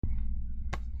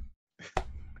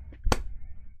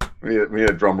We need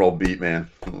a drum roll beat, man.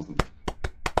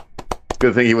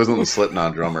 Good thing he wasn't the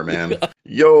Slipknot drummer, man.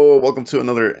 Yo, welcome to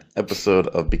another episode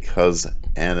of Because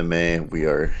Anime. We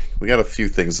got a few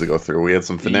things to go through. We had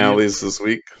some finales this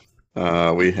week.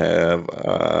 We have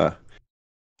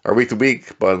our week to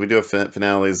week, but we do have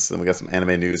finales, and we got some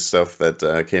anime news stuff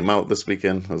that came out this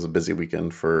weekend. It was a busy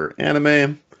weekend for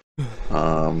anime.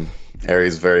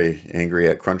 Ari's very angry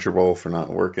at Crunchyroll for not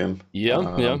working. Yeah.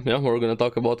 We're gonna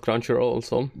talk about Crunchyroll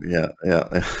also. Yeah.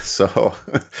 So,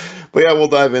 but yeah, we'll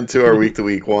dive into our week to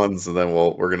week ones, and then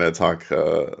we're gonna talk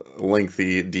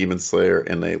lengthy Demon Slayer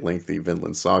and a lengthy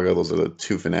Vinland Saga. Those are the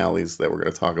two finales that we're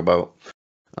gonna talk about,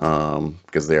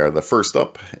 because they are the first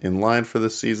up in line for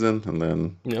this season, and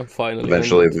then finally,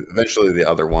 eventually the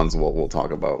other ones we'll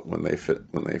talk about when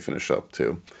they finish up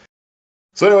too.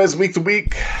 So anyways, week to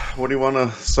week, what do you want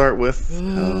to start with?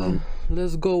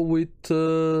 Let's go with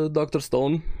Dr.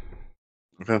 Stone.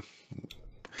 Okay.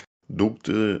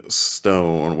 Dr.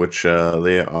 Stone, which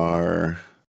they are...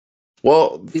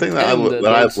 Well, the thing that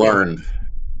I've learned...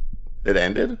 It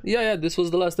ended? Yeah, this was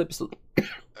the last episode.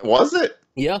 Was it?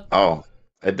 Yeah. Oh,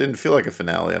 it didn't feel like a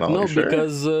finale at all. No, sure?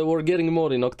 Because we're getting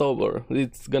more in October.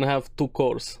 It's gonna have 2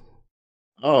 cores.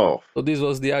 Oh. So this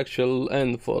was the actual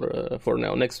end for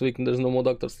now. Next week there's no more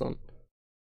Dr. Stone.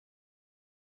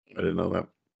 I didn't know that.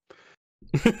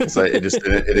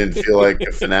 It didn't feel like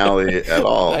a finale at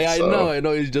all. I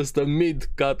know. It's just a mid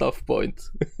cutoff point.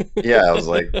 Yeah, I was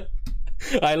like,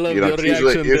 I love your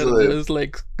reaction. Usually... They're just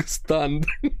like stunned.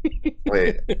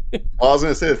 Wait. Well, I was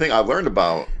gonna say the thing I learned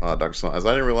about Dr. Stone is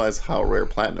I didn't realize how rare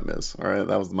platinum is. All right,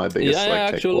 that was my biggest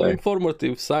actual takeaway.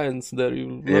 Informative science. There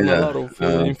you learn a lot of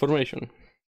information.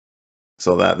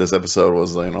 So that this episode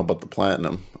was, about the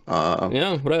platinum.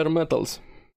 Rare metals.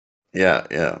 Yeah.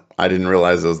 I didn't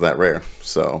realize it was that rare.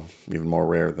 So even more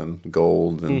rare than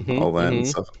gold and all that and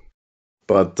stuff.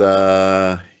 But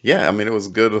I mean, it was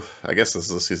good. I guess this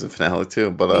is the season finale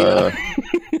too. But I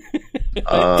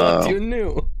thought you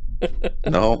knew.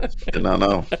 No, did not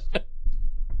know.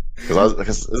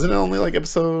 Because isn't it only like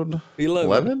episode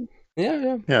 11?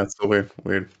 Yeah. Yeah, it's so weird.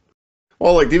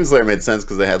 Well, like Demon Slayer made sense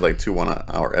because they had like 2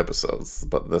 1-hour episodes,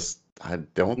 but this I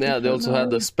don't. Yeah, they also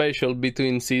had the special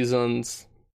between seasons.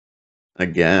 I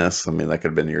guess. I mean, that could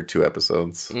have been your 2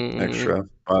 episodes extra,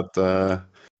 but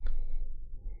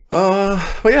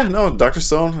yeah, no, Dr.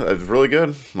 Stone is really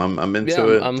good. I'm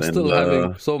into it. I'm still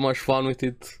having so much fun with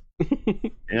it.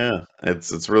 Yeah,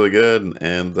 it's really good,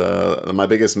 and my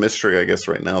biggest mystery, I guess,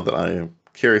 right now that I'm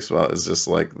curious about is just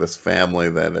like this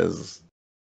family that is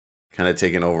kind of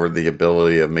taking over the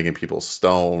ability of making people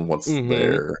stone. What's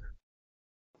their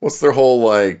whole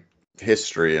like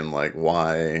history and like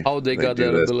why how they got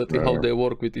their ability, how they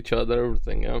work with each other,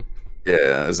 everything.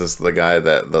 Yeah, is this the guy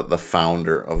that the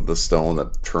founder of the stone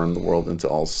that turned the world into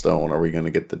all stone? Are we going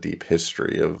to get the deep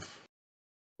history of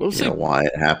why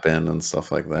it happened and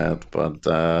stuff like that? But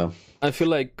I feel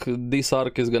like this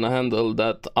arc is gonna handle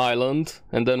that island,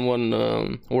 and then when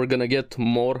we're gonna get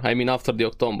more, I mean after the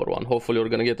October one, hopefully we're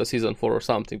gonna get a season 4 or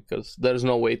something, because there's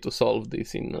no way to solve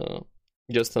this in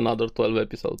just another 12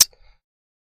 episodes.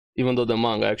 Even though the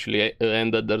manga actually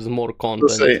ended, there's more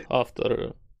content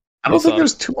after. I don't think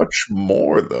there's too much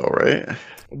more though, right? I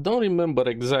don't remember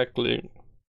exactly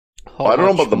how I don't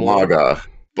know about the more. manga,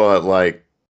 but like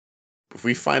if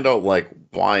we find out like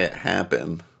why it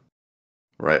happened,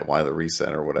 right? Why the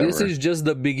reset or whatever. This is just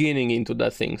the beginning into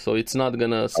that thing, so it's not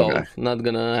gonna solve, not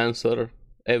gonna answer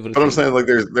everything. But I'm saying like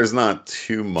there's not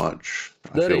too much.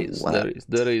 There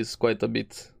is quite a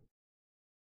bit.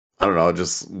 I don't know.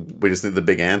 We just need the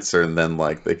big answer, and then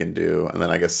like they can do, and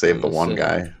then I guess save the one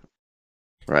guy,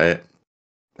 right?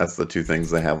 That's the 2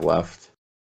 things they have left.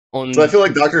 So I feel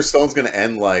like Dr. Stone's gonna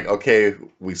end like, okay,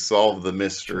 we solved the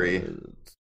mystery.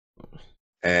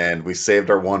 And we saved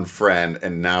our one friend,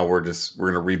 and now we're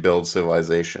gonna rebuild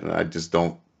civilization. And I just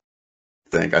don't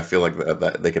think. I feel like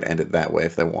that they could end it that way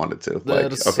if they wanted to.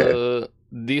 There's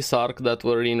this arc that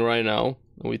we're in right now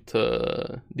with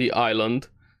the island.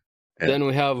 Yeah. Then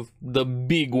we have the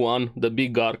big one, the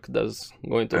big arc that's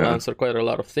going to answer quite a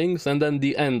lot of things, and then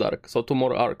the end arc. So 2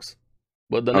 more arcs,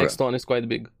 but the next one is quite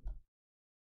big.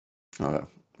 Is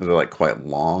it like quite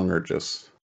long or just?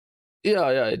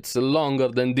 Yeah, it's longer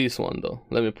than this one, though.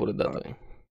 Let me put it that way.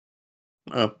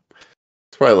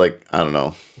 It's probably like, I don't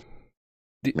know,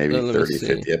 maybe 30,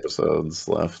 50 episodes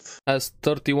left. Has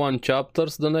 31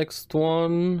 chapters, the next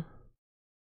one?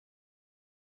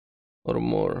 Or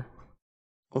more?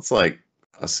 It's like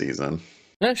a season.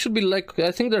 Yeah, it should be like,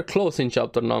 I think they're close in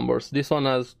chapter numbers. This one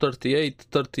has 38,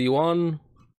 31.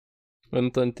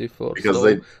 and 24. Because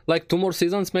so, like 2 more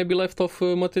seasons maybe left of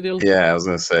material? Yeah, I was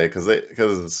gonna say because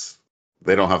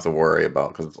they don't have to worry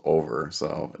about because it's over.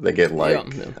 So they get like I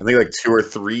think like 2 or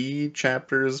 3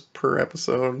 chapters per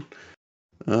episode.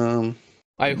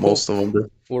 I most hope of them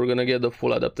do. We're gonna get the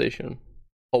full adaptation.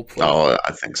 Hopefully. Oh,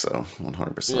 I think so,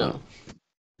 100%. Yeah.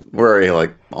 We're already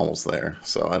like almost there,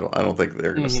 so I don't think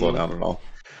they're gonna slow down at all.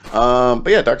 But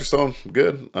yeah, Dr. Stone,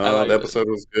 good. The episode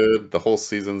was good. The whole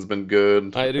season's been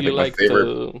good. I really liked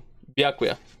Byakuya.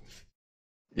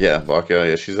 Yeah, Byakuya.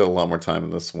 Yeah, she's had a lot more time in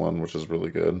this one, which is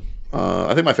really good.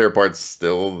 I think my favorite part's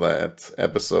still that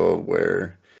episode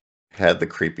where it had the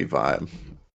creepy vibe.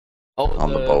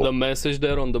 On the boat. The message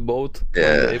there on the boat.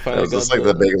 Yeah, it was just like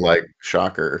the big like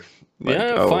shocker. Like,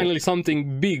 finally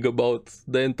something big about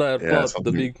the entire plot,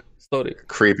 the big story.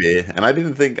 Creepy, and I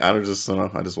didn't think I just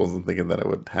wasn't thinking that it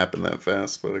would happen that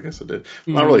fast, but I guess it did.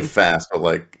 Not really fast, but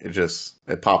like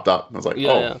it popped up. I was like,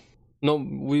 yeah. No,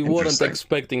 we weren't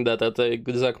expecting that at the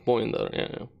exact point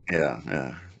there.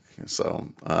 Yeah. So,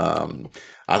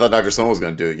 I thought Dr. Stone was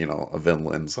going to do, a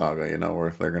Vinland Saga,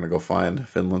 where they're going to go find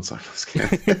Vinland Saga.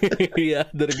 Yeah,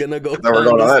 they're going to go find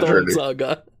the Stone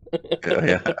Saga.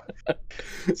 yeah.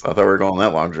 So I thought we were going on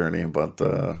that long journey, but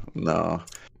no.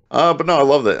 But no, I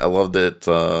loved it.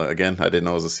 Again, I didn't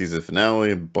know it was a season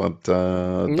finale, but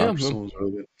Dr. Stone was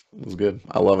really good. It was good.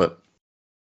 I love it.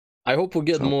 I hope we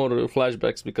get more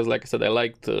flashbacks because, like I said, I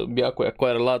liked Byakuya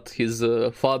quite a lot. His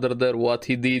father there, what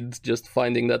he did, just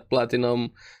finding that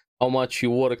platinum, how much he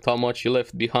worked, how much he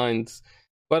left behind.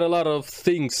 Quite a lot of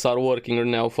things are working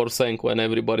now for Senku and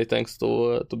everybody, thanks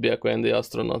to Byakuya and the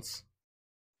astronauts.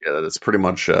 Yeah, that's pretty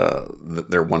much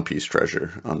their One Piece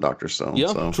treasure on Dr. Stone. Yeah,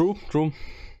 so. True.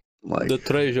 Like the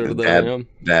treasure there.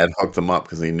 Dad hooked him up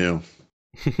because he knew.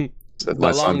 Said,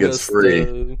 my son gets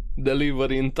free.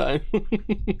 Delivery in time.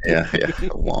 yeah,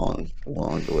 long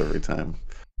delivery time.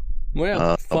 Well,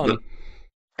 yeah, fun.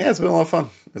 It's been a lot of fun.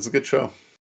 It's a good show,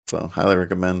 so highly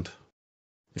recommend.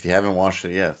 If you haven't watched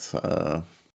it yet, I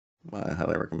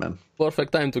highly recommend.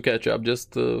 Perfect time to catch up,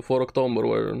 just for October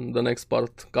where the next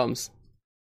part comes.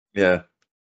 Yeah.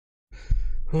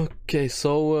 Okay,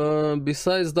 so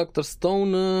besides Dr.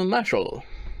 Stone, Mashal.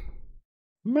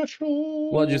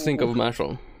 What do you think of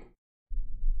Mashal?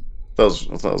 That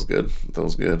was good. That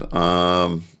was good.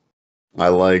 I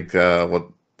like what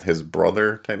his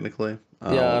brother technically.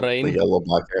 Rain. The yellow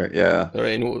black hair. Yeah.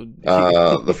 Rain.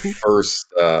 The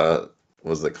first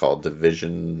was it called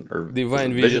Division or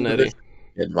Divine Visionary?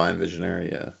 Yeah, Divine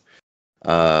Visionary.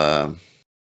 Yeah.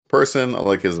 Person, I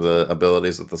like his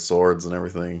abilities with the swords and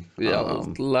everything. Yeah, I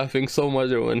was laughing so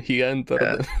much when he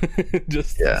entered.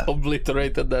 Just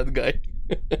obliterated that guy.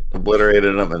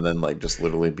 Obliterated him and then like just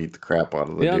literally beat the crap out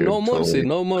of the dude. Yeah,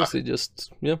 no mercy, just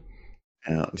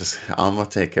just I'm gonna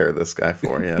take care of this guy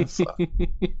for you. So.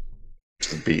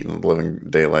 Just beating the living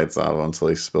daylights out of him until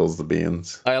he spills the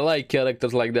beans. I like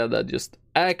characters like that just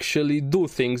actually do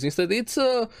things. Instead, it's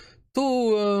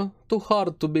too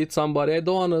hard to beat somebody. I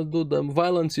don't wanna do them.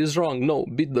 Violence is wrong. No,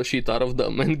 beat the shit out of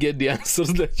them and get the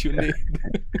answers that you need.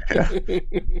 Yeah.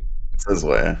 It's his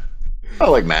way. I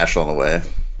like Mash on the way.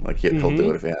 Like he'll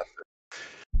do it if he has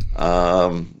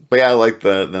to. But yeah, I like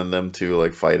them two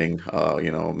like fighting.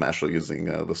 Mashal using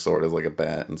the sword as like a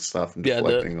bat and stuff. And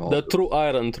deflecting the true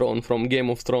Iron Throne from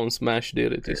Game of Thrones Mash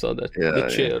did it. You saw that the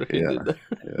chair he did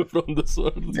from the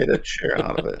sword. Made a chair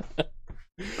out of it.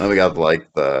 Then we got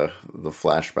like the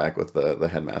flashback with the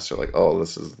headmaster. Like, oh,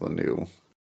 this is the new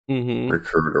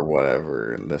recruit or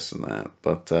whatever, and this and that.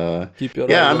 But I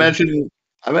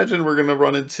imagine we're gonna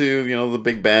run into the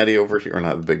big baddie over here, or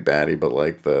not the big baddie, but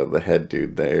like the head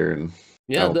dude there, and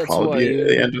that's why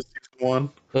the end of season 1.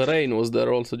 Rain was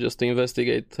there also just to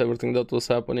investigate everything that was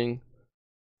happening.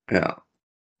 Yeah,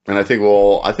 and I think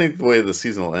the way the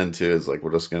season will end too is like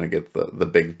we're just gonna get the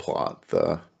big plot.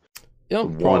 The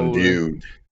one dude,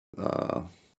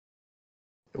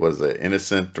 was it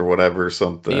Innocent or whatever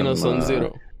something? Innocent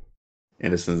Zero.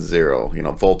 Innocent Zero,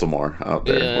 Voldemort out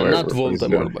there. Yeah, not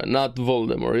Voldemort, but not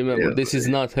Voldemort. Remember, this is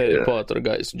not Harry Potter,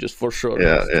 guys. Just for sure.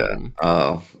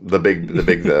 Yeah. The big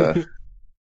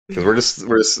because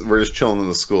we're just chilling in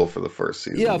the school for the first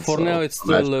season. Yeah, for now it's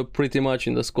still pretty much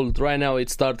in the school. Right now it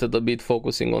started a bit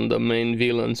focusing on the main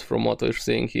villains from what we're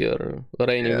seeing here.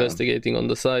 Rain investigating on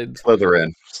the side.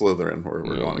 Slytherin, we're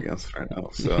going against right now.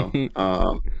 So.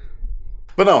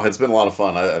 But no, it's been a lot of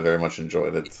fun. I very much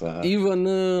enjoyed it. Even,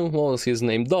 what was his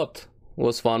name? Dot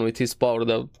was fun with his power,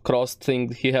 the cross thing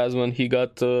he has when he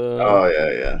got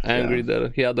angry there.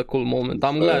 He had a cool moment.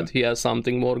 I'm glad he has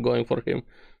something more going for him.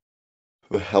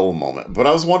 The hell moment. But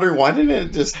I was wondering, why didn't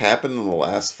it just happen in the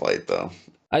last fight, though?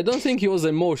 I don't think he was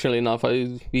emotional enough.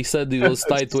 He said he was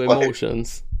tied to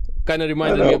emotions. Kind of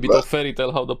reminded me a bit of Fairy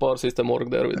Tail, how the power system worked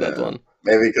there with that one.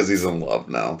 Maybe because he's in love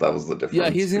now. That was the difference. Yeah,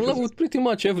 he's in love with pretty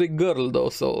much every girl, though.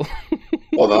 So.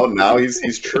 Well, no, now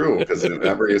he's true, because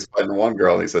remember he was fighting one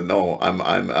girl. And he said, "No, I'm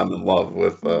in love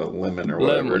with Lemon or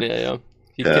whatever." Lemon, yeah.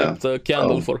 He kept a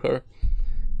candle for her.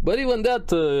 But even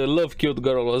that love cute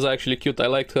girl was actually cute. I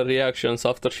liked her reactions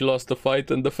after she lost the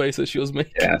fight and the faces she was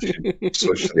making. Yeah, she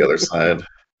switched to the other side.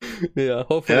 Yeah,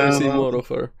 hopefully we see more of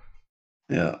her.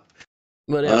 Yeah.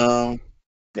 But yeah.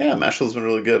 Yeah, Mashall's been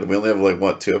really good. We only have like,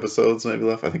 what, 2 episodes maybe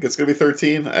left? I think it's going to be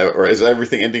 13. Or is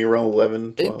everything ending around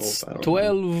 11, 12? It's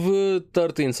 12,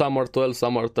 13. Some are 12,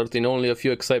 some are 13. Only a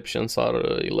few exceptions are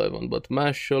 11. But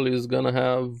Mashall is going to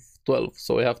have 12.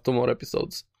 So we have 2 more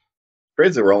episodes.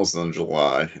 Crazy, we're almost in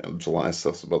July. And July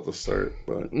stuff's about to start.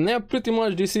 But yeah, pretty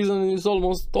much this season is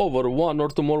almost over. 1 or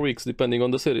 2 more weeks, depending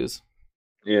on the series.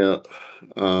 Yeah.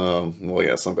 Well,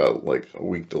 yeah, some got like a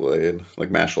week delayed.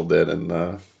 Like Mashall did,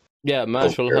 and yeah,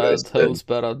 Mashall had Hell's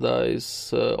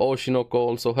Paradise. Oshinoko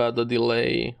also had a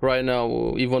delay. Right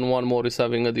now, even one more is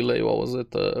having a delay. What was it?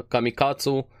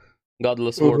 Kamikatsu,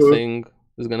 Godless War thing,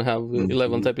 is gonna have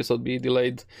 11th episode be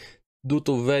delayed due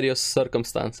to various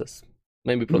circumstances.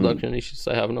 Maybe production issues.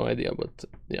 I have no idea, but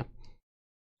yeah.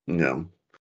 Yeah.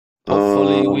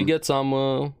 Hopefully, we get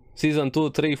some season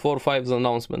 2, 3, 4, 5's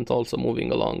announcement also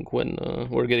moving along when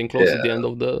we're getting close to the end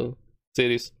of the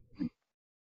series.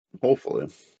 Hopefully.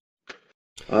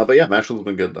 But yeah, Mashall's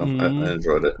been good though. I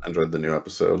enjoyed it. I enjoyed the new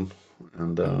episode,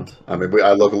 and I mean,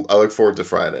 I look forward to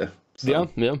Friday. So.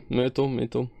 Yeah, me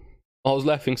too. I was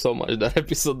laughing so much that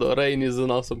episode. Though. Rain is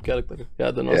an awesome character. He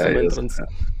had an awesome entrance.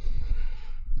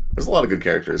 There's a lot of good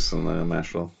characters in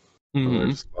Mashall.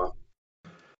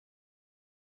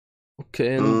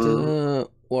 Okay, and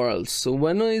what else? So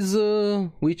when is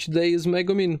which day is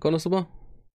Megumin, Konosuba?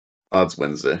 It's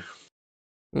Wednesday.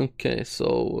 Okay,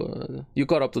 so you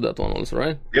caught up to that one also,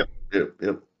 right? Yep.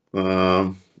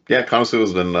 Yeah,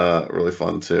 Konosuba's been really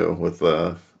fun too with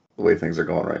the way things are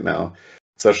going right now.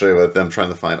 Especially with them trying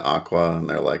to find Aqua, and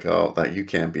they're like, "Oh, that you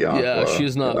can't be Aqua." Yeah,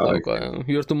 she's not Aqua.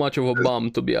 You're too much of a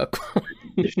bum to be Aqua.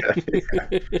 yeah.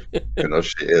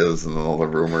 She is, and then all the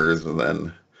rumors, and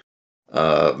then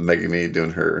Megumi doing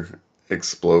her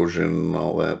explosion and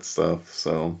all that stuff.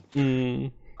 So,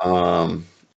 oh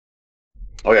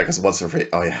yeah, because what's her face?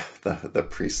 Oh yeah, the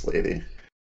priest lady.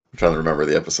 I'm trying to remember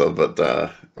the episode, but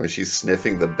when she's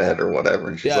sniffing the bed or whatever,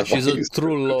 and she's she's a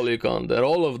true lolicon. There,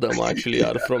 all of them actually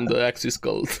are from the Axis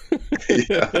cult.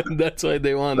 That's why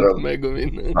they want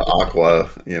Megumin. The Aqua,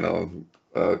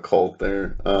 cult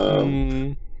there.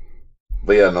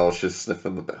 But yeah, no, she's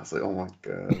sniffing the bed. I was like, oh my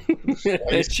god.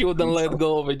 She wouldn't let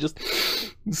go of it, just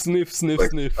sniff.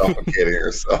 Suffocating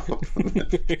herself.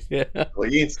 Yeah. Well,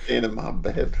 you ain't staying in my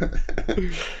bed.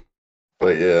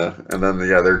 But yeah, and then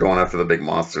they're going after the big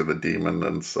monster, the demon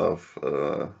and stuff.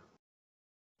 I'm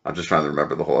just trying to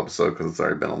remember the whole episode because it's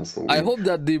already been almost a week. I hope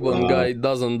that demon guy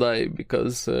doesn't die,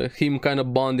 because him kind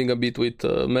of bonding a bit with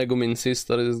Megumin's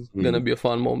sister is gonna be a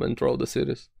fun moment throughout the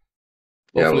series.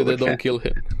 Hopefully they don't kill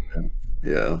him.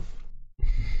 Yeah.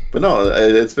 But no,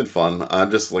 it's been fun.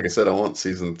 I'm just, like I said, I want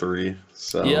season 3.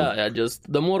 So yeah.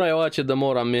 Just the more I watch it, the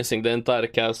more I'm missing the entire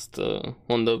cast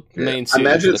on the main series. I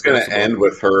imagine it's gonna end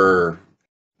with her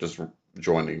just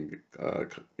joining.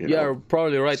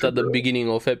 Probably right at the beginning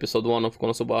of episode 1 of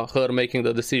Konosuba, her making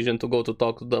the decision to go to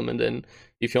talk to them, and then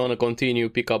if you want to continue,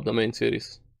 pick up the main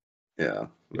series. Yeah,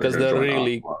 because they're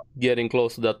really getting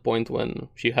close to that point when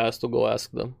she has to go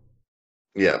ask them.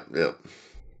 Yeah.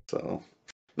 So,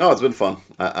 no, it's been fun.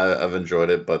 I've enjoyed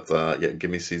it, but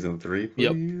give me season 3,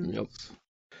 please. Yep.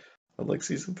 I'd like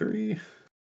season 3.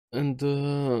 And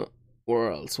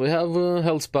where else? We have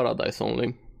Hell's Paradise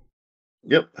only.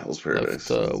 Yep, Hell's Paradise.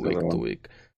 Week to week.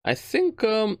 I think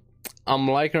I'm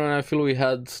liking, and I feel we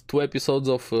had 2 episodes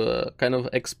of kind of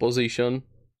exposition,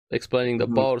 explaining the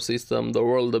power system, the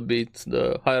world a bit,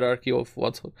 the hierarchy of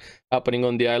what's happening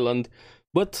on the island.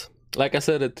 But like I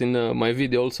said it in my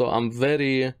video also, I'm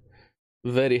very,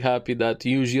 very happy that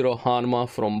Yujiro Hanma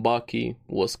from Baki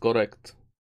was correct.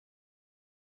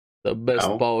 The best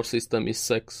power system is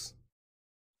sex.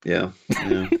 Yeah.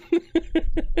 I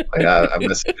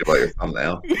missed you about your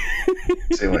thumbnail.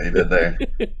 See what you did there.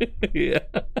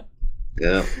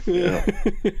 Yeah.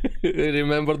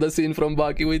 Remember the scene from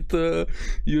Baki with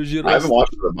Yujiro? I haven't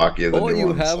watched the Baki of the new you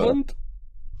one, haven't? So.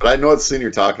 But I know what scene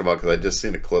you're talking about because I just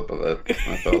seen a clip of it.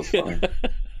 I thought it was funny.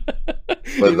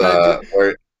 But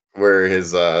where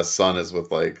his son is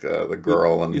with like the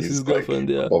girl, and he's his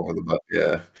girlfriend, over the butt,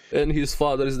 and his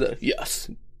father is there. Yes,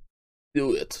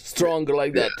 Do it stronger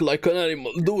like that, like an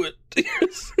animal. Do it.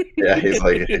 Yeah, he's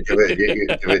like, give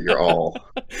it your all.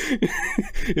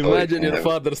 Imagine your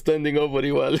father standing over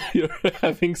you while you're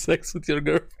having sex with your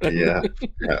girlfriend. Yeah.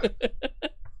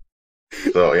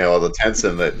 So yeah, well, the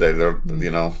Tencent,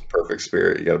 they're perfect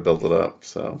spirit. You got to build it up.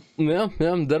 So yeah,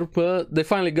 they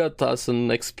finally got us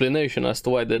an explanation as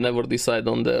to why they never decide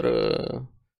on their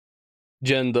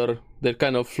gender. They're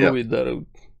kind of fluid.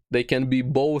 They can be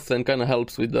both, and kind of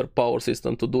helps with their power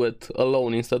system to do it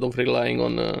alone instead of relying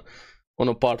on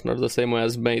a partner, the same way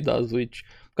as Mei does. Which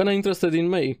kind of interested in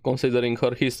Mei, considering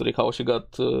her history, how she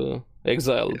got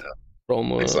exiled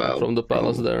from the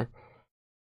palace there.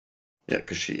 Yeah,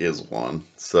 because she is one.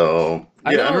 So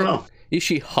I don't know. Is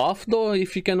she half though?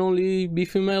 If she can only be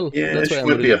female? Yeah, that's why I'm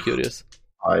really curious.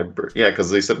 Hybrid. Yeah, because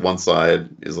they said one side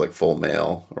is like full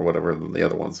male or whatever, and the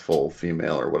other one's full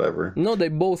female or whatever. No, they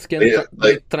both can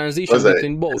transition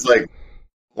between both. It's like,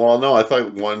 well, no, I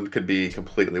thought one could be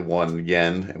completely one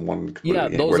yen and one. Yeah,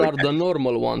 those are the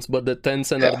normal ones, but the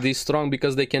Tencent are this strong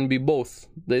because they can be both.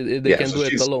 They can do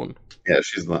it alone. Yeah,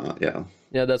 she's not. Yeah.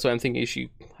 Yeah, that's why I'm thinking, is she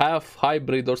half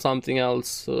hybrid or something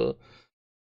else?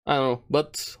 I don't know.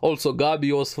 But also,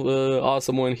 Gabi was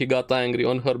awesome when he got angry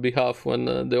on her behalf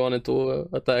when they wanted to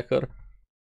attack her.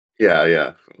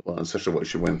 Yeah. Well, especially what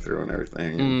she went through and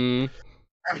everything.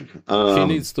 She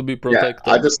needs to be protected.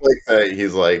 Yeah, I just like that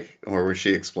he's like, where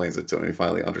she explains it to him, he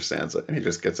finally understands it, and he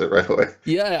just gets it right away.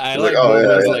 Yeah, I like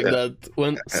moments like that.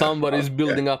 When somebody's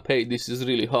building up, hey, this is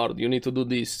really hard, you need to do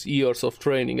these years of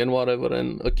training and whatever,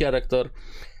 and a character,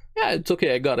 yeah, it's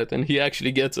okay, I got it, and he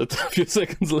actually gets it a few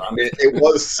seconds later. I mean, it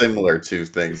was similar to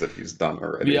things that he's done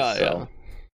already. Yeah.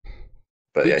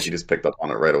 But he just picked up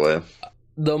on it right away.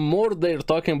 The more they're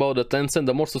talking about the Tencent,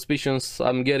 the more suspicions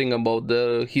I'm getting about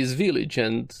his village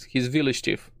and his village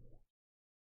chief.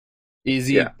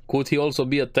 Could he also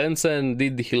be a Tencent?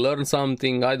 Did he learn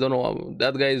something? I don't know.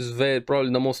 That guy is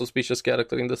probably the most suspicious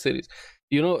character in the series.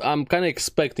 I'm kind of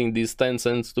expecting these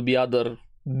Tencents to be other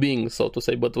beings, so to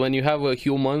say. But when you have a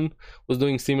human who's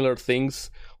doing similar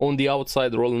things on the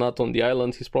outside role, not on the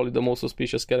island, he's probably the most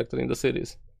suspicious character in the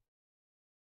series.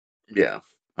 Yeah,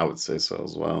 I would say so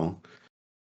as well.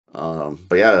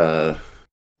 But yeah,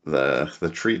 the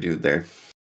tree dude there.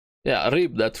 Yeah,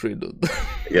 rip that tree dude.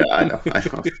 Yeah, I know.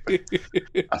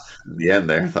 The end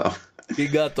there, though. He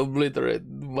got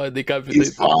obliterated by decapitated.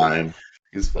 He's fine.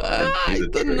 I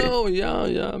don't know.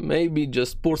 Yeah. Maybe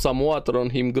just pour some water on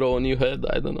him, grow a new head.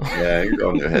 I don't know. Yeah, you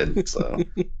grow a new head, so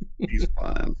he's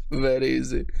fine. Very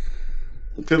easy.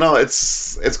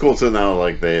 It's cool too now.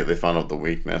 Like they found out the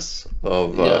weakness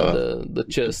of the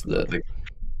chest there.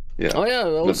 Yeah. Oh yeah.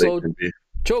 Also,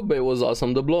 Chobe was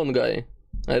awesome. The blonde guy.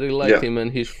 I really liked him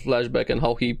and his flashback and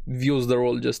how he views the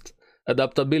role. Just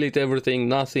adaptability, everything.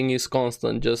 Nothing is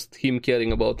constant. Just him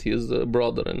caring about his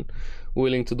brother and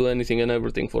willing to do anything and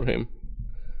everything for him.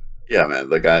 Yeah, man.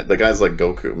 The guy's like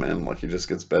Goku, man. Like he just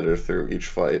gets better through each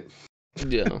fight.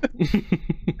 Yeah.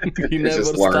 He never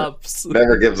stops.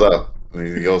 Never gives up. I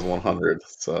mean, he goes 100.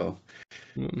 So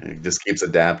he just keeps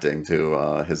adapting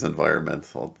to his environment.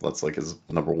 Well, that's like his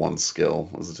number one skill,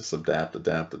 is just adapt.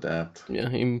 Yeah,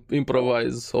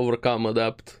 improvise, overcome,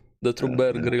 adapt. The true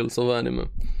Bear Grylls of anime.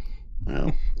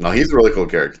 Yeah. No, he's a really cool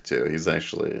character too. He's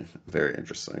actually very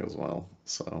interesting as well.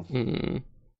 So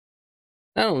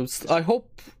I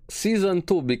hope season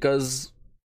 2, because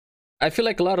I feel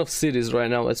like a lot of series right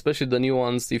now, especially the new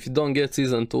ones, if you don't get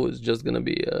season 2, it's just gonna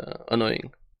be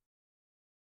annoying.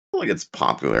 I feel like it's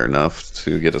popular enough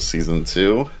to get a season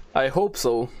 2. I hope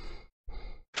so.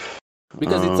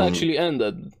 Because it's actually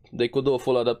ended. They could do a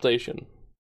full adaptation.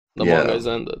 The manga is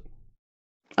ended.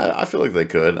 I feel like they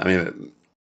could. I mean,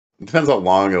 it depends how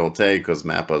long it'll take, because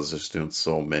Mappa's just doing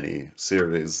so many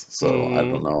series. So I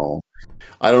don't know.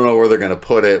 I don't know where they're going to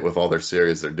put it with all their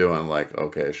series they're doing. Like,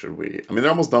 okay, should we? I mean,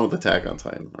 they're almost done with Attack on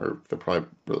Titan, or they're probably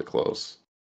really close.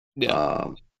 Yeah.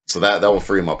 So that will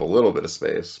free them up a little bit of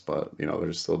space, but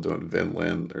they're still doing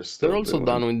Vinland. They're also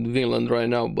done with Vinland right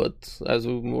now, but as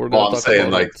we're going to talk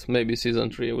about it, maybe season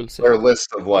 3, we'll see. Their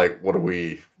list of like, what do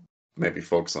we maybe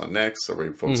focus on next? Or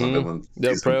we focus on Vinland?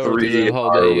 Their priorities and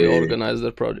how they organize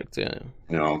their projects,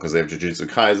 because they have Jujutsu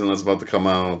Kaisen that's about to come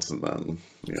out, and then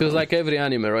feels like every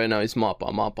anime right now is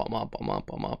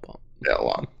Mappa. Yeah, a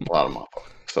lot of Mappa.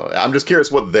 So I'm just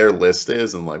curious what their list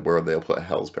is and like where they'll put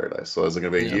Hell's Paradise. So is it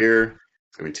gonna be a year?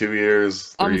 It's gonna be 2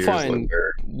 years. 3 years? I'm fine.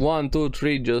 1, 2,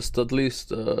 3. Just at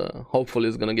least, hopefully,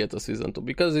 it's gonna get a season 2,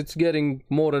 because it's getting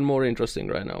more and more interesting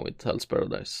right now with Hell's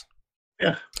Paradise.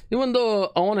 Yeah. Even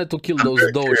though I wanted to kill those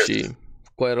Doshi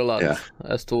quite a lot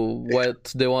as to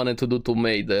what they wanted to do to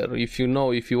Mei there. If you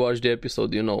watch the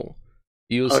episode,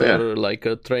 use her like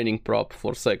a training prop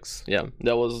for sex. Yeah,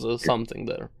 that was something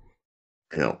there.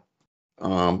 Yeah.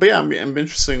 But yeah, I'm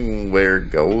interested where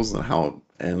it goes and how it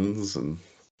ends, and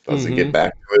does he get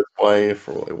back to his wife,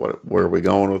 or like where are we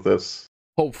going with this?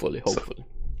 Hopefully. So,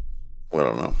 I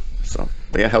don't know. So,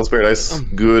 but yeah, Hell's Paradise,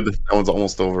 good. That one's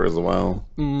almost over as well.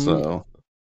 So,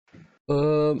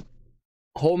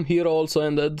 Home Hero also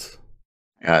ended.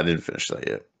 Yeah, I didn't finish that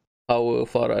yet. How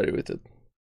far are you with it?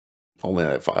 Only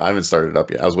I haven't started up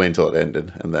yet. I was waiting until it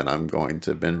ended, and then I'm going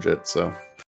to binge it. So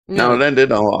now it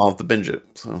ended, I'll have to binge it.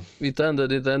 So it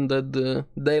ended.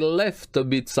 They left a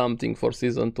bit something for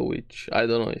season 2, which I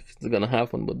don't know if it's gonna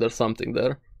happen, but there's something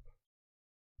there.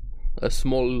 A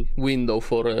small window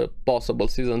for a possible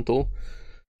season 2.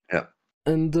 Yeah.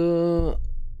 And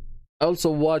I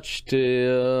also watched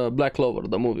Black Clover,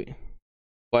 the movie.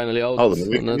 Finally out on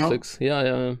Netflix.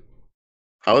 Yeah.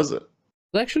 How is it?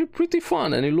 It's actually pretty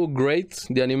fun, and it looked great.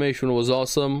 The animation was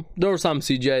awesome. There were some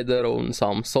CGI there on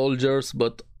some soldiers,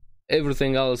 but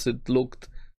everything else, it looked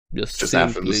just simply...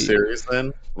 after the series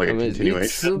then? Like a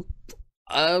continuation?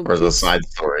 Or is it a side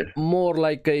story? More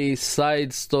like a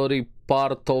side story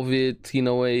part of it. In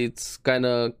a way, it's kind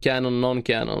of canon,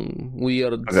 non-canon.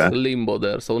 Weird limbo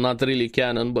there. So not really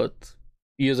canon, but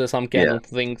uses some canon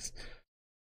things.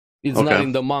 It's not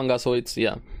in the manga, so it's,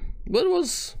 But it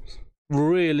was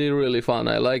really, really fun.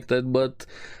 I liked it, but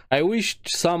I wished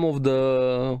some of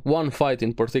the one fight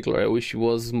in particular, I wish it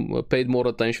was paid more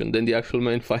attention than the actual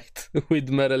main fight with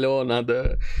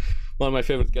Mereleona, one of my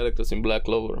favorite characters in Black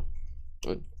Clover.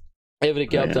 Every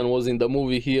captain was in the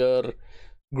movie here.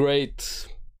 Great.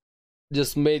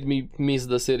 Just made me miss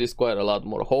the series quite a lot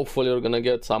more. Hopefully we're gonna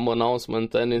get some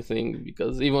announcement, anything,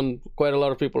 because even quite a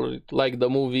lot of people like the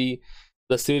movie.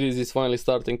 The series is finally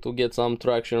starting to get some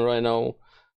traction right now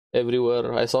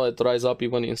everywhere. I saw it rise up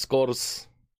even in scores.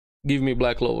 Give me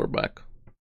Black Clover back.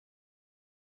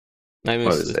 I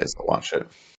miss it. To watch it.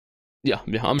 Yeah,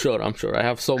 I'm sure. I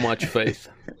have so much faith.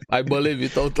 I believe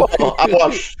it totally. Well, I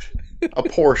watched a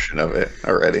portion of it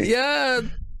already. Yeah,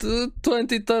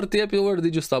 20, 30 episodes. Where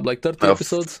did you stop? Like 30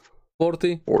 episodes?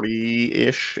 40?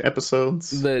 40-ish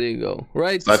episodes. There you go.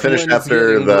 Right. So I finished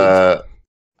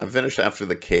after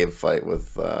the cave fight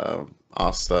with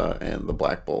Asta and the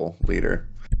Black Bull leader.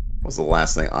 Was the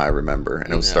last thing I remember,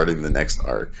 and it was starting the next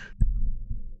arc.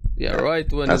 Yeah,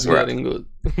 right when it's getting good.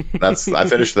 I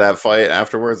finished that fight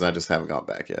afterwards, and I just haven't gone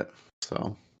back yet.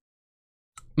 So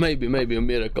maybe a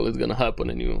miracle is gonna happen,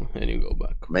 and you go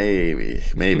back.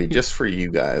 Maybe just for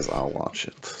you guys, I'll watch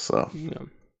it. So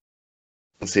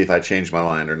let's see if I change my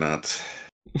mind or not.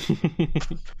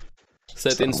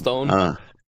 Set in stone.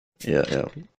 Yeah.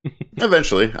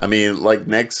 Eventually, I mean, like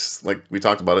we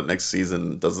talked about it. Next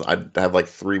season I have like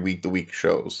 3 week-to-week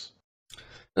shows.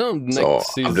 So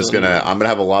I'm gonna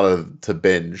have a lot to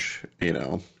binge.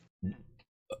 I'll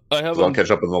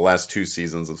catch up in the last 2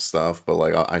 seasons of stuff, but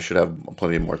like I should have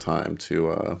plenty more time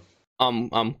to.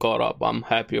 I'm caught up. I'm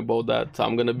happy about that.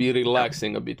 I'm gonna be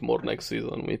relaxing a bit more next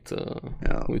season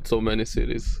with so many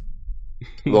series.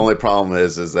 The only problem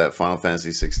is that Final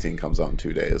Fantasy 16 comes out in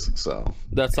 2 days, so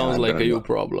that sounds like a you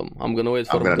problem. I'm gonna wait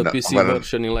for the PC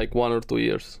version in like 1 or 2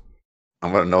 years.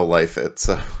 I'm gonna no life it.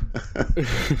 So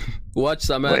watch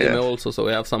some anime also, so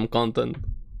we have some content.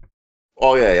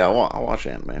 Oh yeah, I'll watch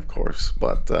anime, of course,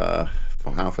 but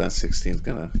Final Fantasy 16 is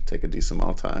gonna take a decent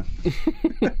amount of time.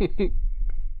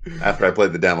 After I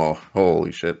played the demo,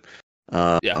 holy shit!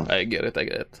 I get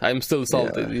it. I'm still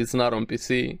salty. It's not on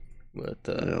PC,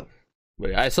 but.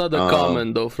 I saw the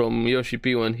comment though from Yoshi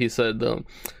P when he said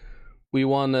we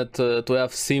wanted to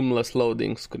have seamless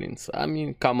loading screens. I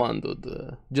mean, come on,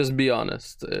 dude. Just be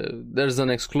honest. There's an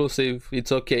exclusive.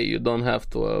 It's okay. You don't have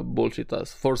to bullshit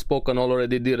us. Forspoken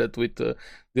already did it with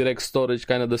direct storage,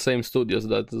 kind of the same studios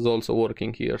that is also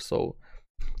working here. So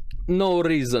no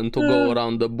reason to go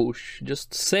around the bush.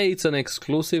 Just say it's an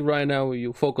exclusive right now.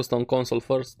 You focused on console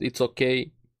first. It's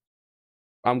okay.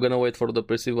 I'm gonna wait for the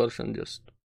PC version.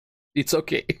 It's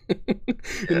okay.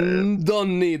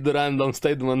 Don't need random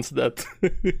statements that.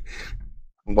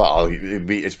 Well,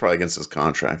 it's probably against his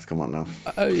contract. Come on now.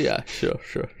 Yeah, sure.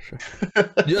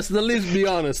 Just at least be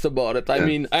honest about it. I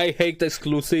mean, I hate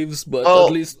exclusives, but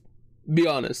at least be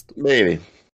honest. Maybe.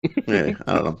 I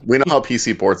don't know. We know how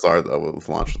PC ports are though with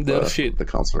launch the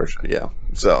console version. Yeah,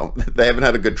 so they haven't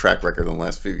had a good track record in the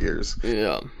last few years.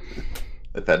 Yeah,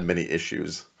 they've had many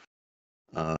issues.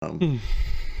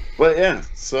 But yeah,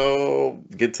 so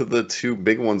get to the 2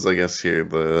 big ones, I guess. Here,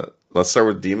 let's start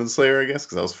with Demon Slayer, I guess,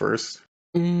 because that was first.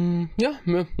 Yeah,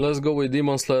 let's go with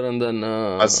Demon Slayer and then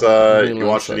You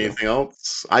watched Saga. anything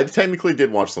else? I technically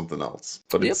did watch something else,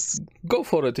 but go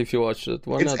for it if you watched it.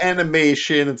 Why it's not?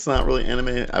 animation. It's not really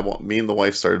anime. Me and the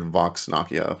wife started Vox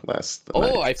Machina last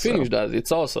night. I finished that.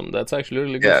 It's awesome. That's actually a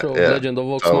really good Yeah, show. yeah. Legend of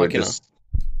Vox So Machina.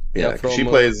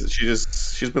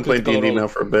 she's been playing D&D now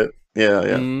for a bit.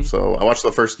 Yeah. So I watched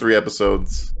the first 3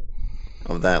 episodes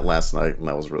of that last night, and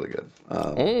that was really good.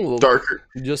 Darker.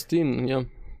 Justine, yeah.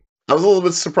 I was a little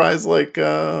bit surprised. Like,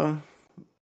 I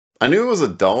knew it was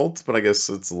adult, but I guess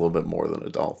it's a little bit more than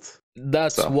adult.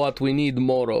 That's what we need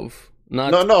more of.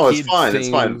 No, it's fine. It's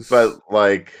fine. But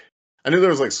like, I knew there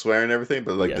was like swearing and everything,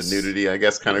 but like the nudity, I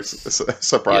guess, kind of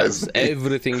surprised me.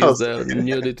 Everything is there.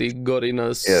 Nudity,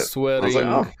 goriness, swearing. I was like,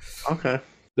 oh, okay.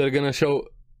 They're gonna show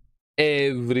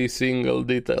every single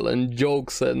detail and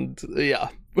jokes and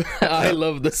I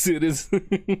love the series.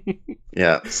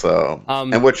 So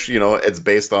and which it's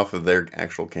based off of their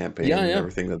actual campaign and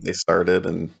everything that they started,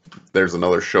 and there's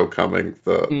another show coming.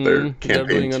 Their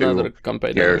campaign another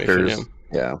campaign characters.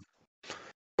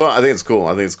 Well, I think it's cool.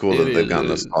 That they've gotten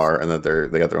this far and that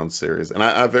they got their own series, and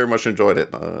I very much enjoyed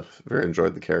it. Very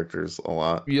enjoyed the characters a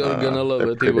lot. You're gonna love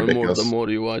it even more the more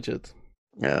you watch it.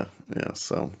 Yeah.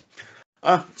 So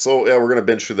we're gonna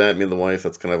binge through that. Me and the wife.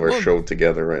 That's kind of our show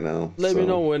together right now. Let me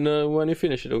know when you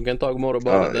finish it. We can talk more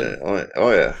about it.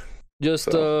 Oh yeah. Just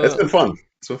it's been fun.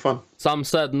 Some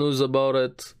sad news about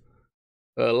it.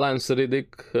 Lance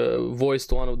Reddick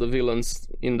voiced one of the villains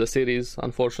in the series.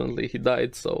 Unfortunately, he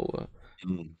died. So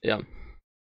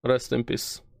rest in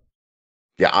peace.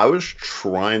 Yeah, I was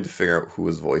trying to figure out who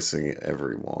was voicing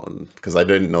everyone because I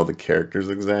didn't know the characters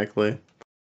exactly.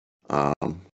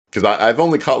 Because I've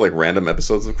only caught like random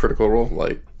episodes of Critical Role,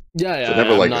 like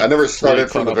I never started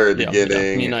from the very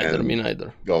beginning. Me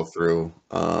neither. Go through.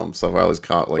 So I always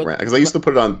caught like because I used to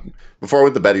put it on before I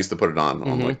went to bed. I used to put it on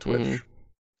like Twitch,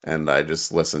 and I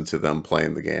just listened to them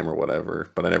playing the game or whatever.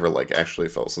 But I never like actually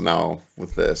felt. So now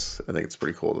with this, I think it's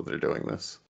pretty cool that they're doing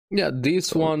this. Yeah,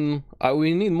 this one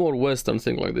we need more Western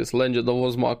thing like this. Legend of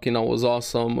Vox Machina was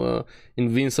awesome.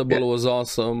 Invincible was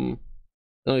awesome.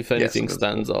 I don't know if anything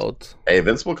stands out. Hey,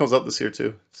 Invincible comes out this year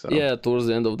too. So. Yeah, towards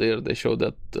the end of the year they showed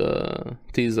that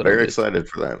teaser. Very excited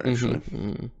for that, actually.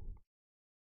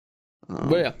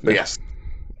 But yes,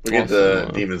 we get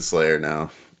the Demon Slayer now.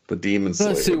 The Demon Slayer.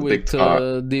 Let's see with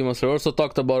Demon Slayer. Also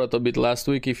talked about it a bit last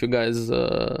week. If you guys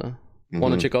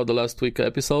want to check out the last week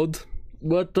episode,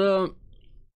 but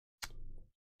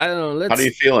I don't know. How do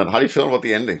you feeling? How do you feel about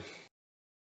the ending?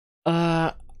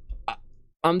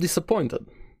 I'm disappointed.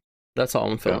 That's how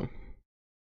I'm feeling.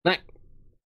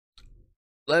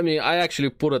 I actually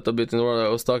put it a bit in order. I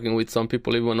was talking with some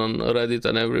people even on Reddit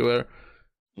and everywhere.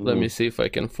 Let me see if I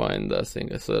can find that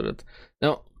thing I said it.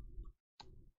 Now,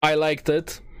 I liked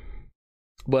it,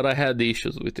 but I had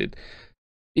issues with it.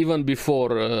 Even before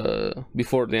the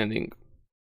ending.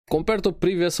 Compared to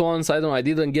previous ones, I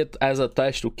didn't get as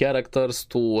attached to characters,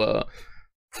 to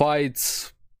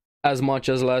fights as much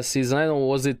as last season. I don't know,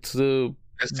 was it...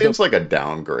 It seems like a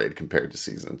downgrade compared to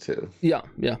season 2. Yeah,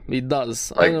 it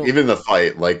does. Like even the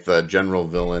fight, like the general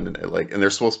villain, and they're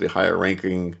supposed to be higher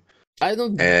ranking. I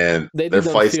don't. And they didn't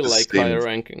feel like higher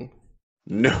ranking.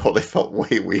 No, they felt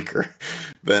way weaker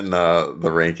than the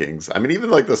rankings. I mean,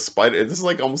 even like the spider. This is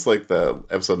like almost like the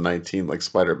episode 19, like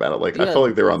spider battle. Like I felt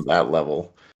like they were on that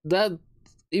level. Good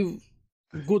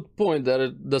point.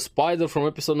 That the spider from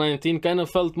episode 19 kind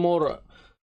of felt more.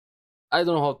 I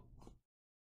don't know how.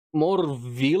 More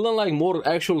villain, like more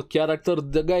actual character.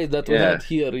 The guy that we had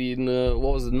here in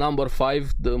what was it, number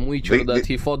 5, the Witcher that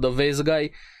he fought, the vase guy.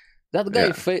 That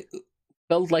guy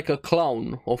felt like a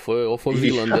clown of a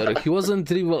villain there. He wasn't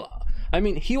evil. I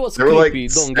mean, he was creepy.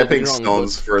 Like don't get me wrong.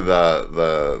 Stones for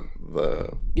the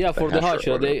for the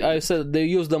Hashira. I said they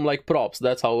use them like props.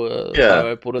 That's how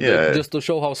I put it. Just to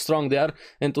show how strong they are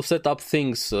and to set up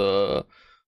things for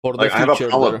the future. I have a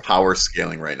problem with power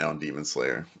scaling right now in Demon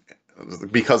Slayer.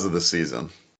 Because of the season,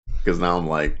 because now I'm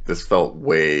like, these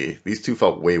two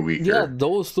felt way weaker. Yeah,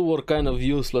 those two were kind of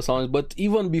useless, but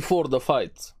even before the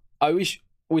fight, I wish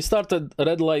we started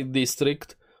Red Light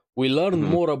District. We learned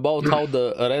more about how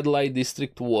the Red Light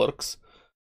District works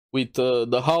with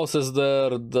the houses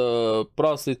there, the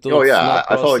prostitutes. Oh yeah,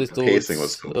 I felt like the pacing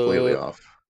was completely off.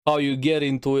 How you get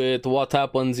into it, what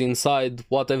happens inside,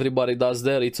 what everybody does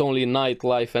there. It's only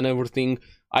nightlife and everything.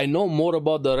 I know more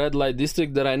about the Red Light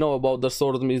District than I know about the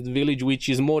Swordsmith Village, which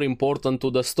is more important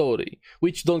to the story.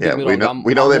 Which, don't get me wrong,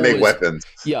 we know they make weapons.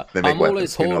 Yeah, I'm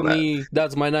always horny.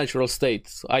 That's my natural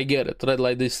state. I get it. Red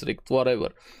Light District, whatever.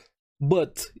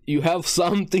 But you have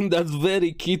something that's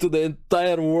very key to the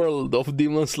entire world of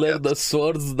Demon Slayer, the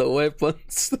swords, the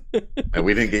weapons. And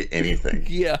we didn't get anything.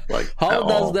 Yeah. Like, how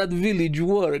does that village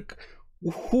work?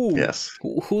 Who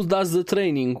does the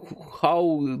training?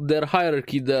 How their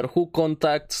hierarchy there? Who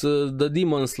contacts the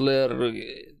Demon Slayer?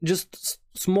 Just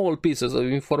small pieces of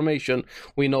information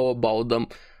we know about them,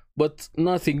 but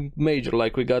nothing major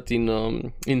like we got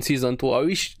in season 2. I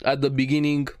wish at the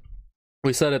beginning,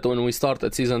 we said it when we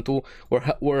started season 2,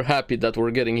 we're happy that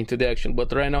we're getting into the action,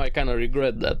 but right now I kind of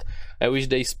regret that. I wish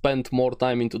they spent more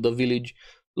time into the village,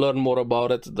 learn more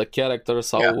about it, the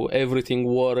characters, how everything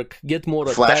work, get more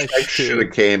attached. Flashback should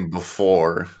have came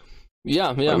before. Yeah.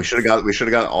 Like we should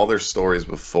have got all their stories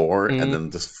before, and then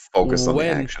just focus on the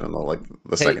action in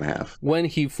the second half. When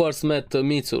he first met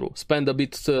Mitsuru, spend a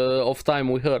bit of time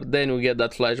with her, then we get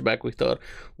that flashback with her.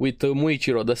 With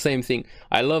Muichiro, the same thing.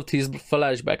 I loved his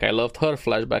flashback, I loved her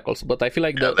flashback also, but I feel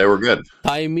like they were good.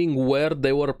 Timing where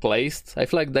they were placed, I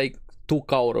feel like they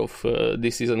took out of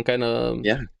this season, kind of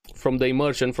from the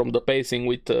immersion, from the pacing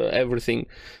with everything.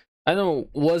 I don't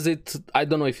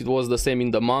know if it was the same in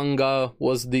the manga.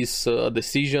 Was this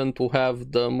decision to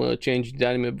have them change the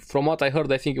anime? From what I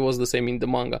heard, I think it was the same in the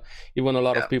manga. Even a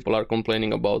lot of people are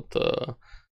complaining about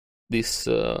this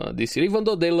year, even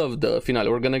though they love the finale.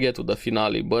 We're gonna get to the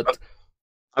finale, but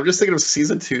I'm just thinking of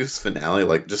season 2's finale,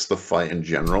 like just the fight in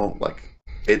general. Like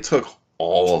it took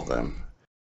all of them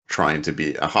trying to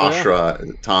beat Hashira,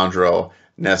 Tanjiro,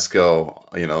 Nesco,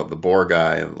 the boar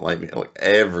guy, and like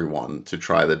everyone to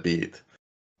try to beat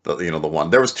the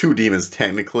one. There was 2 demons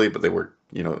technically, but they were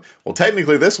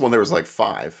technically this one there was like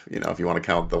 5. If you want to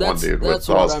count the one dude with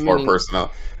all his 4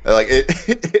 personnel. Like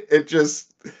it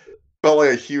just felt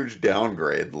like a huge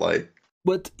downgrade. Like,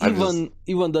 but even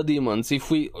the demons,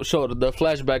 if we the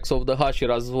flashbacks of the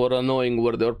Hashiras were annoying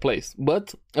where they were placed,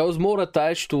 but I was more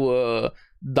attached to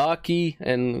Daki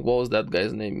and what was that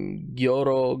guy's name?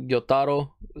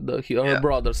 Gyotaro, her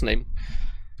brother's name.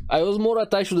 I was more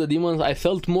attached to the demons. I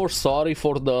felt more sorry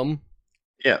for them.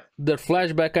 Yeah. Their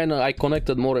flashback I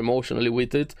connected more emotionally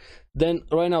with it. Then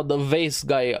right now the vase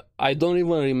guy, I don't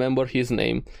even remember his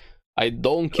name. I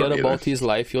don't care about his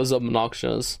life. He was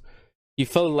obnoxious. He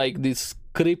felt like this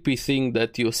creepy thing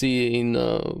that you see in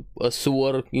a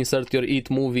sewer, insert your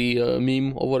It movie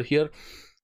meme over here.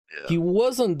 Yeah. He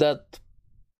wasn't that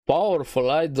powerful.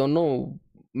 I don't know.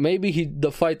 Maybe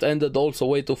the fight ended also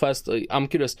way too fast. I'm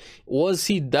curious. Was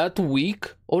he that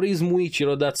weak, or is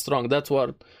Muichiro that strong?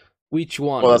 Which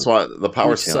one? Well, that's why the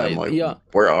power scale. I'm like,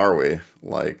 where are we?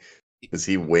 Like, is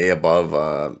he way above?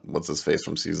 What's his face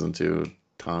from season 2?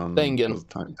 Tengen.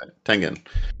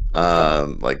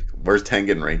 Like, where's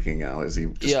Tengen ranking now? Is he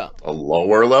just a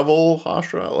lower level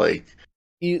Hashira? Like,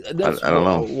 that's I don't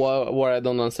know where I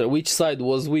don't answer. Which side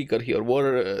was weaker here?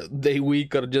 Were they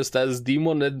weaker just as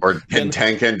demon? Or can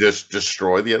Tengen just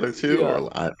destroy the other 2? Or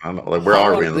I don't know. Like, where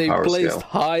are we in the power scale? They placed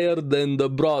higher than the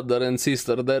brother and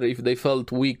sister there if they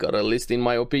felt weaker, at least in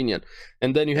my opinion.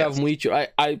 And then you have Muichiro.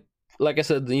 I like I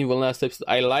said, even last episode,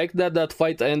 I like that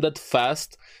fight ended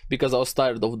fast because I was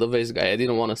tired of the vase guy. I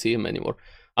didn't want to see him anymore.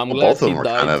 I'm glad both of them were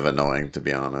kind of annoying, to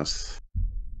be honest.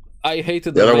 I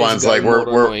hated the other ones. Like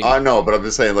we're I know, but I'm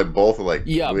just saying, like both are like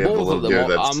we have both of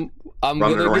them. I'm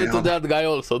gonna get to that guy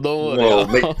also. Don't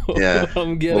worry.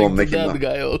 I'm getting to that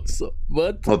guy also.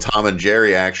 But Tom and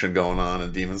Jerry action going on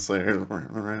in Demon Slayer.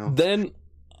 Then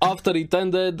after it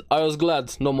ended, I was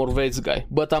glad no more Vates guy.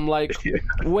 But I'm like,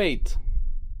 wait.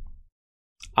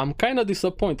 I'm kind of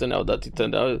disappointed now that it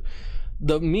ended.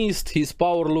 The mist, his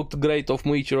power looked great of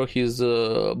Muichiro, his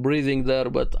breathing there,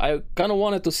 but I kind of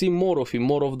wanted to see more of him,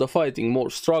 more of the fighting, more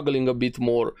struggling a bit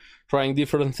more, trying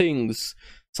different things,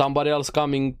 somebody else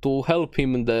coming to help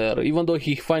him there, even though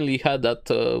he finally had that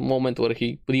moment where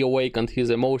he reawakened his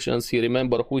emotions, he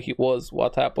remembered who he was,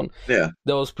 what happened. Yeah.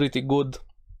 That was pretty good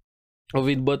of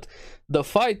it, but the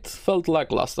fight felt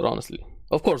lackluster, honestly.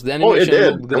 Of course, the animation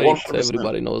looked great, 100%.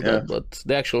 Everybody knows that, but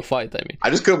the actual fight, I mean. I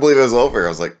just couldn't believe it was over. I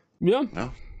was like, yeah.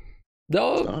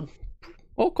 No.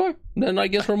 Okay. Then I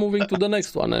guess we're moving to the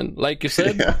next one. And like you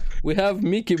said, we have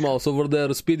Mickey Mouse over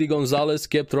there. Speedy Gonzalez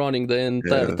kept running the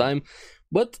entire time.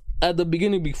 But at the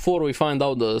beginning, before we find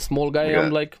out the small guy,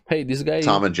 I'm like, hey, this guy...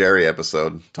 Tom and Jerry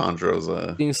episode.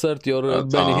 Tanjiro's... insert your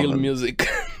Benny Hill music.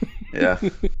 Yeah.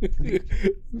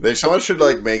 Someone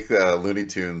should make Looney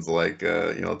Tunes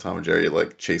Tom and Jerry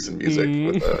chasing music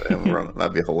with him running.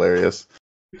 That'd be hilarious.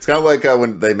 It's kind of like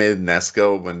when they made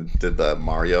Nesco when did the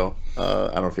Mario. I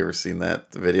don't know if you've ever seen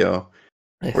that video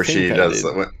where she does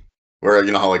Where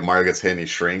you know how like Mario gets hit and he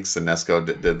shrinks, and Nesco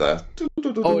did the.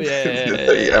 Oh yeah.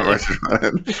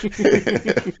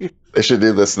 They should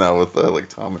do this now with like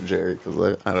Tom and Jerry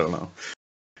because I don't know.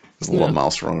 There's a little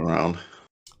mouse running around.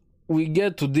 We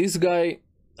get to this guy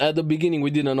at the beginning. We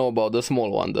didn't know about the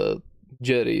small one, the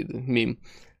Jerry meme.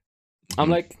 I'm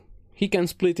like, he can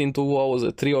split into what was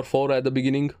it, 3 or 4 at the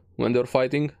beginning when they're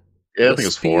fighting. Yeah, I think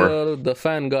it's 4. The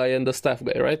fan guy and the staff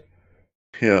guy, right?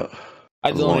 Yeah.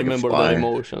 I don't remember their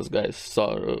emotions, guys.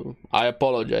 So I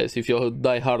apologize if you're a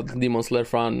die-hard Demon Slayer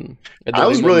fan. I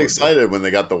was really excited when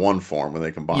they got the one form when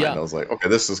they combined. Yeah. I was like, okay,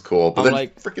 this is cool. But then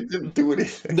like, freaking didn't do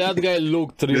anything. That guy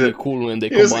looked really cool when they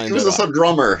combined. He was just a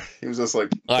drummer. He was just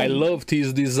like. I loved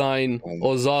his design. It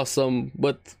was awesome.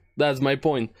 But that's my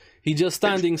point. He just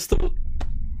standing still.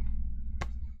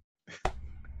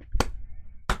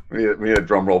 We need a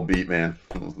drum roll beat, man.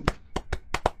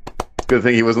 Good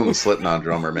thing he wasn't the Slipknot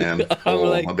drummer, man.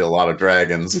 Might be a lot of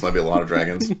dragons.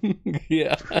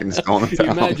 Yeah.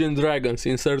 Imagine dragons.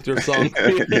 Insert your song.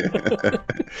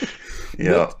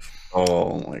 Yeah.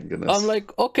 Oh my goodness. I'm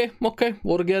like, okay.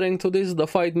 We're getting to this. The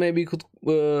fight maybe could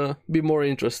be more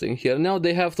interesting here. Now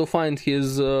they have to find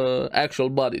his actual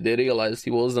body. They realized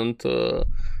he wasn't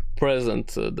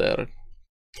present there.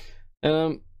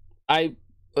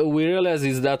 We realize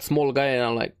he's that small guy, and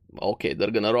I'm like, okay,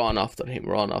 they're gonna run after him.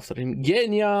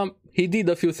 Genya, he did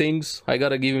a few things. I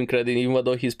gotta give him credit, even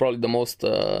though he's probably the most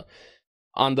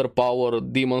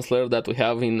underpowered Demon Slayer that we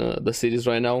have in the series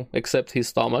right now, except his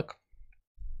stomach.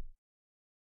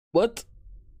 But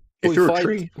we fight.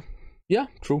 Tree. Yeah,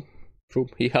 true.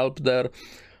 He helped there.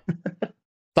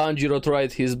 Tanjiro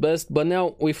tried his best, but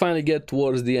now we finally get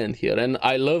towards the end here, and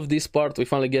I love this part. We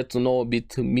finally get to know a bit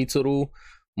Mitsuru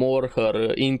more.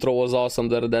 Her intro was awesome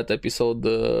there, that episode.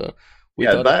 That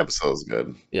episode was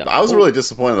good. Yeah, I was really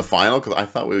disappointed in the final because I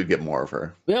thought we would get more of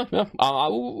her. Yeah.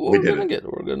 We're gonna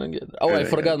get. Oh, I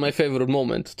forgot my favorite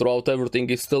moment throughout everything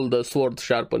is still the sword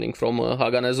sharpening from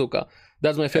Haganezuka.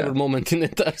 That's my favorite moment in the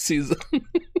entire season.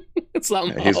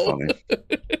 Somehow. Yeah, he's funny.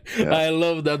 Yeah. I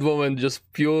love that moment,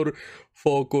 just pure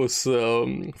focus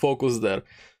there.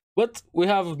 But we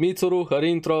have Mitsuru, her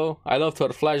intro. I loved her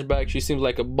flashback. She seems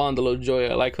like a bundle of joy.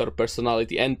 I like her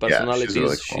personality and personalities. Yeah, she's,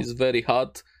 really cool. She's very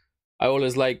hot. I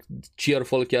always like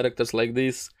cheerful characters like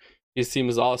this. She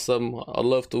seems awesome. I'd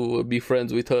love to be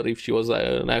friends with her if she was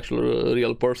an actual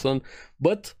real person.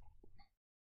 But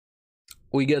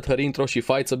we get her intro. She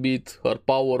fights a bit. Her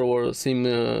power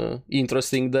seems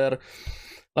interesting there.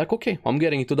 Like, okay, I'm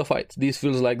getting into the fight. This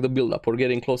feels like the build-up. We're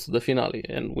getting close to the finale.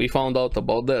 And we found out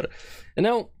about there. And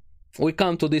now we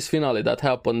come to this finale that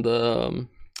happened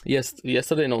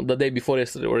yesterday. No, the day before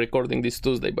yesterday. We're recording this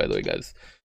Tuesday, by the way, guys.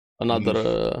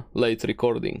 Another late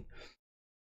recording.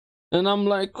 And I'm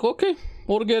like, okay,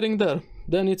 we're getting there.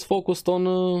 Then it's focused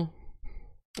on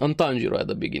Tanjiro at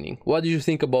the beginning. What did you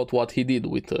think about what he did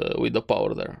with the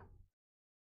power there?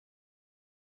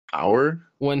 Power?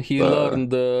 When he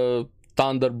learned the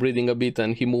thunder breathing a bit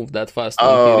and he moved that fast. He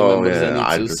remembers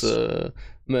Zenitsu's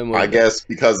memory. I guess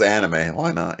because anime.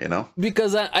 Why not, you know?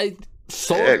 Because I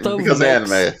sort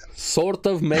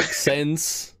of makes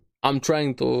sense. I'm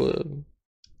trying to...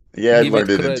 Yeah, I learned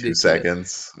it in 2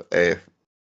 seconds. Hey.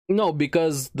 No,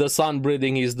 because the sun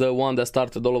breathing is the one that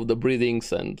started all of the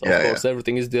breathings, and of course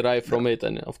everything is derived from it,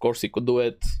 and of course he could do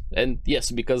it. And yes,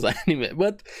 because anime.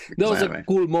 But that was a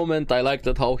cool moment. I liked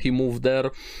it how he moved there,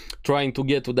 trying to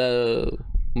get to the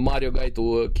Mario guy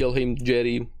to kill him,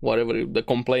 Jerry, whatever, the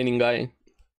complaining guy,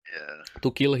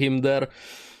 to kill him there.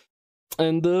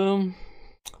 And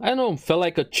I don't know, felt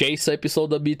like a chase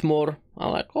episode a bit more.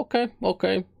 I'm like, okay.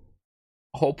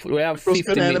 Hope we have 50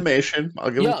 good animation.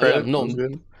 I'll give him credit. No,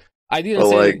 I didn't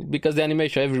say because the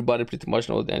animation. Everybody pretty much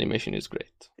knows the animation is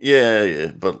great. Yeah,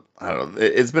 but I don't know.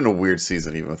 It's been a weird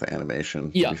season even with the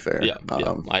animation. To be fair. Yeah,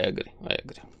 I agree.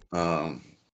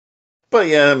 But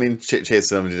yeah, I mean,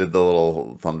 Chase him. He did the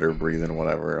little thunder breathing,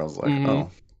 whatever. I was like,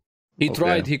 He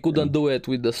tried. He couldn't do it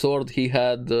with the sword. He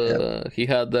had. He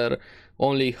had there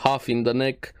only half in the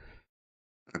neck.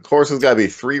 Of course, there's got to be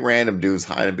 3 random dudes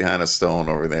hiding behind a stone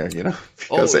over there, you know?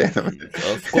 Because of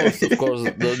course.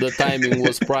 The timing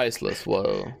was priceless.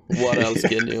 Well, what else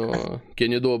can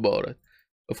you do about it?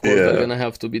 Of course, they're gonna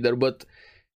have to be there. But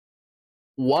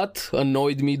what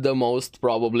annoyed me the most,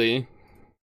 probably,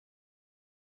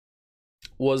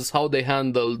 was how they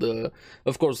handled.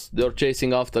 Of course, they're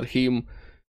chasing after him,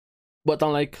 but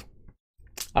I'm like,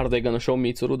 are they gonna show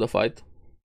Mitsuru the fight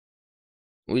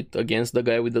against the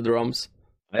guy with the drums?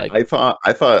 Like, I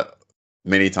thought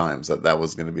many times that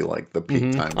was going to be like the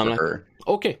peak time for her.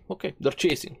 Okay, they're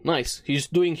chasing. Nice. He's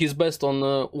doing his best on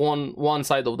one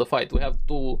side of the fight. We have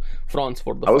two fronts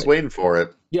for the fight. I was waiting for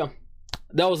it. Yeah,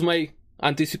 that was my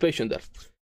anticipation there.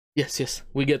 Yes,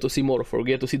 we get to see more of her. We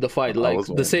get to see the fight, like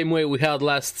the same way we had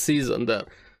last season there.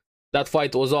 That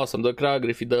fight was awesome. The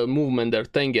choreography, the movement there,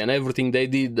 Tengen, everything they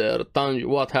did there, Tanjiro,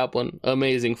 what happened,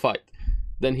 amazing fight.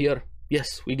 Then here,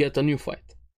 yes, we get a new fight.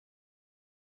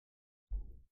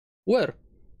 Where?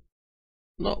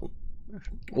 No.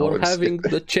 We're having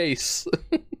the chase.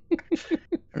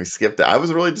 We skipped it. I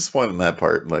was really disappointed in that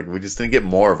part. Like, we just didn't get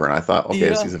more of her, and I thought,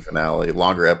 okay, season finale,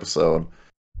 longer episode.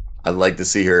 I'd like to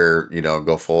see her,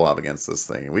 go full out against this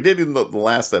thing. We did in the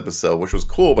last episode, which was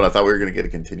cool, but I thought we were going to get a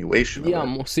continuation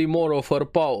of it. See more of her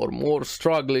power, more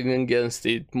struggling against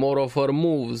it, more of her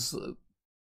moves,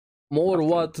 more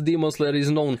what Demon Slayer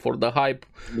is known for, the hype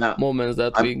moments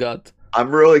that we got. I'm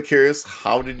really curious,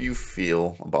 how did you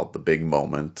feel about the big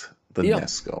moment, the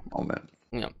Nezuko moment?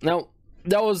 Yeah. Now,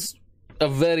 that was a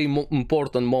very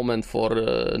important moment for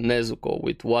Nezuko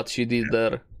with what she did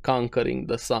there, conquering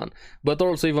the sun. But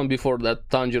also even before that,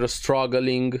 Tanjiro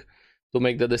struggling to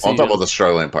make the decision. I'll talk about the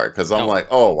struggling part, because I'm like,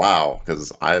 oh, wow,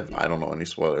 because I don't know any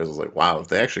spoilers. I was like, wow, if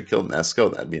they actually killed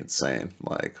Nezuko, that'd be insane.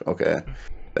 Like, okay,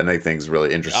 that makes things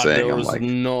really interesting. There was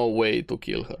no way to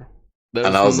kill her. There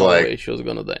was I was no like, way she was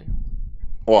gonna die.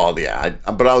 Well, yeah,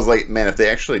 but I was like, man, if they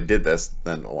actually did this,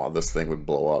 then this thing would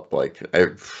blow up. Like,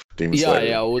 Demon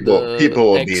Slayer,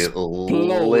 people would be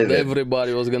livid.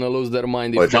 Everybody was gonna lose their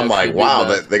mind. Which I'm like, wow,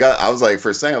 they got. I was like,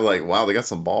 for a second, I'm like, wow, they got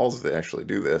some balls if they actually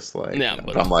do this. Like,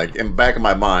 but I'm like, in the back of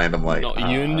my mind, I'm like, no,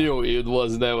 you knew it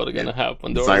was never gonna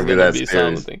happen. There was gonna be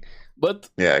something. But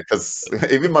yeah, because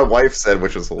even my wife said,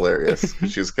 which was hilarious,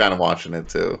 she was kind of watching it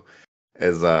too,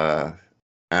 is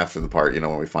after the part,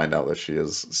 when we find out that she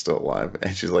is still alive,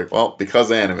 and she's like, well,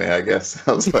 because anime, I guess.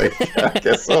 I was like, I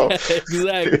guess so.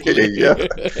 Exactly. Yeah.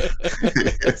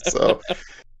 So,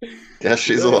 yeah,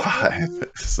 she's alive.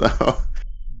 So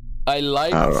I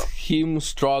liked him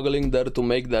struggling there to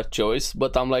make that choice,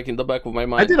 but I'm like, in the back of my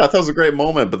mind, I thought it was a great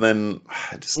moment, but then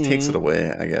it just takes it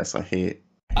away, I guess. I hate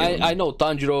I know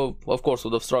Tanjiro, of course,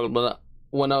 would have struggled, but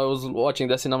when I was watching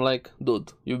that scene, I'm like,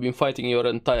 dude, you've been fighting your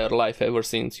entire life ever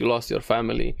since you lost your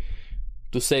family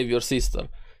to save your sister.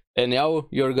 And now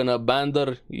you're gonna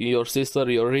abandon your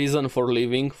sister, your reason for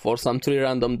living, for some three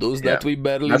random dudes that we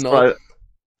barely know.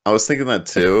 I was thinking that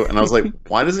too, and I was like,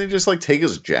 why doesn't he just like take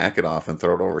his jacket off and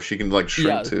throw it over? She can like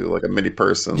shrink to like a mini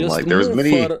person. Just like there's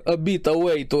many her a bit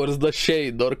away towards the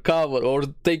shade or cover, or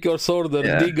take your sword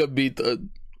and dig a bit.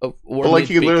 Like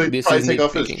he could literally probably take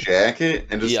off his jacket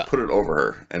and just put it over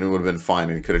her, and it would have been fine,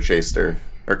 and he could have chased her,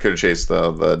 or could have chased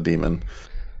the demon.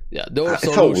 Yeah, there were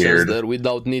solutions there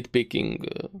without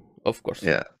nitpicking, of course.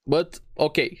 Yeah. But,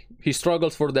 okay, he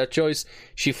struggles for that choice.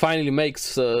 She finally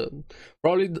makes,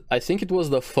 probably, I think it was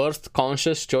the first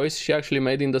conscious choice she actually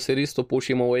made in the series to push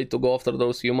him away to go after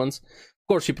those humans. Of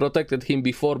course, she protected him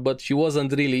before, but she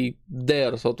wasn't really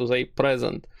there, so to say,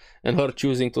 present. And her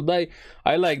choosing to die,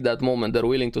 I like that moment. They're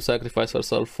willing to sacrifice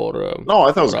herself for. No,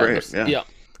 I thought it was great. Yeah,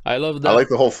 I love that. I like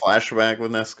the whole flashback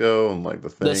with Nezuko and like the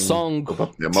thing, the song,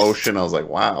 the emotion. I was like,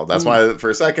 wow. That's why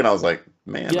for a second I was like,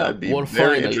 man, that'd be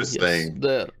very interesting.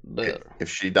 Yes, there. If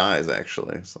she dies,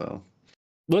 actually. So,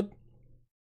 but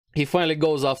he finally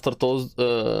goes after those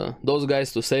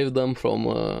guys to save them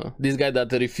from this guy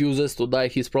that refuses to die.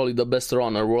 He's probably the best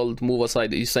runner. World, move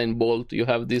aside, Usain Bolt. You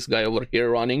have this guy over here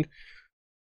running.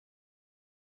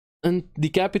 And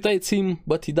decapitates him,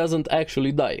 but he doesn't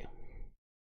actually die.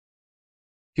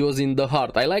 He was in the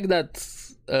heart. I like that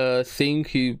thing,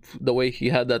 the way he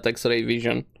had that X-ray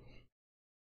vision.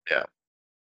 Yeah.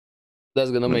 That's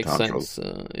gonna make sense.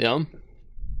 Yeah.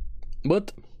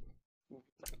 But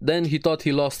then he thought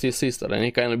he lost his sister, and he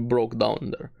kind of broke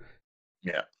down there.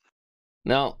 Yeah.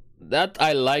 Now,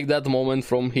 I like that moment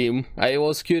from him. I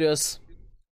was curious,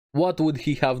 what would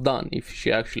he have done if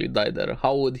she actually died there?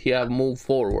 How would he have moved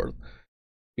forward?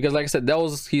 Because like I said, that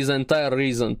was his entire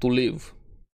reason to live.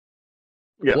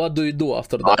 Yeah. What do you do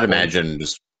after that? I'd imagine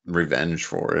just revenge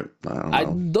for it. I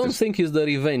don't think he's the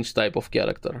revenge type of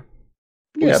character.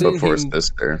 Yeah, but for his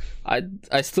sister.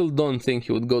 I still don't think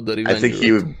he would go the revenge I think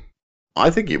he would. I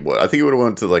think he would have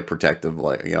went to like protective,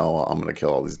 like, I'm gonna kill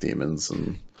all these demons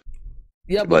and.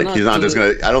 Yeah, but like he's not just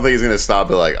gonna. I don't think he's gonna stop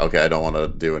at like, okay, I don't want to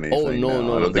do anything. Oh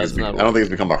no, I don't think he's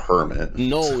become a hermit.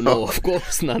 No, of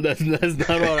course not. That's not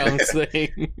what I'm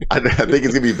saying. I think he's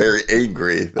gonna be very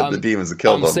angry that the demons have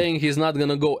killed him. I'm saying he's not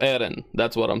gonna go Eren.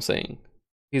 That's what I'm saying.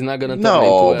 He's not gonna.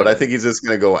 No, but I think he's just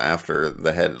gonna go after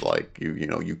the head. Like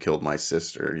you killed my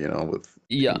sister. With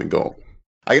go.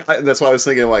 That's why I was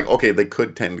thinking, like, okay, they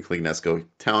could technically Nesco.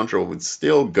 Tanjiro would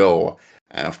still go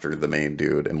after the main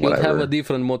dude and whatever. You'd have a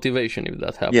different motivation if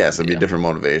that happened. Yes, it'd be a different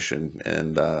motivation,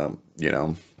 and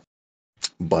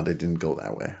but it didn't go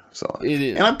that way. So,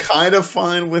 and I'm kind of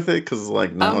fine with it because,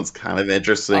 like, now it's kind of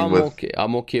interesting.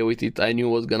 I'm okay with it. I knew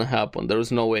what was gonna happen. There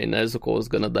was no way Nezuko was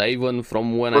gonna die, even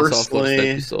from when I saw first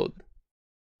episode.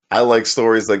 I like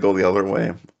stories that go the other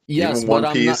way. Yes, even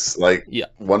One Piece,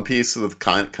 One Piece with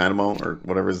Kinemon or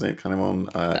whatever his name, Kinemon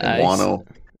and Wano.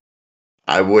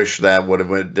 I wish that would have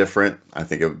been different. I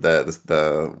think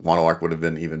the Wano arc would have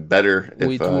been even better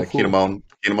if Kinemon.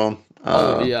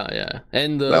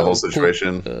 And that whole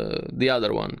situation. The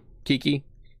other one, Kiki,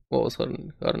 what was her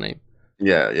name?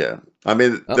 Yeah. I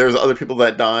mean, there's other people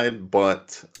that died,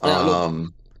 but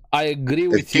I agree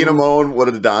with you. If Kinemon would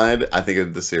have died, I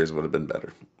think the series would have been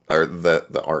better, or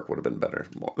the arc would have been better.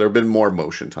 There have been more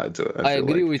emotion tied to it. I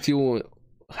agree with you.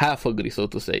 Half agree, so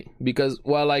to say, because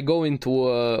while I go into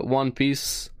One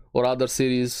Piece or other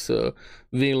series,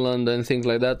 Vinland and things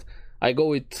like that, I go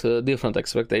with different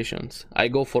expectations. I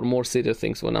go for more serious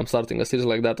things. When I'm starting a series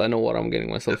like that, I know what I'm getting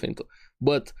myself into.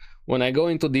 But when I go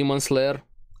into Demon Slayer,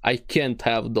 I can't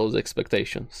have those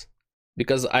expectations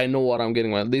because I know what I'm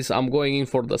getting. I'm going in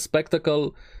for the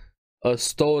spectacle, a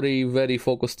story very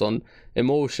focused on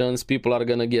emotions. People are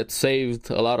gonna get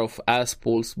saved, a lot of ass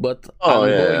pulls, but I'm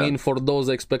going in for those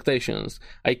expectations.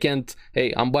 I can't,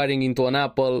 hey, I'm biting into an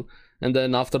apple, and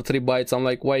then after 3 bites, I'm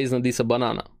like, why isn't this a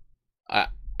banana? I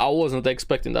wasn't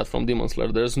expecting that from Demon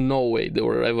Slayer. There's no way they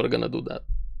were ever gonna do that.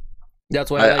 That's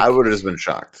why I would have just been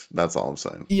shocked. That's all I'm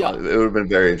saying. Yeah, it would have been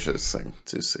very interesting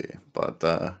to see, but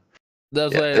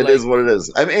that's why it is what it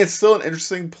is. I mean, it's still an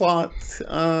interesting plot with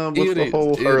the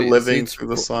whole her living through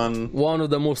the sun. One of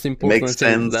the most important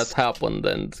things that happened,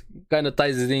 and kind of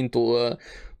ties it into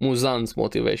Muzan's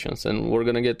motivations, and we're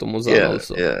gonna get to Muzan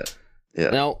also.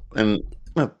 Yeah. Now,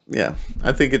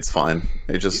 I think it's fine.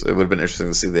 It would have been interesting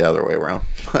to see the other way around.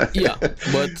 but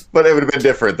it would have been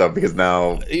different though, because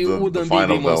now it wouldn't be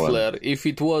Demon Slayer. If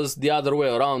it was the other way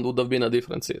around, it would have been a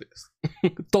different series.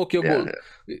 Tokyo Ghoul.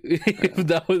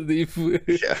 If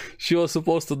she was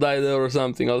supposed to die there or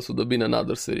something else, would have been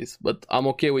another series. But I'm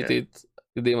okay with it,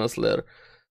 Demon Slayer.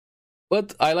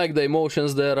 But I like the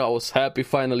emotions there. I was happy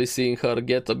finally seeing her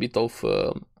get a bit of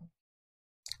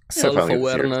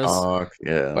self-awareness.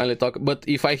 Finally talk. But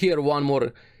if I hear one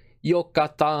more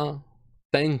Yokata,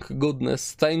 thank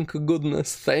goodness.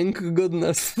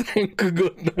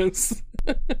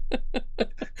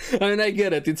 I mean, I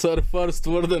get it. It's our first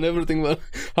word and everything, but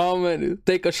how many?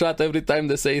 Take a shot every time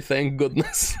they say thank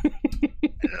goodness.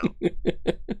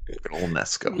 Old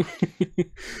Nesco.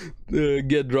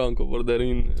 Get drunk over there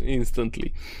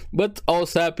instantly. But I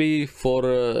was happy for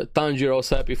Tanjiro. I was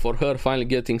happy for her finally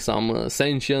getting some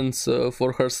sentience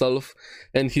for herself,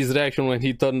 and his reaction when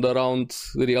he turned around,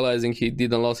 realizing he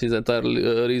didn't lose his entire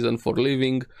reason for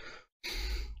living.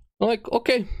 I'm like,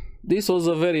 okay, this was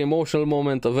a very emotional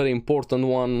moment, a very important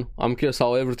one. I'm curious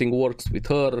how everything works with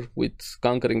her, with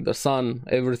conquering the sun,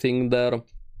 everything there.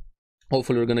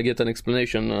 Hopefully we're gonna get an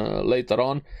explanation later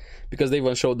on, because they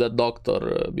even showed that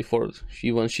doctor before.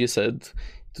 She said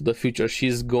to the future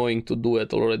she's going to do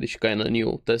it already. She kind of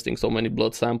knew, testing so many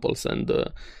blood samples and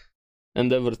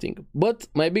everything. But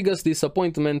my biggest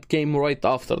disappointment came right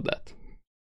after that,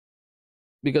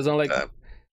 because I'm like,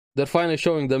 they're finally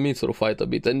showing the Mitsuru fight a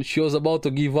bit, and she was about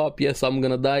to give up. Yes, I'm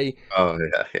gonna die. Oh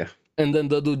yeah. And then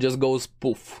the dude just goes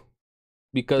poof,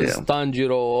 because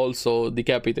Tanjiro also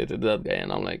decapitated that guy,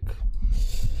 and I'm like,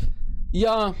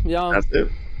 yeah. That's it.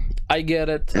 I get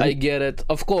it.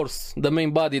 Of course, the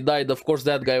main body died. Of course,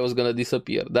 that guy was gonna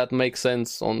disappear. That makes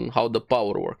sense on how the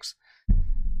power works.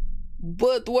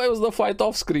 But why was the fight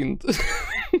off screen?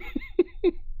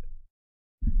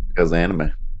 Because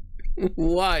anime.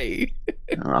 Why?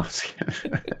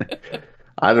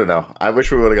 I don't know. I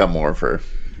wish we would have got more of her.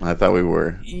 I thought we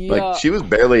were. Like, she was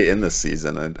barely in this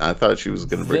season, and I thought she was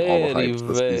going to bring all the hype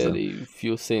this season. Very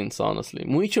few scenes, honestly.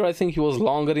 Muichiro, I think he was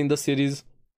longer in the series.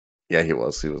 Yeah, he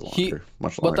was. He was longer.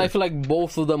 Much longer. But I feel like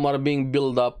both of them are being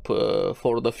built up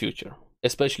for the future.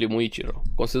 Especially Muichiro,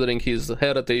 considering his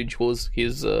heritage,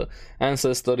 his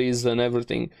ancestries and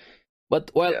everything.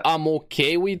 But, I'm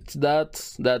okay with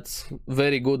that. That's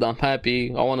very good. I'm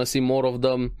happy. I want to see more of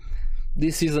them.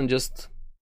 This season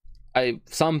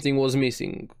something was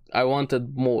missing. I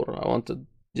wanted more. I wanted,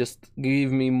 just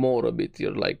give me more a bit.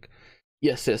 You're like,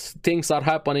 yes, things are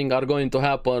going to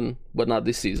happen, but not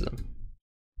this season.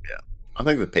 Yeah. I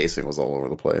think the pacing was all over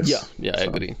the place. Yeah, I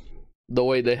agree. The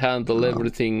way they handle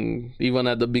everything, even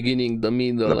at the beginning, the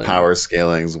middle. The power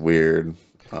scaling's weird.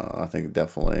 I think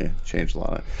definitely changed a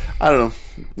lot. I don't know.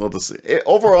 We'll just see.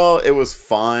 Overall, it was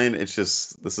fine. It's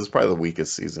just this is probably the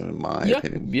weakest season in my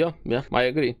opinion. Yeah. I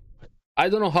agree. I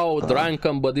don't know how it rank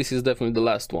them, but this is definitely the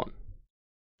last one.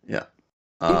 Yeah.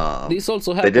 This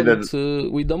also happened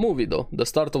with the movie, though. The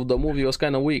start of the movie was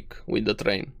kind of weak with the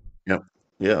train. Yep.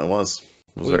 Yeah, it was.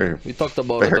 We talked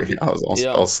about it a bit. I was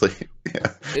asleep.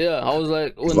 Yeah, I was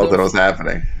like, when nothing was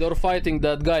happening. They were fighting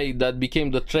that guy that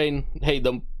became the train. Hey,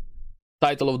 the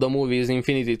title of the movie is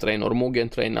Infinity Train or Mugen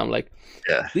Train. I'm like,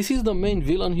 this is the main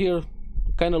villain here.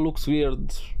 Kind of looks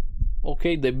weird.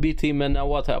 Okay, they beat him, and now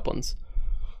what happens?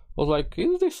 I was like,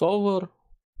 is this over?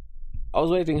 I was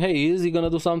waiting, hey, is he gonna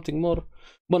do something more?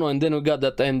 But no, and then we got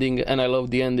that ending, and I love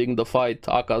the ending, the fight,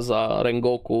 Akaza,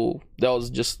 Rengoku. That was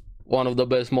just one of the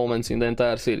best moments in the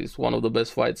entire series. One of the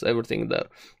best fights, everything there.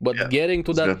 But getting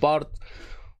to that part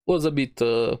was a bit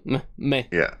meh.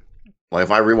 Yeah. Like,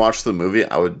 if I rewatched the movie,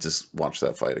 I would just watch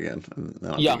that fight again.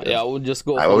 I would just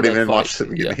go. I wouldn't even watch the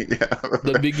beginning. Yeah.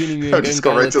 The beginning you can just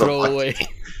go right to throw away.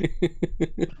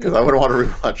 Because I wouldn't want to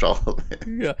rewatch all of it.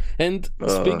 Yeah, and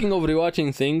speaking of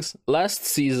rewatching things, last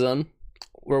season,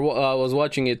 I was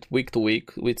watching it week to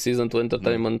week with Season 2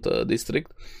 Entertainment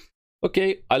District.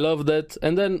 Okay, I loved it.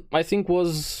 And then I think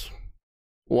was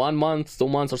 1 month, 2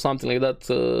 months or something like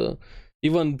that.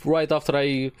 Even right after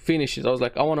I finished it, I was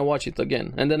like, I want to watch it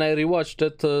again. And then I rewatched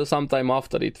it sometime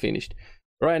after it finished.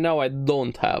 Right now, I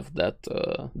don't have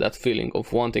that feeling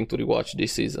of wanting to rewatch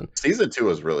this season. Season 2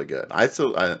 was really good.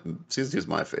 Season 2 is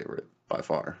my favorite by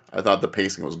far. I thought the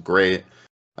pacing was great.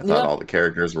 I thought all the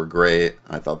characters were great.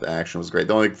 I thought the action was great.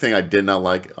 The only thing I did not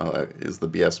like is the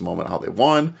BS moment, how they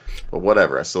won. But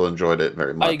whatever, I still enjoyed it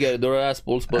very much. I get it. There are ass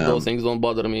pulls, but those things don't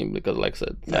bother me because, like I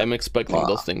said, I'm expecting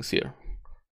those things here.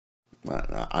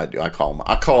 I do. I call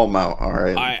them out. All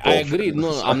right. I agree.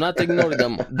 No, I'm not ignoring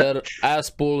them. They're ass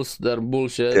pulls. They're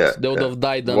bullshit. They would have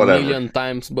died a million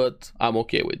times, but I'm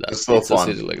okay with that. It's still fun.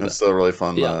 It's still really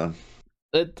fun.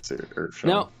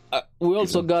 Now we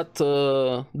also got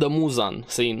the Muzan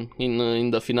scene in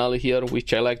the finale here,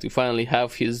 which I like to finally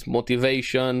have his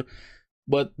motivation.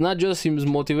 But not just his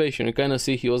motivation. You kind of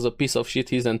see he was a piece of shit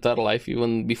his entire life,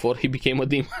 even before he became a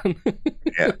demon.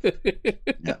 Yeah.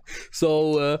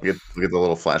 So we get the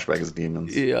little flashback as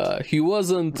demons. Yeah, he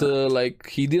wasn't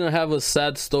he didn't have a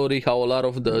sad story. How a lot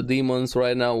of the demons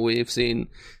right now we've seen,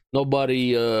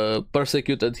 nobody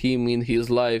persecuted him in his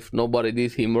life. Nobody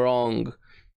did him wrong.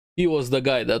 He was the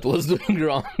guy that was doing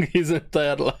wrong his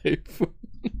entire life.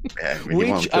 Yeah,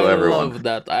 which I love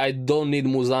that. I don't need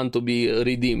Muzan to be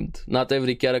redeemed. Not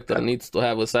every character needs to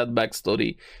have a sad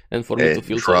backstory and for me to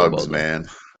feel sorry about man.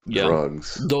 Yeah.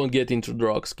 Drugs. Don't get into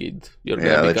drugs, kid. You're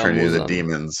they turn you into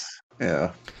demons.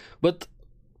 Yeah. But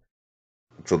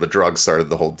so the drugs started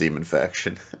the whole demon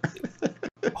faction.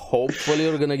 Hopefully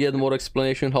you're gonna get more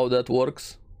explanation how that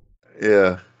works.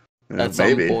 Yeah. At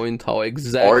some point, how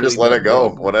exactly. Or just let it go.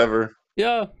 Whatever.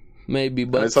 Yeah. Maybe,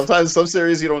 but sometimes some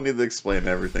series you don't need to explain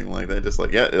everything like that. Just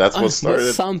like, that's what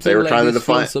started. They were trying to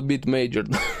define. Feels a bit major.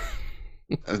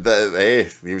 Hey,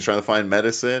 he was trying to find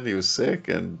medicine. He was sick,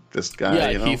 and this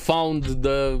guy, he found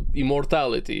the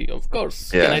immortality. Of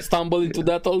course, can I stumble into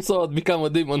that also? I'd become a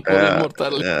demon for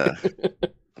immortality.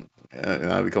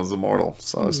 Now he becomes immortal.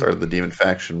 So it started the demon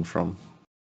faction from.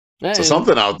 So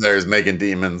something out there is making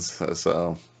demons.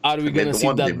 So are we gonna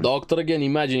see that doctor again?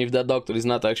 Imagine if that doctor is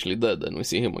not actually dead, then we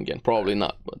see him again. Probably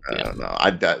not. But I don't know.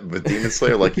 With Demon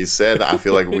Slayer, like you said, I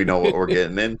feel like we know what we're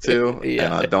getting into,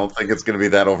 and I don't think it's gonna be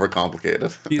that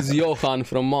overcomplicated. He's Johan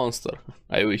from Monster.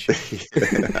 I wish.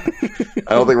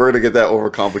 I don't think we're gonna get that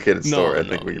overcomplicated story. I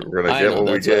think we're gonna get what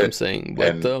we get. What I'm saying,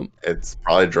 but and it's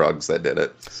probably drugs that did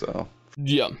it. So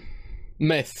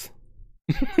meth.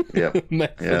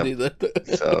 Meth did it.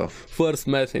 So first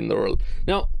meth in the world.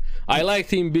 Now I liked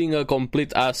him being a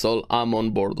complete asshole. I'm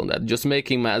on board on that. Just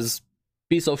make him as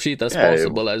piece of shit as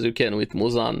possible as you can with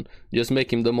Muzan. Just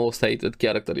make him the most hated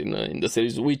character in the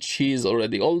series, which he is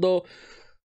already. Although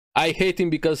I hate him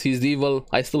because he's evil,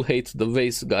 I still hate the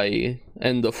vase guy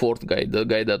and the fourth guy, the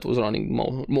guy that was running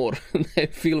more. They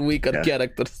feel weaker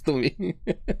characters to me.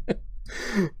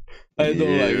 I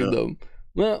don't like them.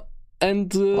 Well, and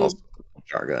towards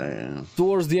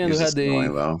the end, we had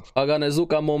the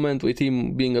Aganezuka moment with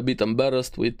him being a bit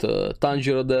embarrassed with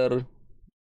Tanjiro there,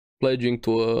 pledging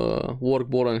to work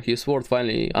more on his sword,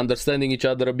 finally understanding each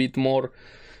other a bit more.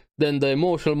 Then the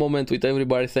emotional moment with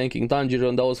everybody thanking Tanjiro,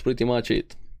 and that was pretty much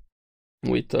it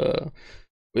with the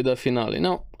finale.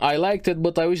 Now, I liked it,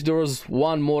 but I wish there was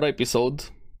one more episode.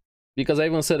 Because I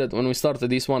even said it when we started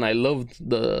this one, I loved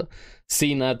the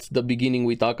scene at the beginning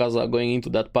with Akaza going into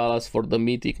that palace for the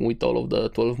meeting with all of the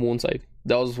 12 moons. I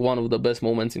That was one of the best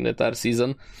moments in the entire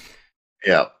season.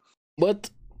 Yeah. But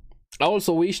I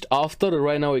also wished after,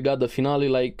 right now we got the finale,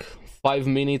 like 5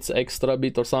 minutes extra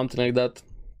bit or something like that,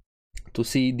 to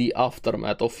see the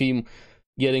aftermath of him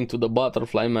getting to the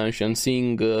butterfly mansion,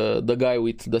 seeing the guy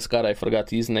with the scar, I forgot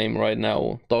his name right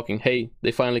now, talking, hey,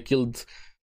 they finally killed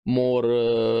more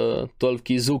 12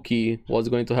 Kizuki, what's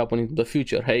going to happen in the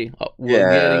future? Hey,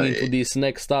 we're getting into this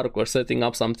next arc, we're setting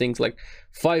up some things. Like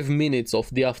 5 minutes of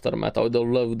the aftermath. I would have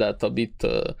loved that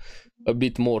a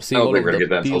bit more. Seeing all of the get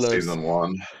that until season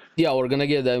 1. Yeah, we're gonna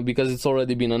get that because it's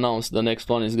already been announced. The next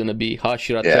one is gonna be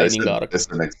Hashira training arc. It's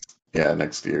the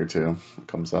next year too. It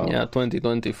comes out. Yeah,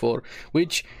 2024.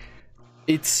 Which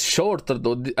it's shorter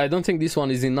though. I don't think this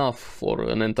one is enough for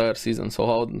an entire season. So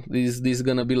how is this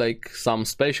gonna be, like some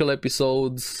special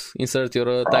episodes? Insert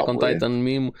your Attack on Titan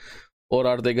meme, or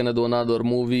are they gonna do another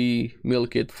movie,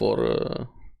 milk it for?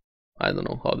 I don't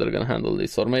know how they're gonna handle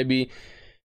this, or maybe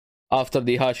after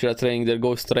the Hashira training, they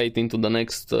go straight into the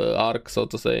next arc, so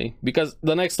to say. Because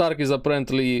the next arc is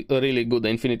apparently really good, the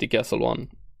Infinity Castle one.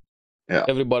 Yeah.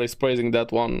 Everybody's praising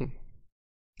that one.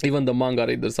 Even the manga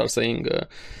readers are saying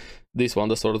this one,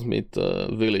 the Swordsmith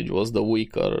Village, was the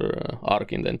weaker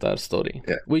arc in the entire story.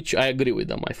 Yeah. Which I agree with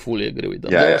them. I fully agree with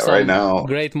them. Yeah, there are some right now,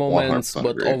 great moments,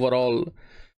 but overall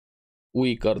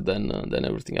weaker than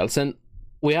everything else. And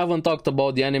we haven't talked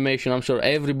about the animation. I'm sure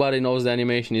everybody knows the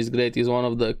animation is great. It's one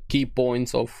of the key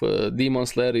points of Demon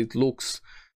Slayer. It looks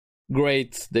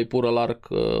great. They put a lot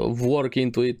of work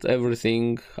into it,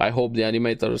 everything. I hope the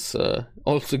animators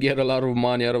also get a lot of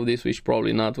money out of this, which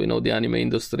probably not. We know the anime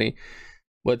industry.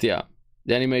 But yeah,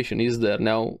 the animation is there.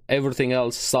 Now, everything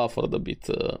else suffered a bit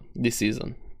this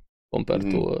season compared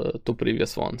to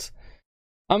previous ones.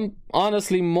 I'm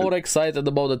honestly more excited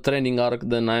about the training arc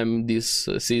than I am this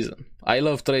season. I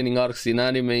love training arcs in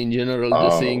anime in general,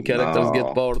 just seeing characters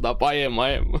get powered up. I am.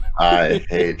 I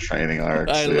hate training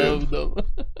arcs. I love them.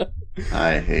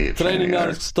 I hate training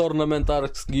arcs. Tournament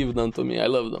arcs, give them to me. I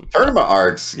love them. Tournament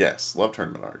arcs, yes, love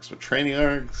tournament arcs, but training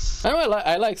arcs.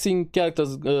 I like seeing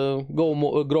characters grow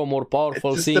more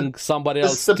powerful, seeing somebody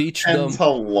else teach them. Depends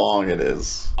how long it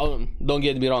is. Don't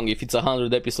get me wrong. If it's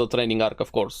 100 episode training arc,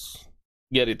 of course,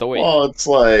 get it away. Well, it's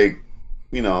like,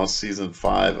 season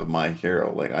 5 of My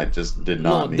Hero. Like, I just did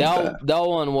not need that. That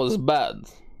one was bad.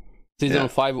 Season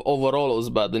 5 overall was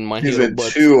bad in My Hero.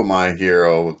 But 2 of My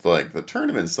Hero with like the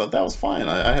tournament stuff, that was fine.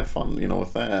 I had fun,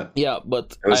 with that. Yeah,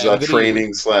 but it was a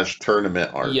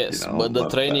training/tournament arc. Yes, but the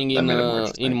training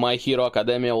in My Hero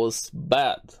Academia was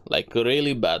bad, like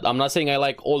really bad. I'm not saying I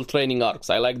like all training arcs.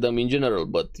 I like them in general,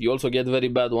 but you also get very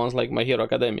bad ones like My Hero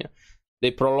Academia. They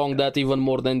prolonged that even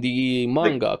more than the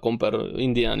manga compared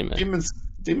in the anime.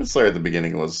 Demon Slayer at the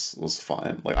beginning was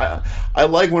fine. Like I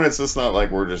like when it's just not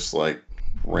like we're just like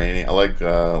raining. I like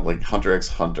Hunter x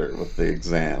Hunter with the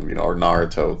exam, or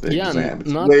Naruto with the exam.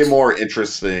 It's way more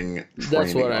interesting.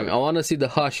 That's what I want to see the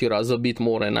Hashiras a bit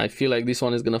more, and I feel like this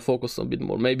one is gonna focus a bit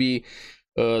more. Maybe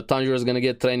Tanjiro is gonna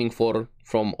get training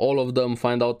from all of them,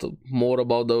 find out more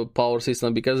about the power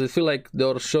system, because I feel like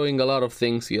they're showing a lot of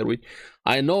things here which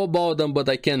I know about them, but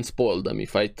I can't spoil them.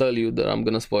 If I tell you that, I'm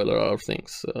gonna spoil a lot of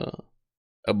things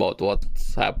about what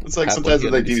happened. It's like sometimes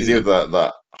they do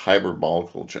the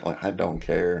hyperbolical, like, I don't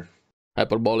care.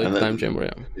 Hyperbolic time chamber,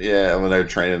 yeah. When they're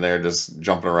training, they're just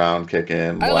jumping around,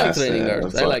 kicking, blasting. I like training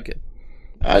arcs. I like it.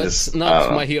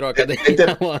 Not My Hero Academia.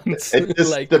 It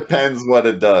just depends what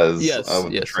it does. Yes.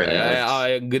 I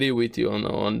agree with you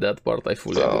on that part. I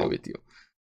fully agree with you.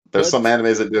 There's some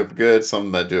animes that do it good,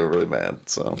 some that do it really bad.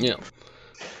 So yeah.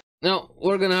 Now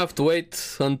we're gonna have to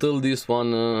wait until this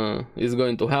one is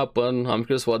going to happen. I'm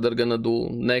curious what they're gonna do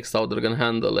next, how they're gonna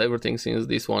handle everything, since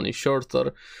this one is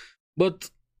shorter.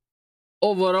 But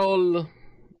overall,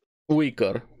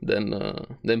 weaker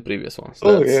than previous ones.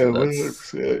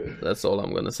 That's all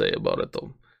I'm gonna say about it.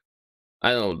 Though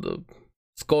I know the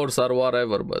scores are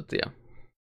whatever, but yeah.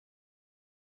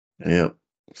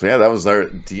 So that was our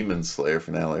Demon Slayer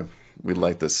finale. We'd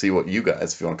like to see what you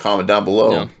guys, if you want to comment down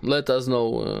below. Yeah, let us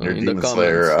know your in Demon the comments.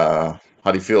 Slayer,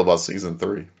 how do you feel about season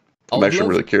 3? I'm actually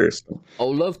really curious. I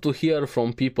would love to hear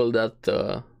from people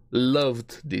that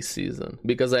loved this season,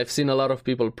 because I've seen a lot of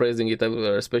people praising it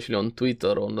everywhere, especially on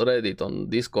Twitter, on Reddit, on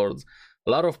Discord. A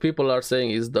lot of people are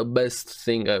saying it's the best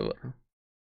thing ever.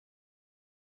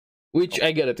 Which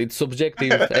I get it, it's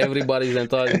subjective. Everybody's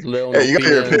entitled to their own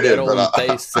opinion, their own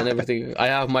tastes and everything. I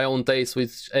have my own taste,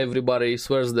 which everybody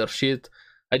swears their shit.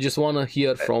 I just want to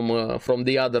hear from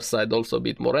the other side also a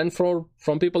bit more, and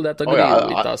from people that agree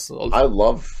with us also.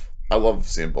 I love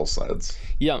seeing both sides.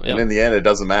 Yeah. And in the end, it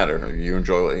doesn't matter. You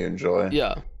enjoy what you enjoy.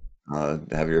 Yeah.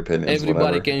 have your opinions.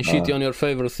 Everybody whatever. can shit on your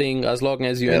favorite thing as long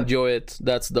as you enjoy it.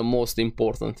 That's the most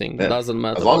important thing. It doesn't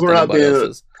matter as long as we're not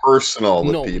being personal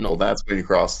with people. No. That's when you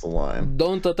cross the line.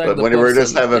 Don't attack but the when person. we're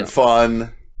just having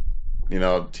fun,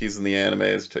 teasing the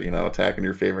animes, attacking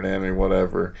your favorite anime,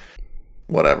 whatever,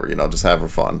 just having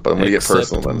fun. But when you get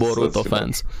personal, then Boruto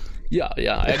fans. Yeah,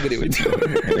 I agree with you.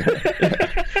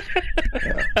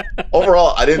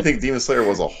 Overall, I didn't think Demon Slayer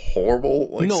was a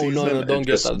horrible season. No, don't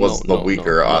get that. Was the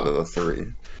weaker out of the three.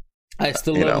 I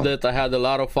still loved it. I had a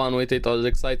lot of fun with it. I was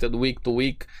excited week to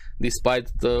week,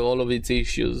 despite all of its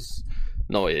issues.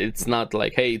 No, it's not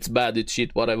like, hey, it's bad, it's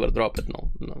shit, whatever, drop it. No,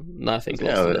 nothing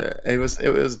close to that. It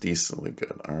was decently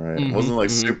good. All right, it wasn't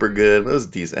super good, but it was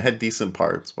decent. It had decent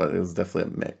parts, but it was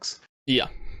definitely a mix. Yeah.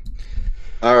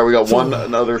 All right, we got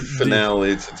another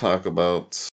finale to talk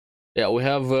about. Yeah, we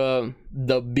have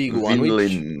the big one.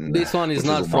 Vinland, this one is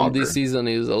not from this season;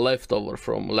 is a leftover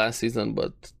from last season,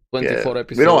 but 24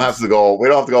 episodes. We don't have to go all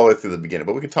the way through the beginning,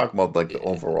 but we can talk about the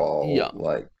overall,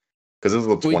 because this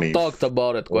was 20. We talked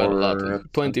about it quite a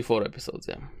lot. 24 episodes,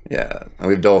 Yeah, and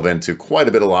we've dove into quite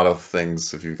a lot of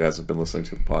things. If you guys have been listening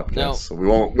to the podcast, so we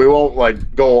won't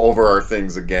go over our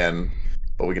things again,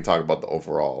 but we can talk about the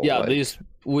overall. Yeah,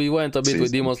 we went a bit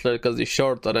with Demon Slayer because it's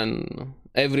shorter and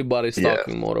everybody's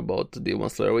talking more about Demon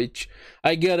Slayer, which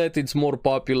I get it, it's more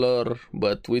popular,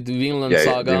 but with Vinland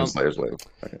Saga, Demon Slayer's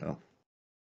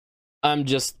I'm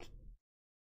just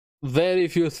very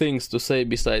few things to say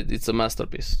besides it's a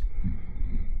masterpiece.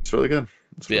 It's really good.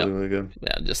 It's really good.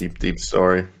 Yeah, just deep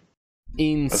story.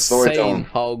 Insane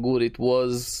how good it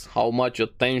was, how much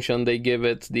attention they give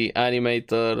it, the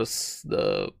animators,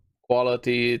 the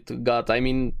quality it got. I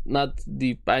mean, not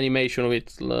the animation of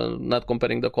it, not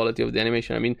comparing the quality of the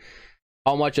animation. I mean,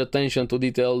 how much attention to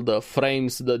detail, the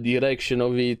frames, the direction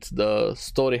of it, the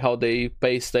story, how they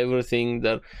paced everything,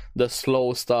 the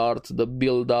slow start, the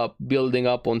building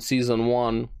up on season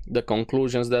 1, the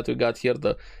conclusions that we got here,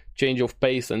 the change of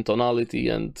pace and tonality,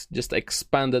 and just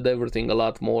expanded everything a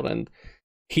lot more and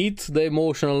hit the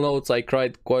emotional notes. I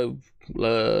cried quite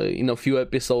in a few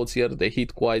episodes here. They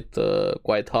hit quite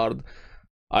hard.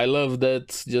 I love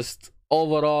that. Just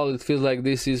overall, it feels like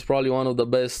this is probably one of the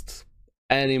best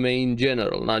anime in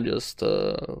general, not just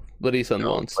the recent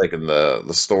ones. Like in the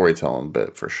storytelling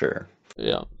bit for sure.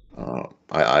 Yeah.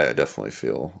 I definitely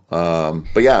feel.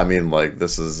 But yeah, I mean,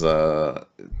 this is.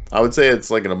 I would say it's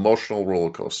like an emotional roller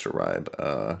coaster ride.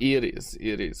 It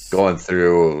is. Going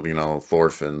through,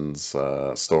 Thorfinn's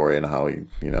story and how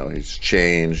he's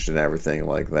changed and everything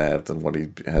like that, and what he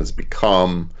has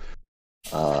become.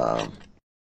 But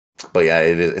yeah,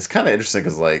 it's kind of interesting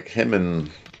because him and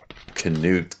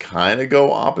Canute kind of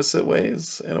go opposite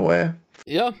ways in a way.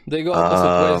 Yeah, they go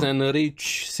opposite ways and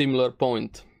reach similar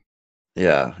point.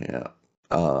 Yeah.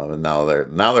 And now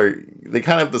they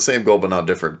kind of have the same goal, but not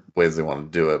different ways they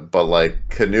want to do it. But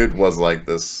Canute was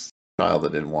this child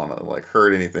that didn't want to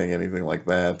hurt anything like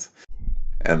that.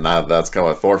 And now that's kind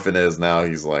of what Thorfinn is now.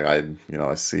 He's I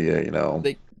see it,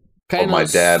 They what my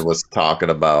dad was talking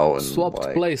about, and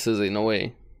swapped places in a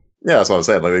way. Yeah, that's what I'm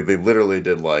saying. They literally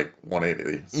did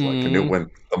 180. So Canute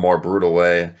went the more brutal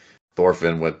way,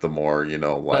 Thorfinn went the more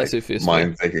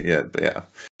mind thinking. Yeah.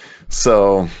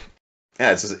 So.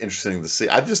 Yeah, it's just interesting to see.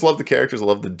 I just love the characters. I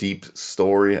love the deep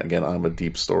story. Again, I'm a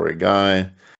deep story guy.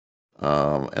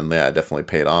 And yeah, it definitely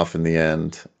paid off in the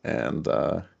end. And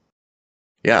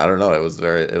yeah, I don't know. It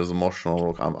was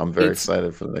emotional. I'm very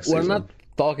excited for the next season. We're not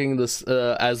talking this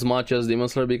as much as Demon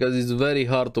Slayer because it's very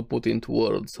hard to put into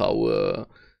words how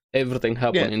everything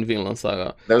happened in Vinland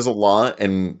Saga. There's a lot,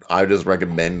 and I just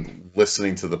recommend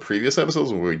listening to the previous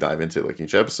episodes where we dive into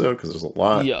each episode because there's a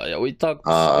lot. Yeah, we talked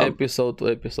episode to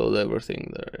episode,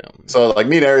 everything there. Yeah. So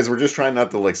me and Aries, we're just trying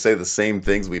not to say the same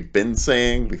things we've been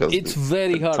saying because it's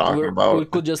very hard. We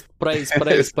could just praise.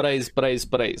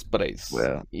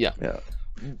 Yeah.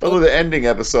 But with the ending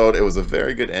episode, it was a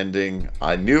very good ending.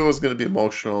 I knew it was going to be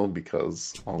emotional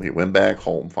because he went back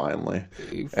home finally,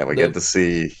 and we get to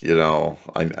see,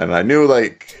 I knew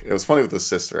it was funny with the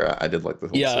sister. I did like the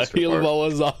whole sister Hilva part.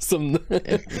 was awesome.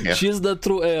 She's the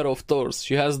true heir of Thors.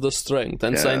 She has the strength,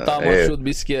 and Saitama should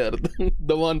be scared.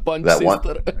 The one punch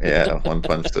sister. One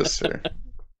punch sister.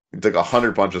 He took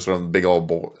 100 punches from the big old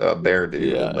bear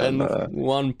dude. Yeah, and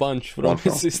one punch from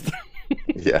his sister.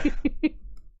 Yeah.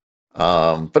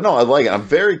 But no, I like it. I'm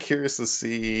very curious to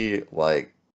see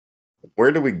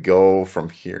where do we go from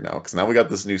here now? Because now we got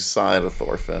this new side of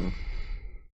Thorfinn,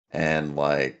 and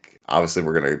obviously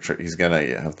he's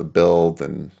gonna have to build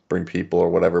and bring people or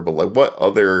whatever. But what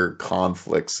other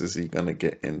conflicts is he gonna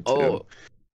get into?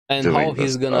 And how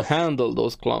he's gonna handle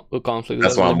those conflicts?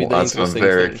 That's why I'm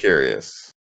very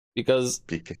curious. because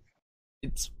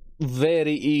it's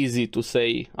very easy to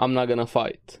say I'm not gonna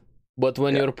fight, but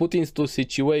when you're put into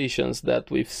situations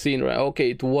that we've seen, right?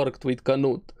 Okay, it worked with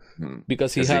Canute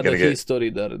because he had a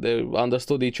history there. They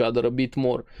understood each other a bit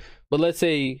more. But let's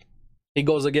say he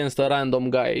goes against a random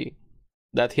guy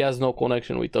that he has no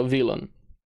connection with, a villain.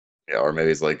 Yeah, or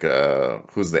maybe it's like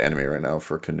who's the enemy right now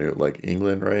for Canute? Like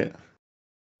England, right?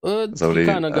 He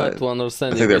kind of got to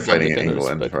understand. I think they're fighting in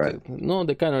England, right? No,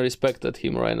 they kind of respected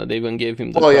him right now. They even gave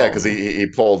him the. Well, yeah, because he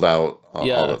pulled out all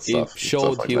that stuff. He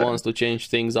showed he wants to change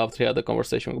things after he had the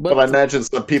conversation. But I imagine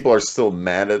some people are still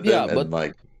mad at him, and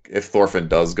like if Thorfinn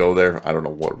does go there, I don't know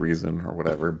what reason or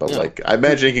whatever, but like I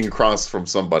imagine he can cross from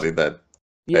somebody that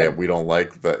hey, we don't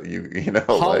like that you know.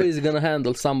 How is he gonna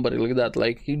handle somebody like that?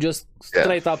 Like you just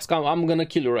straight up scam. I'm gonna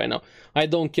kill you right now. I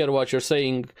don't care what you're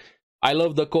saying. I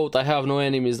love the quote, I have no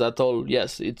enemies at all.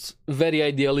 Yes, it's very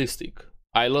idealistic.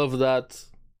 I love that.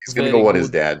 He's going to go what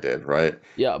his dad did, right?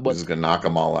 Yeah, but... he's going to knock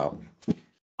them all out.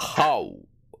 How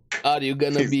are you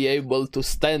going to be able to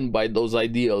stand by those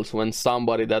ideals when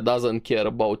somebody that doesn't care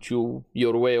about you,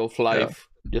 your way of life,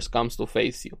 just comes to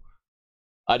face you?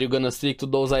 Are you going to stick to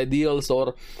those ideals,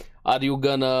 or are you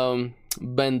going to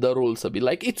bend the rules a bit?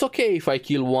 Like, it's okay if I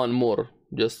kill one more.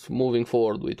 Just moving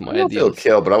forward with my ideas. He'll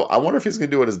kill, but I wonder if he's gonna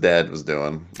do what his dad was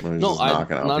doing. No, I'm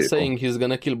not saying he's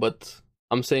gonna kill, but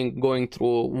I'm saying going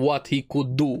through what he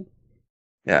could do.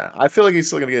 Yeah, I feel like he's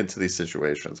still gonna get into these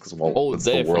situations because it's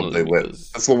the world they live.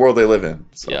 That's the world they live in.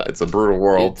 So it's a brutal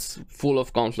world. It's full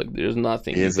of conflict. There's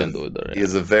nothing he can do there. He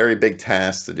has a very big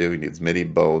task to do. He needs many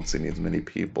boats. He needs many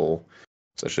people.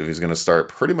 Especially if he's gonna start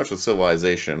pretty much a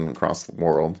civilization across the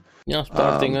world. Yeah,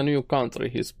 starting a new country.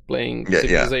 He's playing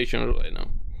civilization right now.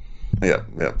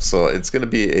 Yeah. So it's going to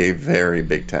be a very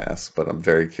big task, but I'm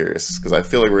very curious because I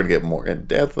feel like we're going to get more in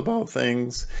depth about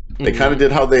things. They kind of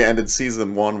did how they ended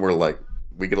season 1, where like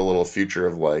we get a little future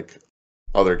of like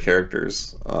other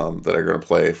characters that are going to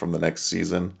play from the next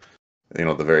season. You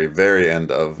know, the very, very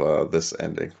end of this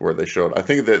ending, where they showed. I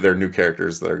think that they're new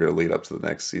characters that are going to lead up to the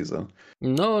next season.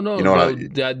 No. You know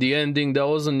at the ending, there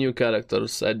wasn't new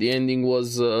characters. At the ending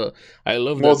was, I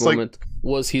love that moment.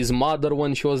 Was his mother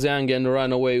when she was young and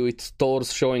ran away with Thor,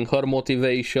 showing her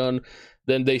motivation.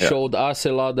 Then they showed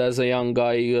Aselad as a young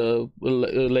guy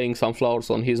laying some flowers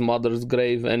on his mother's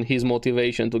grave, and his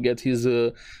motivation to get his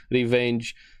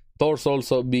revenge. Thor's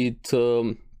also beat.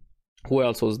 Who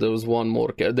else was there? Was one more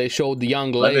character. They showed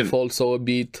young Leif also a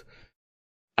bit.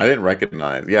 I didn't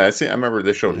recognize. Yeah, I remember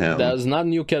they showed him. There's not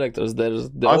new characters. There's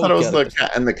I thought it was the guy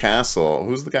in the castle.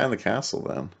 Who's the guy in the castle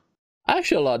then?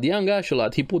 Aselad, young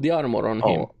Aselad. He put the armor on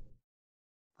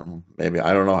him. Maybe,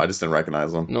 I don't know. I just didn't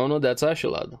recognize him. No, that's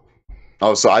Aselad.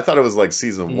 Oh, so I thought it was like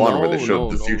season 1 where they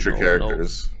showed the future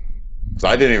characters. So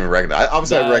I didn't even recognize.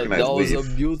 Obviously, I recognized Leif. That was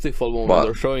a beautiful moment.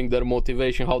 They're showing their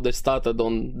motivation, how they started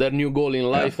on their new goal in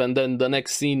life, and then the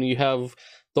next scene you have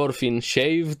Thorfinn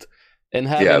shaved and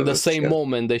having the same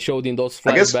moment they showed in those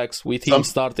flashbacks with him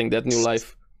starting that new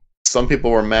life. Some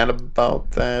people were mad about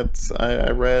that.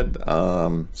 I read.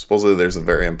 Supposedly, there's a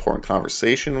very important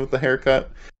conversation with the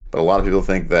haircut. But a lot of people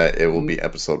think that it will be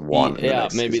episode 1. Yeah,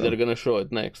 maybe they're gonna show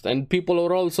it next. And people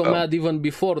were also mad even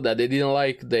before that. They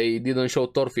didn't show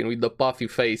Thorfinn with the puffy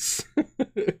face.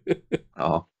 I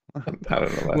don't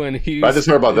know that. I just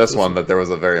heard about this one, that there was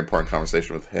a very important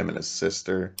conversation with him and his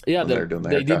sister. Yeah, they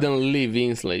didn't leave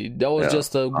instantly. That was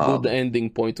just a good ending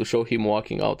point to show him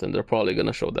walking out, and they're probably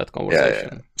gonna show that conversation.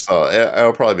 Yeah. So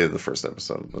it'll probably be the first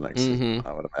episode of the next season,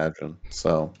 I would imagine.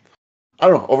 So I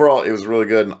don't know. Overall, it was really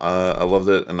good. I loved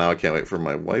it, and now I can't wait for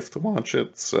my wife to watch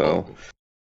it. So,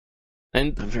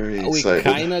 and I'm very excited.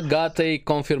 We kind of got a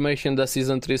confirmation that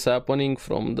season 3 is happening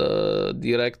from the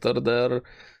director there.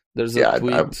 There's a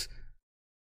tweet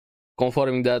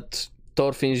confirming that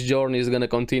Thorfinn's journey is going to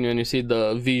continue, and you see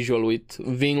the visual with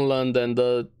Vinland and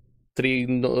the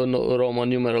 3 Roman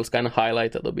numerals kind of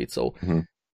highlighted a bit. So,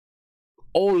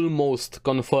 almost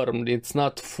confirmed. It's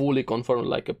not fully confirmed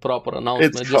like a proper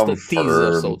announcement, it's just confirmed. A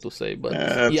teaser, so to say. But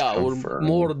or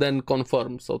more than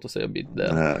confirmed, so to say, a bit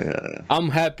there. I'm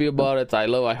happy about it.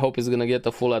 I hope it's gonna get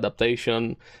a full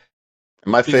adaptation.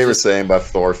 My favorite saying by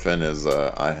Thorfinn is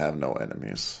 "I have no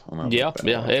enemies."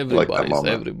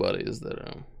 Everybody is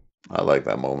there. I like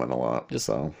that moment a lot. Just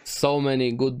so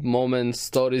many good moments,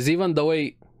 stories. Even the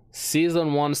way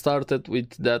season 1 started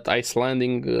with that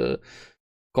Icelandic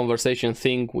conversation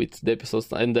thing with the episodes,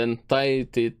 and then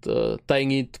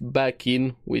tying it back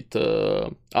in with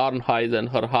Arnheid and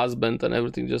her husband and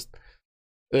everything, just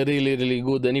really, really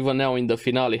good. And even now in the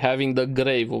finale, having the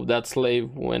grave of that slave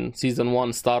when season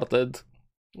 1 started,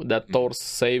 that Thor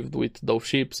saved with those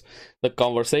ships. The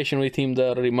conversation with him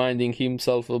there, reminding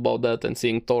himself about that and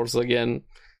seeing Thor's again.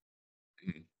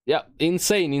 Yeah,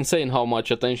 insane how much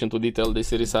attention to detail this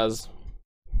series has.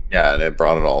 Yeah, and it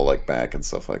brought it all like back and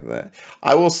stuff like that.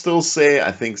 I will still say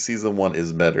I think season 1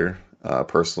 is better.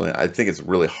 Personally, I think it's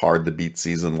really hard to beat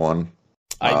season 1.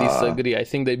 I disagree. I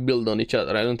think they build on each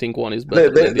other. I don't think one is better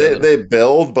than the other. They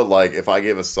build, but like if I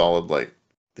gave a solid like,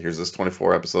 here's this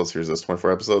 24 episodes, here's this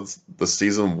 24 episodes, the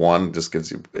season 1 just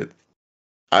gives you it.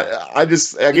 I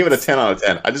give it a 10 out of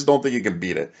 10. I just don't think you can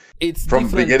beat it. It's from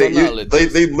the beginning.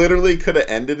 They literally could have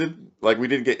ended it like we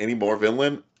didn't get any more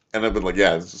Vinland, and I've been like,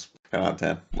 yeah, it's just 10 out of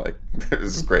 10. Like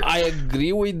this is great. I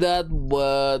agree with that,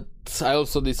 but I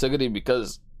also disagree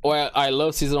because I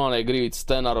love season 1. I agree it's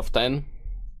 10 out of 10.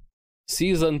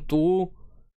 Season 2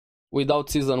 without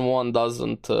season 1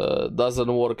 doesn't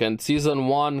work, and season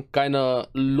 1 kind of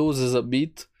loses a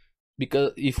bit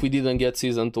because if we didn't get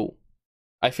season 2,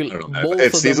 I feel both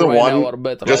if of season them right 1 now are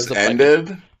better. Just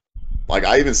ended. Like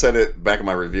I even said it back in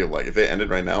my review. Like if it ended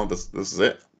right now, this is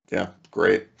it. Yeah,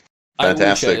 great,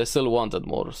 fantastic. I still wanted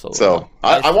more. So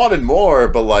I wanted more,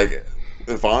 but like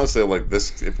if honestly like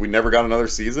this, if we never got another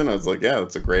season, I was like, yeah,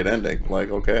 that's a great ending. Like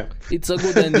okay, it's a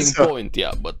good ending point.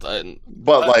 Yeah, but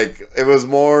like it was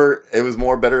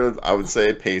more better. I would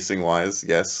say pacing wise,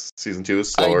 yes. Season 2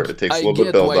 is slower. It takes a little bit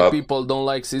of build up. I get why people don't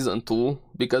like season 2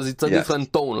 because it's a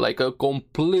different tone, like a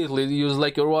completely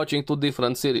like you're watching 2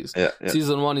 different series. Yeah.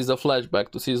 Season 1 is a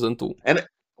flashback to season 2, and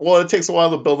it takes a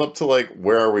while to build up to like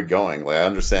where are we going. Like I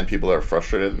understand people are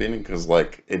frustrated at the beginning because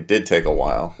like it did take a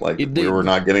while. Like we were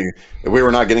not getting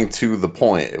to the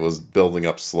point. It was building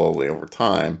up slowly over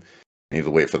time. You need to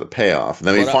wait for the payoff, and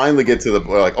then we finally get to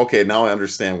we're like, okay, now I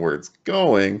understand where it's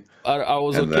going. I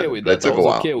was okay with that. That took a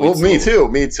while. Well, me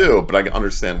too. But I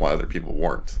understand why other people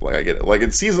weren't. Like I get it. Like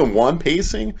in season 1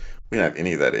 pacing, we didn't have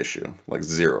any of that issue. Like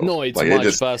zero. No, it's like,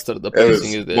 much faster. The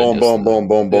pacing is boom, boom,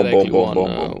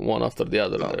 one after the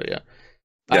other. There, yeah.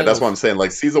 Yeah, that's what I'm saying.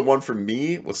 Like season 1 for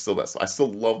me was still best. I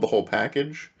still love the whole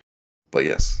package, but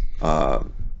yes.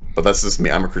 But that's just me.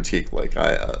 I'm a critique. Like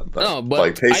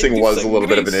like pacing was a little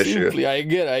bit of an issue. I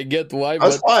get why.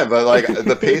 That's fine, but like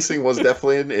the pacing was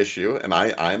definitely an issue, and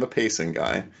I'm a pacing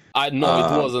guy. I know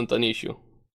it wasn't an issue.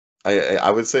 I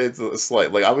would say it's a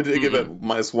slight. Like I would give it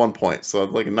 -1 point, so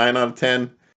like a 9 out of 10,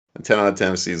 and 10 out of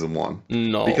 10 of season 1.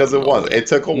 No, because it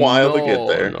took a while to get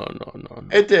there. No.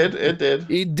 It did.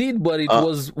 It did, but it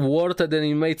was worth it, and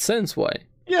it made sense. Why?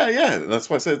 Yeah. That's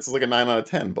why I said it's like a 9 out of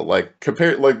 10. But like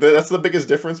that's the biggest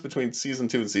difference between season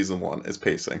 2 and season 1 is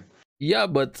pacing. Yeah,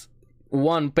 but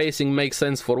one pacing makes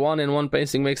sense for one, and one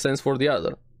pacing makes sense for the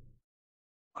other.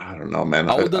 I don't know, man.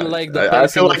 I wouldn't like the pacing I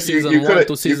feel like of season 1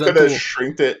 to season 2.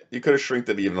 You could have shrinked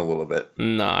it even a little bit.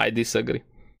 Nah, I disagree.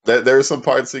 There are some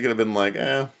parts you could have been like,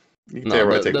 you can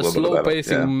take the a slow bit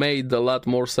pacing made a lot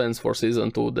more sense for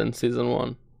season 2 than season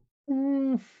 1. I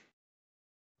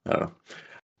don't know.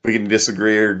 We can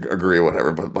disagree or agree or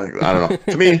whatever, but like I don't know.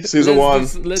 To me, season 1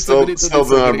 still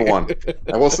the number 1,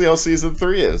 and we'll see how season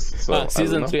 3 is. So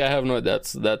season 3, I have no.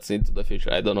 That's into the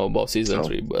future. I don't know about season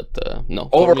 3, but no.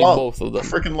 Overall, both of them. I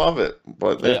freaking love it,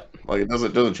 but like it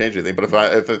doesn't change anything. But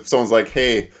if someone's like,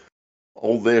 hey,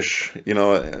 oldish,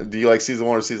 do you like season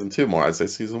 1 or season 2 more? I'd say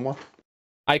season 1.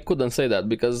 I couldn't say that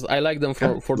because I like them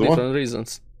for different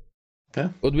reasons. Yeah,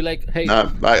 it would be like, hey.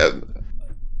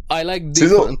 I like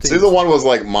season 1 was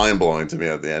like mind blowing to me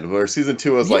at the end, where season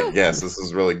 2 was like, yes, this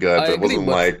is really good, but it wasn't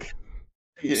like.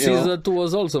 Season 2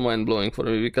 was also mind blowing for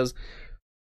me because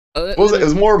it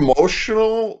was more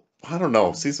emotional. I don't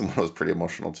know. Season 1 was pretty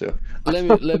emotional too.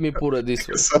 Let me put it this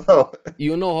way. So,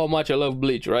 you know how much I love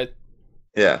Bleach, right?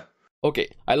 Yeah. Okay,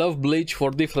 I love Bleach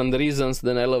for different reasons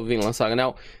than I love Vinland Saga.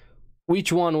 Now,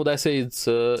 which one would I say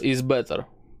is better?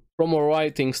 From a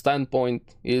writing standpoint,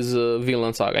 is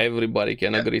Vinland Saga. Everybody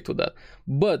can agree to that.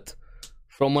 But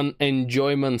from an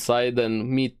enjoyment side and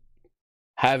me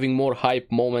having more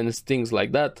hype moments, things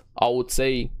like that, I would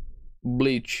say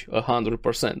Bleach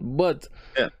 100%. But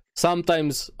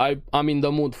sometimes I'm in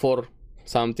the mood for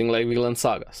something like Vinland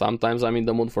Saga. Sometimes I'm in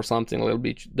the mood for something like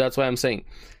Bleach. That's why I'm saying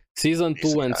season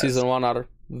 2 and season 1 are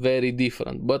very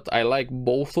different. But I like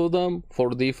both of them for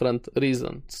different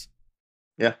reasons.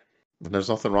 Yeah. But there's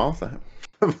nothing wrong with that.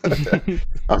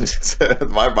 I'm just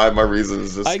my reason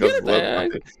is just I get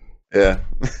it. Yeah.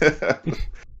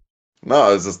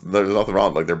 No, it's just there's nothing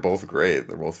wrong. Like they're both great.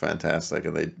 They're both fantastic,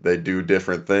 and they do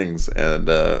different things. And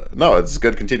no, it's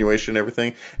good continuation. And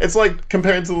everything. It's like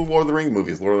compared to the Lord of the Rings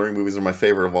movies. Lord of the Rings movies are my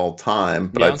favorite of all time,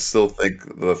 but I'd still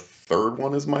think the third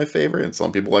one is my favorite. And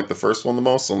some people like the first one the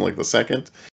most. Some like the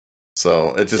second.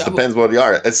 So it just depends what you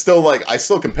are. It's still like I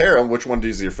still compare them. Which one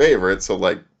is your favorite? So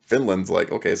like Finland's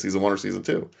like okay, season 1 or season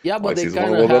 2. Yeah, but like they season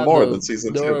 1 kind a of little bit had more than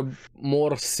season 2. They're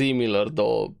more similar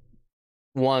though.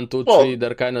 1, 2, 3.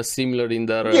 They're kind of similar in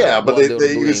their but what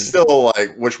they're you doing. still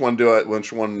like which one do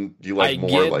you like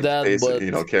more? Like that,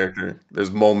 basic, but character.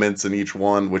 There's moments in each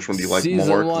one. Which one do you like more? Season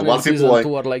 1 A lot and of people season like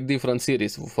 2 are like different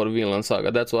series for Vinland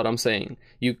Saga. That's what I'm saying.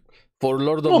 For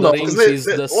Lord of the Rings is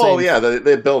the same. Well, yeah,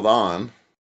 they build on.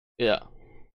 Yeah.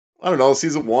 I don't know.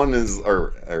 Season 1 is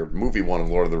or movie 1 of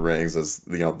Lord of the Rings is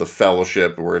the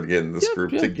Fellowship. We're getting this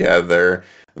group together.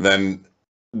 And then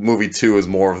movie 2 is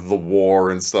more of the war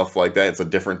and stuff like that. It's a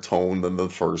different tone than the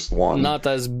first one. Not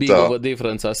as big of a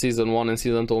difference as season 1 and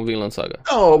season 2 of Vinland Saga.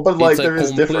 Oh, but like there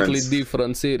is difference. It's a completely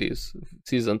different series,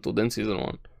 season 2 than season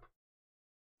 1.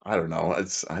 I don't know.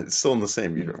 It's still in the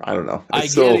same universe. I don't know.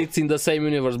 Get it's in the same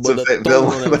universe, but the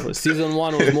tone season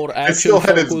 1 was more action. It still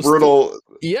had its brutal.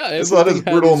 Yeah, it still had its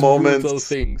brutal moments. Brutal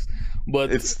things,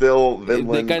 but it's still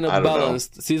Vinland. They kind of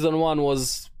balanced. Season 1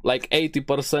 was like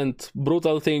 80%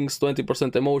 brutal things,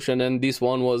 20% emotion, and this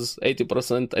one was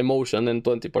 80% emotion and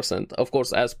 20%. Of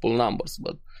course, as full numbers,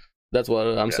 but that's what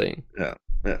I'm saying.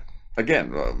 Yeah.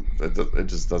 Again, it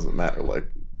just doesn't matter. Like.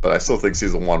 But I still think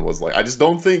season 1 was like I just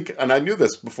don't think, and I knew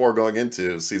this before going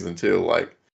into season 2.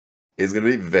 Like, it's gonna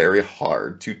be very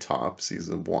hard to top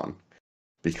season 1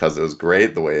 because it was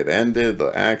great the way it ended,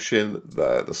 the action,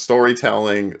 the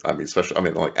storytelling. I mean,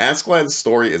 like Askeladd's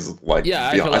story is like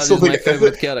I still think my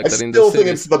favorite character. I still think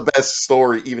it's the best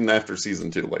story even after season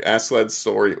 2. Like Askeladd's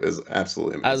story is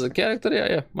absolutely amazing. As a character,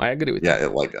 yeah, I agree with you. Yeah,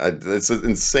 it's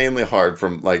insanely hard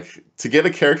to get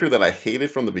a character that I hated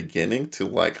from the beginning to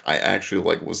like I actually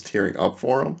like was tearing up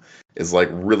for him is like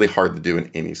really hard to do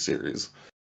in any series.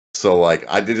 So like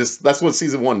that's what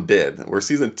season 1 did. Where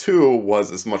season 2 was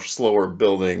this much slower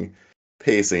building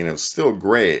pacing and it was still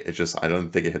great. It's just I don't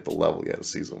think it hit the level yet of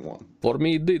season 1. For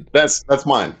me it did. That's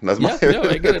mine. That's mine. Yeah,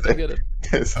 I get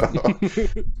it. So,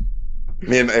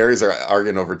 me and Aries are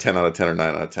arguing over 10 out of 10 or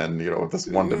 9 out of 10, with this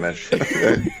one dimension.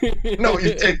 No,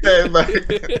 you take that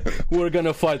back. We're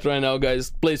gonna fight right now, guys.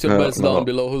 Place your bets down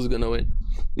below who's gonna win.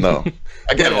 No.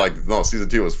 Again, season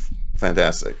 2 was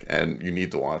fantastic and you need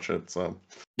to watch it. So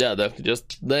yeah, definitely.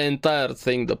 Just the entire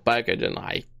thing, the package, and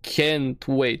I can't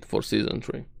wait for season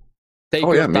 3. Take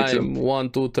your time, 1,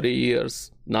 2, 3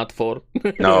 years, not 4.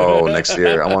 No, next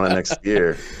year. I want it next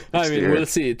year. We'll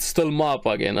see. It's still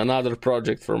MAPPA again, another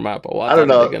project for MAPPA. I don't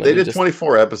know. They did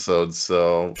 24 episodes,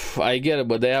 so I get it,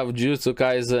 but they have Jujutsu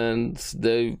Kaisen.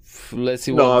 Let's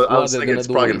see what they're gonna do. It's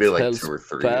probably gonna be like Hell's 2 or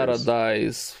 3 Paradise,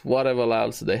 years. Whatever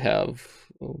else they have.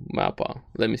 MAPPA.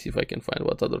 Let me see if I can find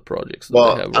what other projects they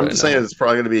have. I'm just saying it's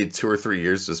probably going to be 2 or 3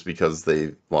 years just because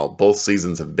both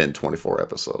seasons have been 24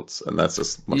 episodes, and that's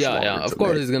just much longer. Yeah. Of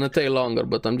course, it's going to take longer,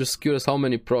 but I'm just curious how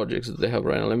many projects they have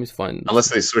right now. Let me find. Unless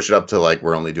they switch it up to like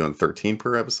we're only doing 13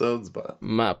 per episodes, but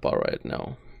MAPPA right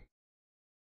now.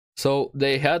 So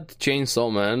they had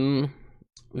Chainsaw Man,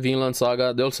 Vinland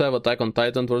Saga. They also have Attack on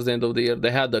Titan towards the end of the year. They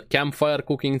had the campfire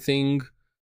cooking thing.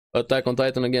 Attack on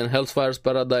Titan again, Hellfire's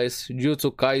Paradise,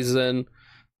 Jujutsu Kaisen,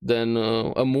 then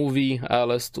a movie,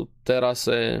 Alice to Terrace,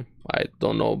 I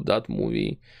don't know that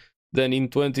movie. Then in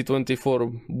 2024,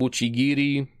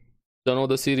 Buchigiri, don't know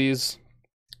the series,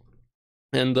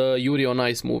 and the Yuri on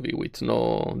Ice movie with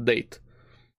no date.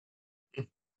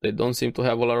 They don't seem to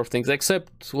have a lot of things,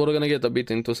 except we're gonna get a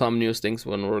bit into some news things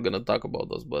when we're gonna talk about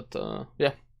those, but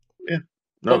yeah. Yeah.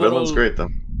 No, Vinland's great though.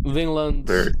 Vinland,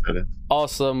 very excited.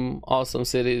 Awesome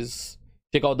series.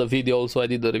 Check out the video. Also, I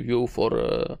did the review for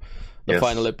the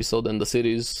final episode and the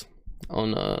series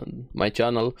on my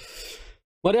channel.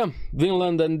 But yeah,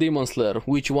 Vinland and Demon Slayer.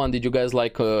 Which one did you guys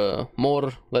like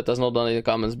more? Let us know down in the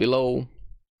comments below.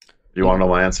 You want to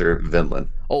know my answer? Vinland.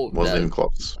 Oh, wasn't even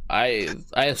close. I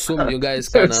assume you guys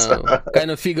kind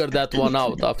of figured that one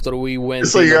out after we went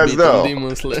so you guys know.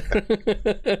 Demon Slayer.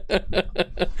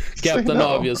 Captain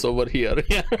Obvious over here.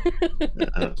 Yeah.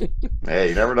 Hey,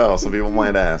 you never know. Some people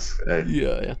might ask. Hey.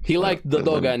 Yeah. He liked the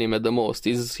dog anime the most.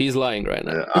 He's lying right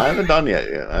now. I haven't done yet.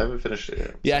 I haven't finished it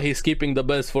yet. Yeah, he's keeping the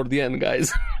best for the end,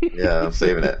 guys. Yeah, I'm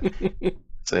saving it.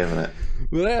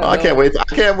 Yeah, I can't wait. I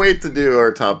can't wait to do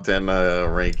our top 10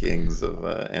 rankings of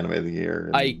anime of the year.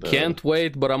 And, I can't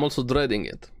wait, but I'm also dreading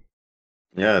it.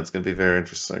 Yeah, it's gonna be very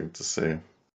interesting to see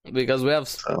because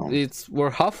we're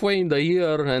halfway in the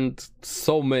year and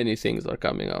so many things are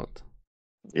coming out.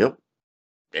 Yep.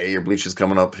 Hey, your Bleach is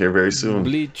coming up here very soon.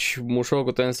 Bleach,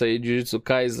 Mushoku Tensei, Jujutsu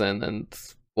Kaisen, and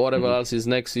whatever else is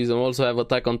next season. Also have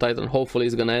Attack on Titan. Hopefully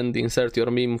it's gonna end. Insert your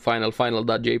meme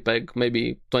final.jpg.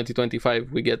 Maybe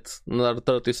 2025 we get another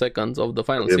 30 seconds of the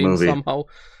final scene somehow.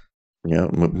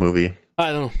 movie.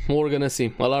 I don't know. We're gonna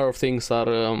see. A lot of things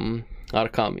are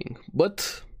coming,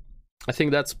 but I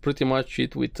think that's pretty much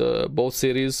it with both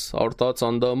series. Our thoughts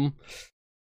on them.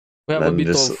 We have a bit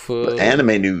of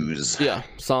anime news. Yeah,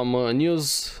 some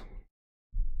news.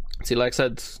 See, like I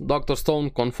said, Dr.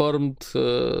 Stone confirmed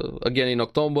again in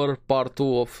October, part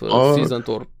 2 of season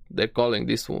 2. They're calling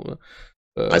this one.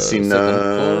 I've seen.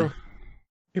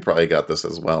 You probably got this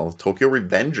as well. Tokyo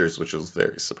Revengers, which was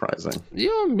very surprising.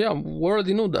 Yeah, we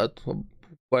already knew that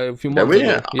quite a few months ago.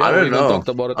 Yeah, I don't know. Talked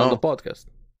about it on the podcast.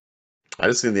 I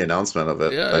just seen the announcement of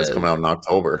it. That's coming out in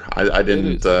October. I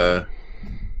didn't.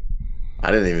 I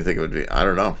didn't even think it would be. I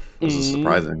don't know. This is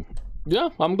surprising. Yeah,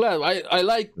 I'm glad. I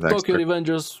like Tokyo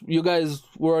Revengers. You guys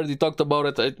already talked about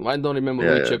it. I don't remember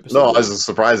which episode. No, I was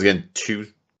surprised again. Two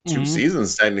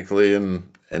seasons technically in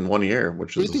 1 year,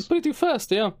 which is pretty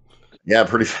fast. Yeah. Yeah,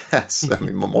 pretty fast. I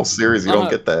mean, most series you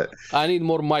don't get that. I need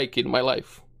more Mike in my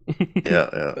life.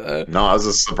 yeah. No, I was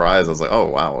just surprised. I was like, oh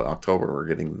wow, October we're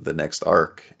getting the next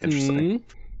arc. Interesting.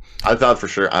 I thought for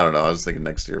sure. I don't know. I was thinking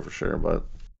next year for sure, but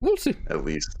we'll see. At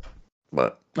least.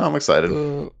 But no, I'm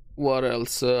excited. What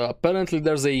else? Apparently,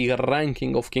 there's a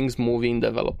ranking of King's movie in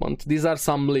development. These are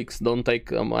some leaks. Don't take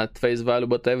them at face value,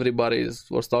 but everybody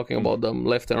was talking about them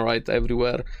left and right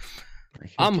everywhere.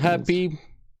 I'm happy.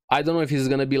 I don't know if it's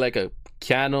gonna be like a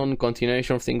canon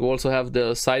continuation of thing. We also have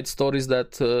the side stories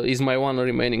that is my one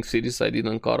remaining series I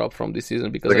didn't caught up from this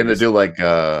season because they're gonna do like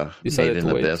Made in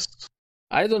Abyss.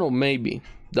 I don't know, maybe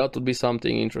that would be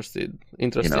something interesting.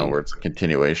 Where it's a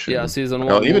continuation. Yeah, season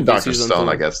 1. Even Dr. Stone,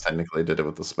 2. I guess, technically did it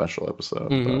with the special episode.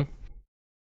 But...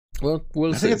 Well,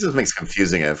 we'll see. I think it just makes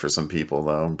confusing it for some people,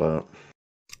 though. But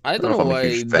I don't know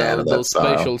why those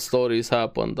special stories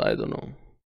happened. I don't know.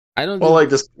 I don't. Well, I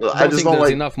just don't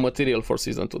there's enough material for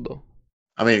season 2, though.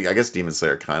 I mean, I guess Demon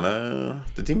Slayer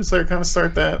did Demon Slayer kind of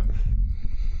start that?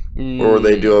 Or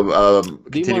they do a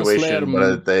continuation,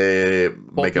 but they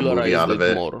make a movie out of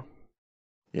it. More.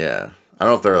 Yeah. I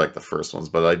don't know if they're like the first ones,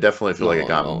 but I definitely feel like it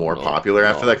got more popular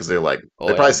after that because they're like,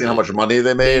 they probably seen how much money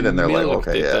they made and they're like,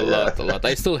 okay, a lot.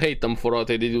 I still hate them for what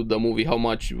they did with the movie, how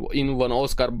much in one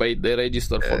Oscar bait they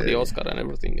registered for the Oscar and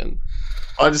everything. And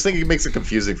I just think it makes it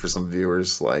confusing for some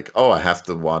viewers. Like, I have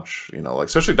to watch, like,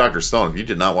 especially Dr. Stone. If you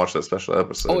did not watch that special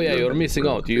episode, you're missing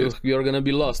out. You're gonna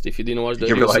be lost if you didn't watch the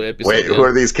episode. Wait, who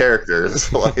are these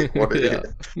characters? Like, what?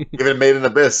 Even Made in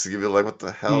Abyss, you'd be like, what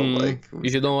the hell? Like,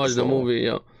 if you don't watch the movie,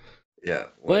 Yeah.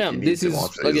 Well, this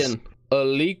is again a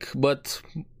leak, but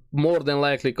more than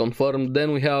likely confirmed.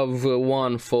 Then we have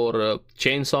one for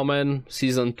Chainsaw Man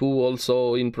season 2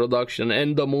 also in production,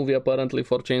 and the movie apparently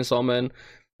for Chainsaw Man.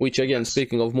 Which again,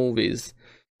 speaking of movies,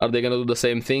 are they gonna do the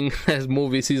same thing as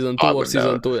movie season 2 or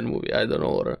season 2 and movie? I don't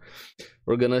know.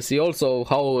 We're gonna see also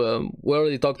how we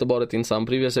already talked about it in some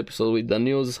previous episode with the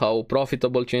news how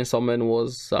profitable Chainsaw Man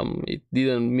was. It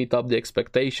didn't meet up the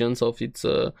expectations of its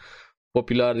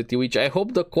popularity, which I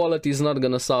hope the quality is not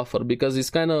gonna suffer because it's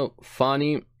kind of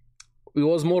funny. It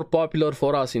was more popular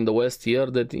for us in the West here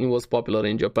than it was popular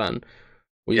in Japan.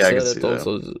 We said it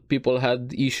also. People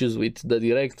had issues with the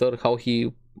director, how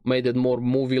he made it more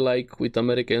movie-like with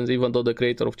Americans, even though the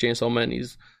creator of Chainsaw Man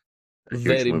is a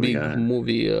very big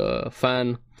movie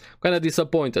fan. Kind of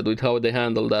disappointed with how they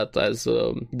handled that as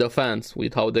the fans,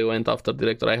 with how they went after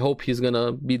director. I hope he's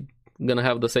gonna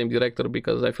have the same director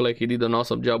because I feel like he did an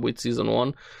awesome job with season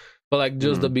 1. But like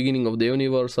just the beginning of the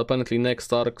universe, apparently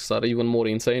next arcs are even more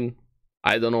insane.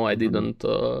 I don't know, I didn't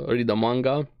read the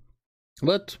manga.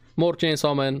 But more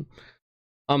Chainsaw Man.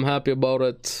 I'm happy about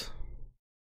it.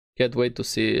 Can't wait to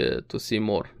see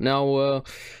more. Now,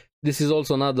 this is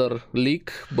also another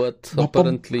leak, but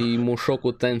apparently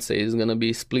Mushoku Tensei is gonna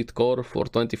be split core for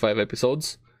 25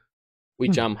 episodes,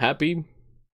 which I'm happy.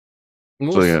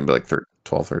 So you're gonna be like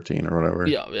 12, 13 or whatever?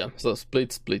 Yeah. So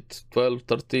split, 12,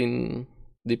 13,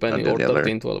 depending, or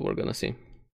 13, 12, we're gonna see.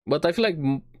 But I feel like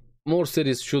more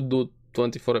series should do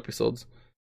 24 episodes.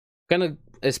 Kind of,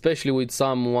 especially with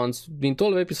some ones, in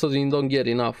 12 episodes you don't get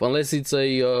enough, unless it's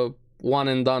a one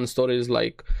and done stories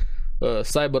like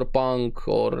Cyberpunk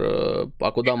or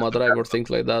Akudama Drive or things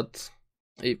like that.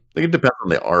 I think it depends on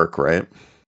the arc, right?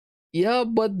 Yeah,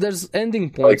 but there's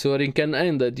ending points where it can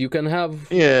end it. You can have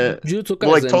Jujutsu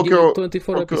Kaisen, like Tokyo,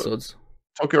 24 episodes.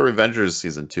 Tokyo Revengers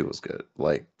season 2 was good.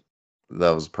 Like,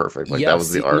 that was perfect. Like, that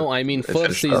was the arc. No, I mean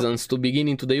first seasons to begin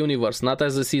into the universe, not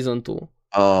as a season 2.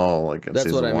 Oh, like in that's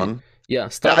season what I 1? mean. Yeah,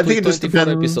 start with 24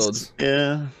 episodes.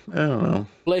 Yeah, I don't know.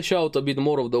 Flesh out a bit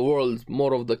more of the world,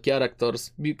 more of the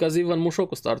characters, because even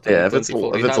Mushoku started with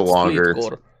 24. If it's a longer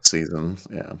season,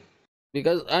 yeah.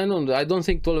 Because I don't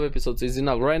think 12 episodes is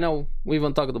enough. Right now, we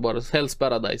even talked about Hell's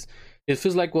Paradise. It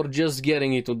feels like we're just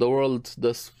getting into the world,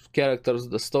 the characters,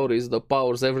 the stories, the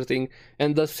powers, everything,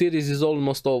 and the series is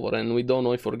almost over, and we don't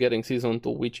know if we're getting season 2,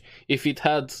 which, if it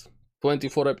had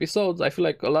 24 episodes, I feel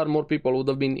like a lot more people would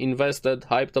have been invested,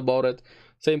 hyped about it.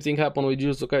 Same thing happened with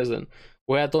Jujutsu Kaisen.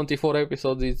 We had 24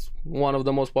 episodes, it's one of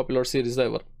the most popular series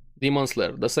ever. Demon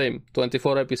Slayer, the same,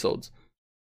 24 episodes.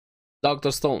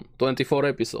 Dr. Stone, 24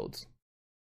 episodes.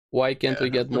 Why can't we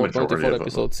get more 24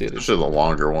 episode series? Especially the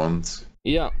longer ones.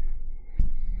 Yeah.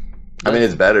 I mean,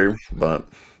 it's better, but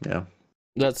yeah.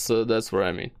 That's what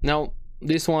I mean. Now,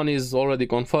 this one is already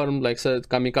confirmed. Like I said,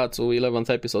 Kamikatsu 11th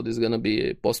episode is gonna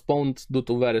be postponed due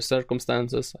to various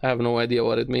circumstances. I have no idea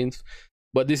what it means.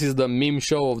 But this is the meme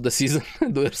show of the season.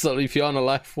 So if you're on a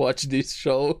live, watch this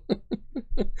show.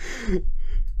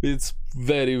 It's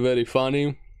very, very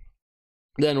funny.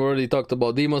 Then we already talked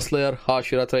about Demon Slayer,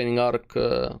 Hashira training arc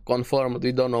confirmed.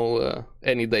 We don't know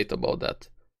any date about that.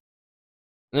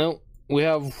 Now, we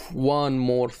have one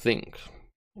more thing.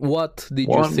 What did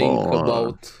you think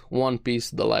about One Piece,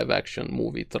 the live action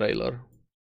movie trailer?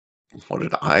 What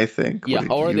did I think? Yeah, I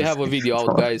already have a video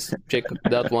out, guys. Check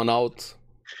that one out.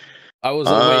 I was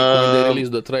awake when they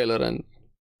released the trailer and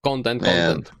content.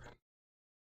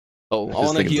 So I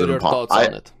want to hear your thoughts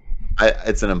on it.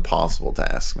 It's an impossible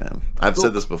task, man. I've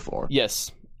said this before.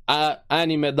 Yes.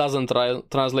 Anime doesn't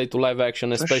translate to live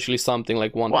action, especially something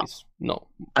like One Piece. No.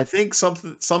 I think some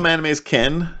animes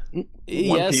can.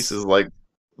 One Piece is like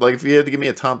if you had to give me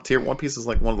a top tier, One Piece is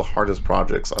like one of the hardest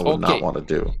projects I would not want to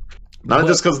do. Not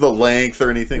just because of the length or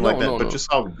anything like that, but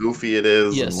just how goofy it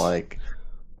is and like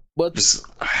just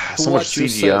so much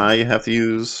CGI you have to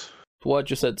use. What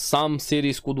you said, some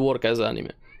series could work as anime.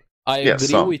 I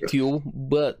agree with you,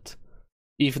 but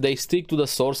if they stick to the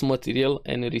source material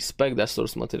and respect that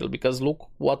source material, because look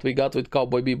what we got with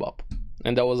Cowboy Bebop,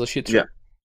 and that was a shit show.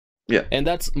 Yeah. And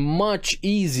that's much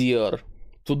easier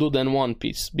to do than One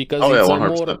Piece, because it's a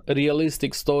more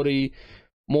realistic story,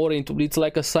 more into, it's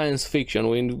like a science fiction.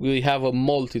 We have a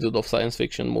multitude of science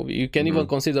fiction movie. You can even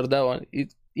consider that one.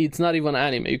 It's not even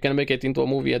anime. You can make it into a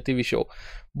movie, a TV show.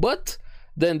 But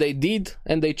then they did,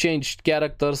 and they changed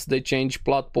characters, they changed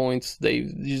plot points, they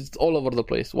just all over the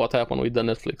place. What happened with the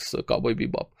Netflix Cowboy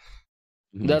Bebop?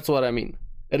 That's what I mean.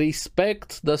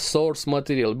 Respect the source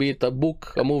material, be it a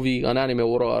book, a movie, an anime,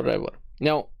 or whatever.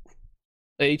 Now,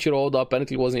 Eiichiro Oda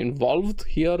apparently was involved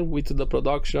here with the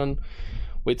production,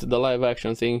 with the live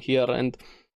action thing here, and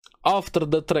after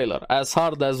the trailer, as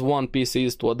hard as One Piece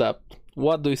is to adapt,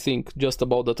 what do you think just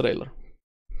about the trailer?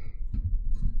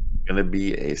 Gonna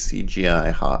be a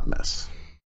CGI hot mess.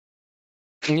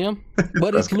 Yeah,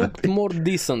 but it looked more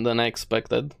decent than I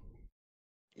expected.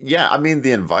 Yeah, I mean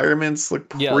the environments look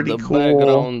pretty cool. Yeah, the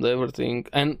background, everything,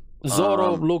 and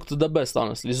Zoro looked the best.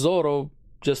 Honestly, Zoro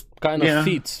just kind of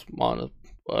fits on it.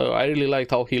 I really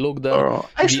liked how he looked there.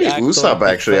 Actually, Usopp.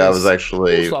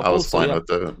 I was fine with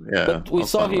the. Yeah, but we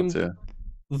saw him.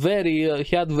 He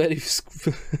had very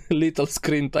little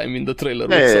screen time in the trailer.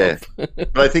 Yeah.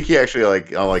 But I think he actually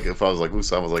if I was like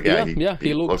Usopp, I was like,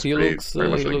 he looks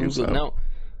good. Now,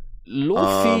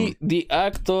 Luffy, the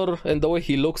actor, and the way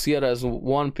he looks here as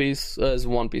Luffy,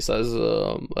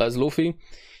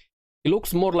 he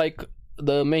looks more like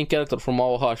the main character from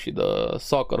Aohashi, the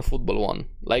soccer football one.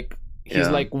 Like he's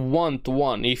like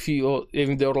 1-to-1.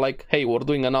 If they're like, hey, we're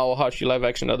doing an Aohashi live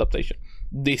action adaptation,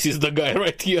 this is the guy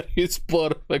right here. He's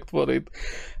perfect for it.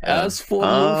 As for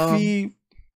Luffy,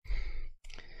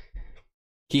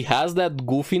 he has that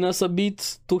goofiness a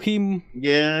bit to him.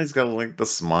 Yeah, he's got like the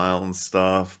smile and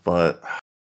stuff, but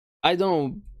I don't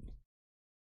know.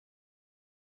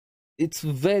 It's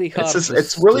very hard.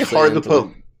 It's really hard to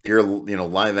put your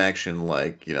live action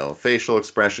facial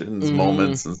expressions,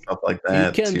 moments and stuff like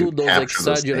that. You can do those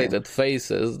exaggerated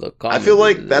faces. I feel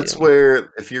like that's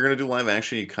where, if you're gonna do live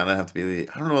action, you kind of have to be,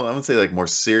 I don't know, I would say like more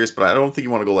serious, but I don't think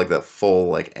you want to go like that full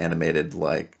like animated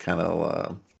kind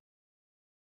of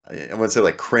I would say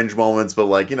like cringe moments, but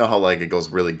like how like it goes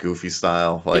really goofy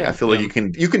style. Like I feel like you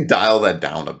can dial that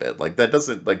down a bit. Like that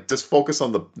doesn't just focus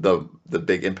on the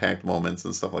big impact moments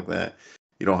and stuff like that.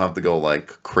 You don't have to go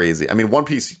like crazy. I mean, One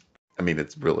Piece,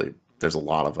 it's really, there's a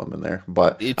lot of them in there.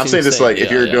 But I'm saying just like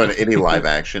if you're doing any live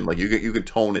action, like you could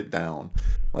tone it down,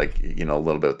 like a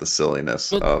little bit with the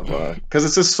silliness of because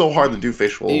it's just so hard to do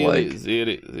facial.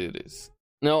 It is.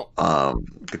 No.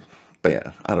 But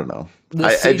yeah, I don't know. The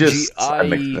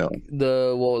CGI,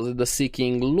 the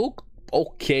Seeking looked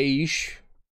okay-ish.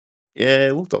 Yeah,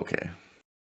 it looked okay.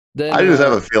 Then, I just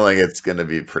have a feeling it's going to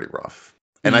be pretty rough.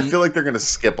 And I feel like they're going to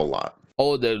skip a lot.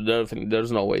 Oh,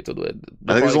 there's no way to do it.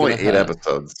 I think there's only 8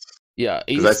 episodes. Yeah.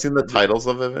 Because I've seen the titles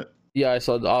of it. Yeah, I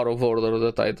saw the out of order,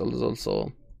 the titles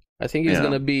also. I think it's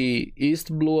gonna be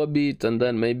East Blue a bit, and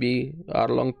then maybe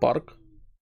Arlong Park.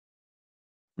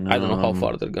 I don't know how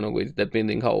far they're gonna go,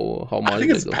 depending how much. I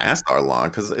think it's past Arlong,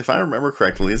 because if I remember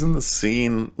correctly, isn't the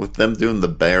scene with them doing the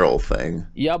barrel thing?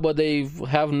 Yeah, but they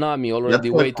have Nami already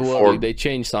way too early. They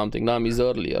changed something. Nami's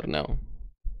earlier now.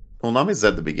 Well, Nami's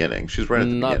at the beginning. She's right at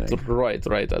the beginning. Not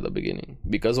right at the beginning,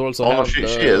 because also. Oh no, she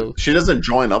is. She doesn't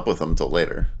join up with them till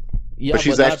later. Yeah, but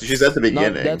she's at the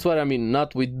beginning. That's what I mean.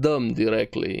 Not with them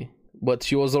directly. But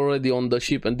she was already on the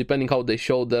ship, and depending how they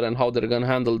showed there and how they're gonna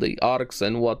handle the arcs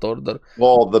and what order.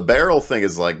 Well, the barrel thing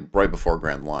is like right before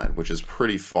Grand Line, which is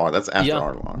pretty far. That's after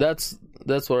Arlong.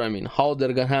 That's what I mean. How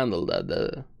they're gonna handle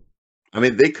that? I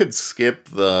mean, they could skip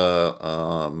the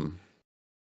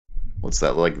what's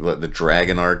that, like the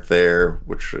dragon arc there,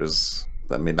 which is.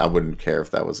 I mean, I wouldn't care if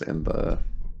that was in the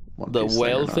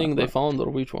whale thing they found,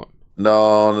 or which one?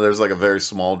 No, there's like a very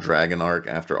small dragon arc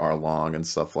after Arlong and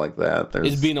stuff like that.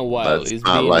 It's been a while. It's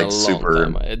been like a long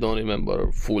time. I don't remember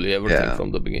fully everything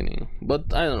from the beginning, but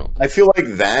I don't know. I feel like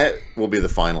that will be the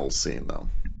final scene, though.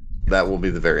 That will be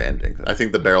the very ending. I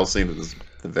think the barrel scene is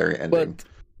the very ending. But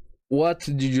what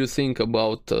did you think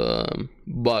about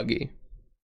Buggy?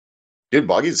 Dude,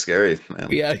 Buggy's scary, man.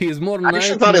 Yeah, he's more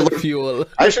nice fuel.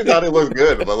 I actually thought it looked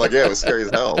good, but like, yeah, it was scary as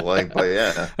hell. Like, but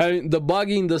yeah. I mean, the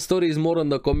Buggy in the story is more on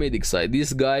the comedic side.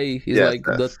 This guy is like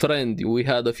the trend we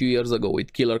had a few years ago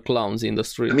with killer clowns in the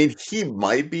street. I mean, he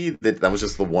might be. That was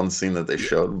just the one scene that they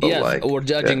showed. But like, we're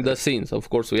judging the scenes. Of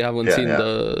course, we haven't seen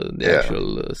the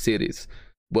actual series.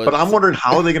 But I'm wondering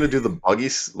how are they going to do the Buggy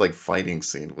like fighting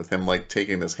scene with him like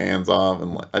taking his hands off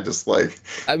and like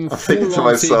I'm thinking to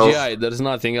myself, CGI. There's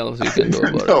nothing else you can do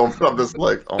about it. But I'm just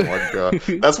like, oh my god,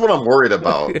 that's what I'm worried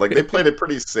about. Like they played it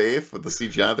pretty safe with the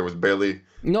CGI. There was barely.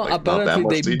 No, like,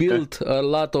 apparently they built a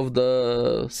lot of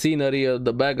the scenery,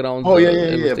 the background. Oh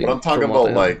yeah. But I'm talking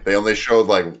about like they only showed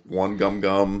like one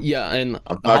gum. Yeah, and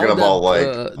I'm talking about like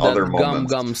other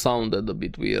moments. Gum sounded a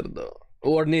bit weird though.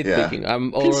 Or nitpicking.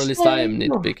 Or at least I am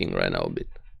nitpicking right now a bit.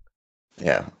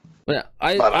 Yeah. Yeah,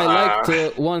 I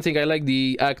liked one thing. I like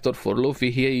the actor for Luffy.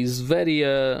 He is very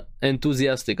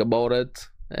enthusiastic about it,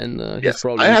 and he's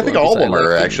probably. I think all of them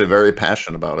are actually very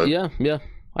passionate about it. Yeah.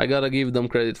 I gotta give them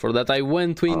credit for that. I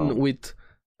went in with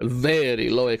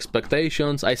very low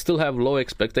expectations. I still have low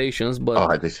expectations,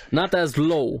 but not as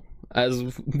low as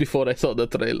before I saw the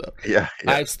trailer. Yeah.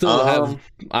 I still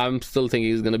I'm still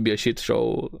thinking it's gonna be a shit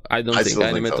show. I don't think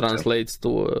anime translates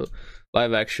to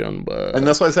live action, but and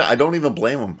that's why I said I don't even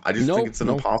blame him. I just think it's an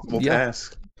impossible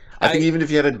task. I think even if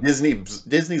you had a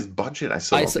Disney's budget, I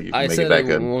still don't think you can make it that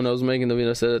good. When I was making the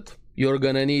video, I said you're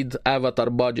gonna need Avatar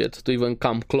budget to even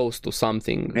come close to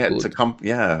something. Yeah,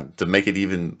 good. To make it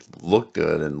even look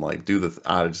good and like do the.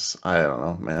 I don't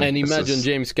know, man. And imagine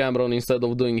James Cameron, instead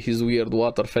of doing his weird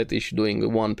water fetish,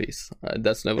 doing One Piece.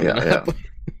 That's never gonna happen.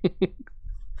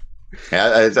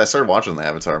 I started watching the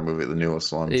Avatar movie, the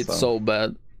newest one. It's so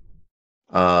bad.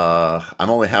 I'm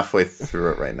only halfway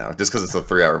through it right now, just because it's a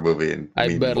 3-hour movie, and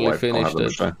I barely finished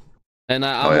it. And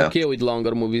I'm okay with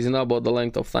longer movies, not about the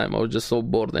length of time. I was just so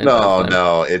bored.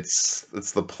 No, it's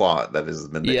the plot that has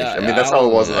been the issue. I mean, that's how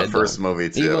it was in the first movie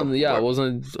too. I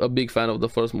wasn't a big fan of the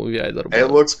first movie either.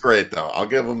 It looks great though. I'll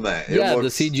give them that. The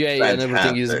CGI and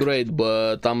everything is great,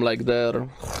 but I'm like there.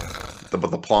 But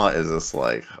the plot is just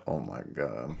like, oh my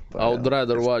god. I would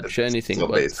rather watch anything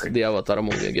but the Avatar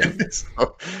movie again.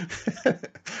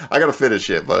 I gotta finish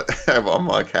it, but I'm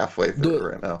like halfway through it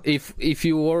right now. If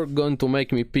you were going to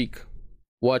make me pick,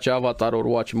 watch Avatar or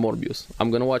watch Morbius,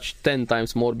 I'm gonna watch 10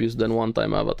 times Morbius than 1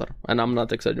 time Avatar, and I'm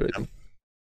not exaggerating.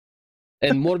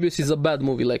 And Morbius is a bad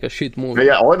movie, like a shit movie.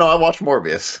 Yeah, no, I watched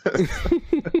Morbius.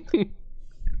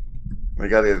 We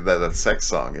got that sex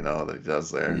song, that he does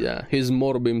there. Yeah, his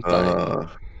Morbin time.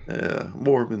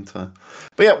 Morbin time.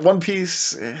 But yeah, One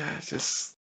Piece,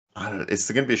 just I don't know,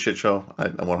 it's going to be a shit show. I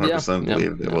 100%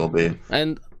 believe it will be.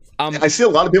 And I see a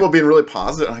lot of people being really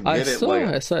positive. I saw.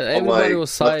 Everybody was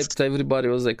hyped. Everybody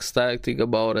was ecstatic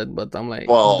about it. But I'm like,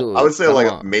 well, I would say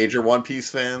like major One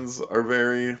Piece fans are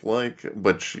very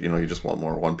but you just want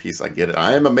more One Piece. I get it.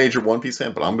 I am a major One Piece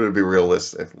fan, but I'm going to be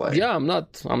realistic. I'm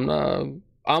not.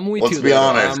 I'm with Let's you. Be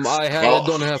honest. I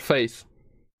don't have faith.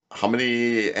 How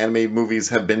many anime movies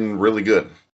have been really good?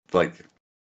 Like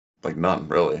none,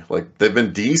 really. Like they've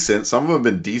been decent. Some of them have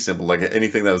been decent, but like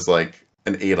anything that was like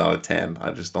an 8 out of 10,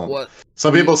 I just don't. What?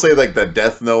 Some people say like the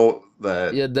Death Note,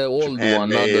 the old Japan one,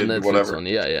 not the Netflix one.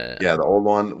 Yeah, the old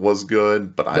one was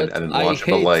good, but I didn't watch it.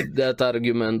 But like that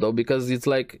argument though, because it's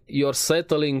like you're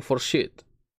settling for shit.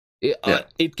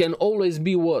 It can always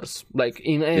be worse. Like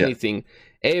in anything.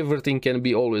 Everything can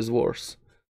be always worse.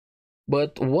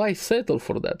 But why settle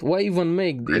for that? Why even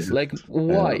make this? Like,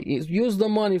 why? Use the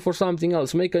money for something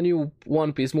else. Make a new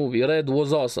One Piece movie. Red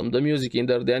was awesome. The music in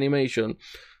there, the animation,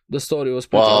 the story was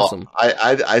pretty awesome.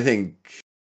 I think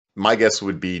my guess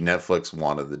would be Netflix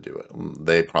wanted to do it.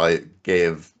 They probably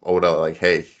gave Oda like,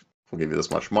 hey, we'll give you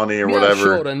this much money or whatever.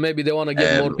 Sure, and maybe they want to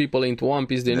get more people into One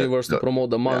Piece, the universe, to promote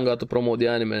the manga, to promote the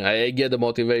anime. I get the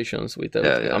motivations with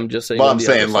everything. I'm just saying. Well, I'm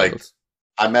saying like,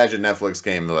 I imagine Netflix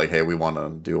came like, hey, we want to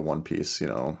do a One Piece,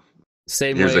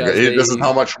 Same way this is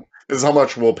how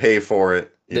much we'll pay for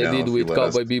it. They did with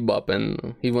Cowboy Bebop,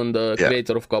 and even the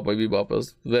creator of Cowboy Bebop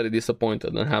was very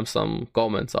disappointed and have some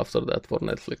comments after that for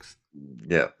Netflix.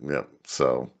 Yeah.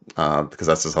 So, because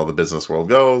that's just how the business world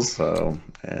goes. So,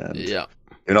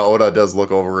 and Oda does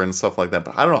look over and stuff like that.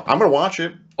 But I don't know. I'm gonna watch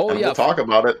it. We'll talk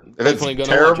about it. If it's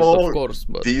terrible, of course,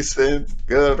 but decent,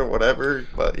 good, or whatever.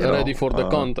 But ready for the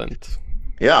content.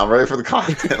 Yeah, I'm ready for the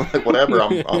content. Like whatever,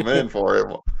 I'm in for it.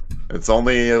 It's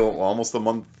only almost a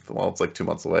month. Well, it's like 2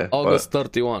 months away. August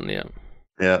 31, yeah.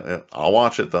 Yeah. I'll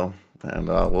watch it though, and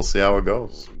we'll see how it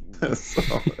goes. So,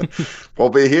 we'll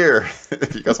be here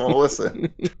if you guys want to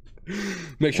listen.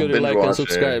 Make sure you like and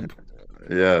subscribe.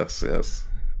 Yes.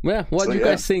 Yeah, what do you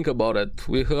guys think about it?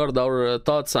 We heard our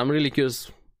thoughts. I'm really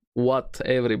curious what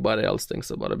everybody else thinks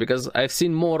about it, because I've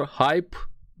seen more hype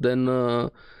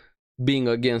than being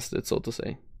against it, so to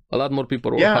say. A lot more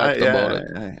people were hyped about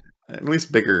it. At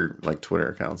least bigger like Twitter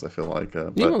accounts, I feel like.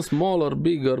 Even smaller,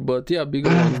 bigger, but bigger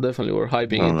ones definitely were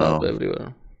hyping it up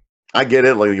everywhere. I get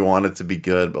it, like you want it to be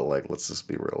good, but like let's just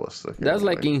be realistic. That's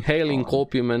like inhaling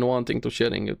copium and wanting to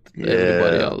sharing it with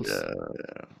everybody else.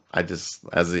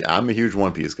 Yeah. I'm a huge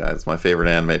One Piece guy. It's my favorite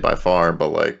anime by far, but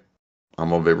like I'm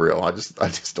gonna be real. I just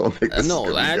don't think this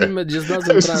is anime just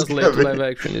doesn't translate to live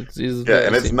action. It's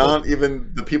and it's not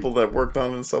even the people that worked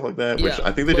on it and stuff like that. Which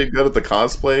I think they did good at the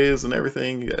cosplays and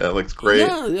everything. It looks great.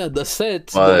 Yeah. The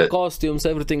sets, the costumes,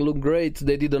 everything looked great.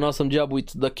 They did an awesome job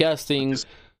with the casting.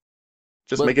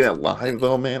 Just making it live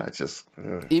though, man.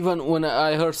 Even when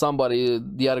I heard somebody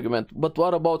the argument, but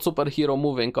what about superhero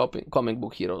movie and comic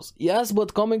book heroes? Yes,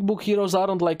 but comic book heroes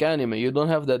aren't like anime. You don't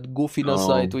have that goofiness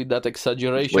side with that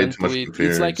exaggeration.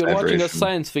 It's like you're watching a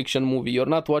science fiction movie. You're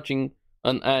not watching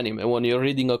an anime. When you're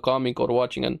reading a comic or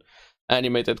watching an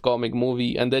animated comic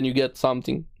movie, and then you get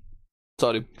something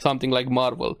like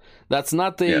Marvel. That's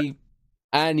not a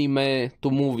anime to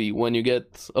movie. When you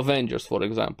get Avengers, for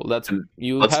example, have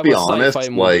a sci-fi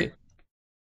movie. Like,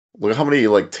 look how many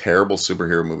like terrible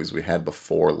superhero movies we had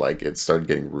before like it started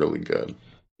getting really good.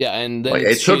 Yeah, and then like,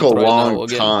 it took a long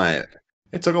time.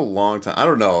 It took a long time. I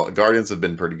don't know. Guardians have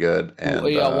been pretty good, and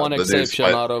one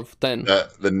exception out of 10.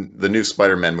 The new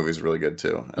Spider-Man movie is really good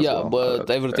too. But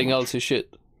everything else is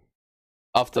shit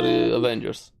after the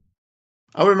Avengers.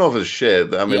 I don't know if it's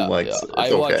shit. I mean, it's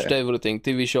I watched everything.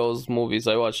 TV shows, movies.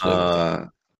 I watched everything.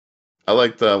 I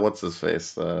liked what's his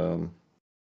face. I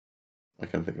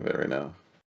can't think of it right now.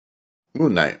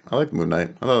 Moon Knight. I like Moon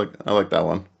Knight. I like that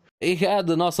one. It had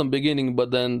an awesome beginning,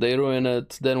 but then they ruined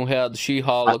it. Then we had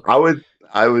She-Hulk. I would.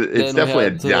 It's definitely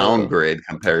a downgrade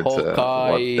compared Hawkeye.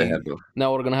 To what they had.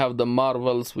 Now we're gonna have the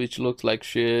Marvels, which looks like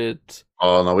shit.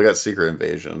 Oh no, we got Secret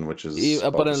Invasion, which is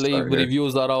apparently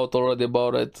reviews are out already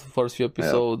about it. First few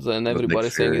episodes, and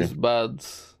everybody's saying it's bad.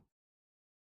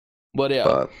 But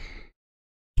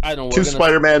I don't know. 2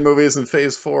 Spider-Man movies in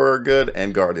Phase 4 are good,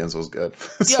 and Guardians was good.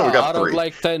 So we got 3. Out of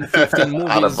like 10, 15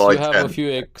 movies, you have 10. A few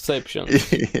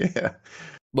exceptions. Yeah.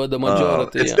 But the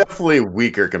majority, it's definitely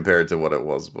weaker compared to what it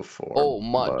was before. Oh,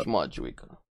 much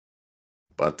weaker.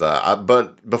 But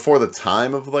before the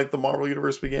time of like the Marvel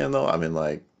Universe began, though, I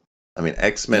mean,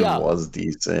 X-Men was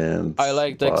decent. I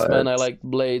liked X-Men. I liked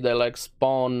Blade. I liked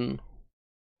Spawn.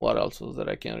 What else was there?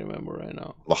 I can't remember right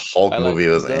now. The Hulk movie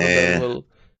was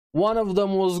One of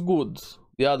them was good.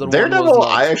 The other Daredevil, one was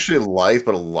not. I actually liked,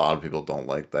 but a lot of people don't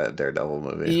like that Daredevil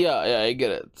movie. Yeah, I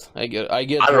get it. I don't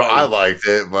know. I liked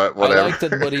it, but whatever. I liked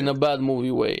it, but in a bad movie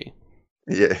way.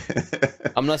 Yeah.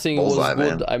 I'm not saying it was good.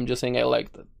 Man. I'm just saying I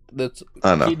liked it. That's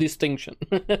key distinction.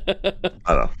 I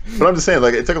know, but I'm just saying,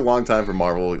 like, it took a long time for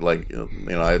Marvel. Like,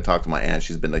 I talked to my aunt;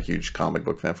 she's been a huge comic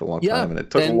book fan for a long time, and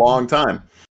it took a long time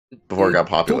before it got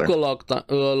popular. It took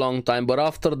a long time, but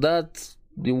after that,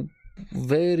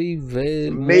 very, very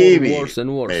worse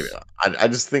and worse. Maybe I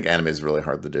just think anime is really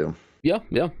hard to do. Yeah.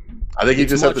 I think you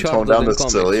just have to tone down the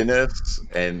silliness,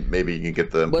 and maybe you can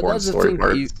get the important story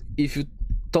parts. If you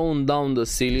tone down the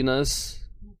silliness,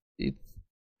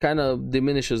 kind of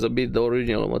diminishes a bit the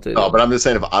original material. Oh, but I'm just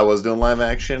saying, if I was doing live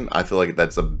action, I feel like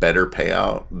that's a better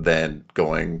payout than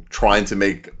trying to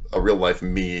make a real life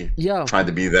me trying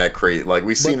to be that crazy. Like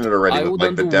we've seen it already with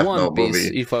like the Death Note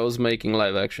movie. If I was making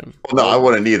live action. Well, no, I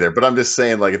wouldn't either. But I'm just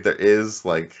saying, like, if there is,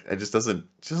 like, it just doesn't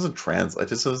translate. It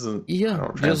just doesn't.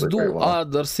 Yeah, just do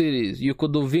other series. You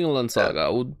could do Vinland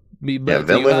Saga. Would be better. Yeah,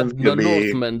 Vinland you had the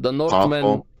Northman. The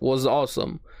Northman was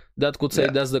awesome. That could say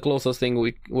that's the closest thing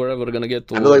we're ever gonna get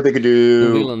to. I feel like they could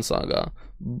do Vinland Saga.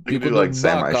 You could do like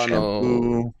Samurai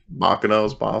Champloo, Bakano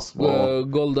is possible.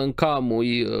 Golden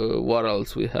Kamui. What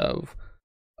else we have?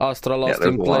 Astra Lost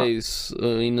in Place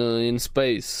in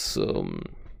space.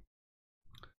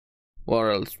 What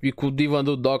else? We could even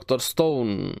do Dr.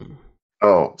 Stone.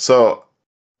 Oh, so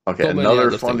okay. Another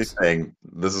funny thing.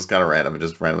 This is kind of random. I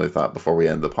just randomly thought before we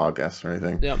end the podcast or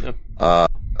anything. Yeah.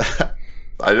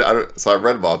 So I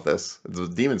read about this. It's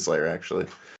with Demon Slayer, actually.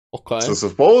 Okay. So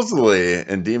supposedly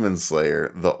in Demon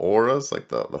Slayer, the auras, like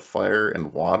the fire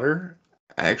and water,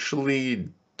 actually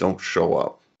don't show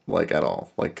up like at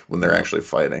all. Like when they're actually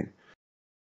fighting.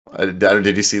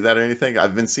 Did you see that or anything?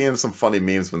 I've been seeing some funny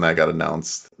memes when that got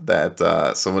announced. That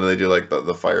so when they do like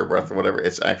the fire breath or whatever,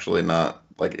 it's actually not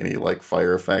like any like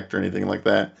fire effect or anything like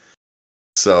that.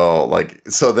 So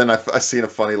then I seen a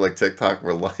funny like TikTok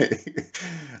where like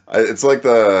it's like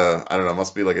I don't know, it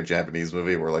must be like a Japanese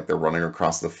movie where like they're running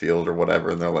across the field or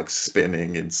whatever and they're like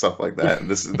spinning and stuff like that. And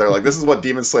they're like, this is what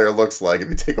Demon Slayer looks like if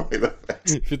you take away the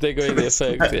effects. If you take away the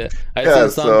effects, yeah. I see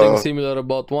something similar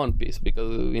about One Piece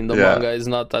because in the manga it's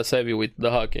not as heavy with the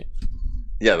haki.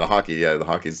 Yeah, the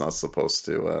hockey's not supposed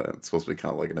to. It's supposed to be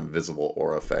kind of like an invisible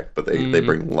aura effect, but they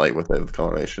bring light with it with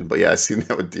coloration. But yeah, I seen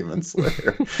that with Demon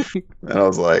Slayer, and I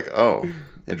was like, oh,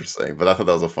 interesting. But I thought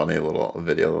that was a funny little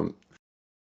video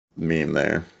meme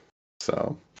there.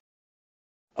 So,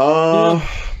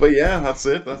 but yeah, that's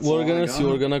it. That's we're gonna see.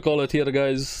 We're gonna call it here,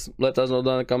 guys. Let us know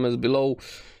down in the comments below.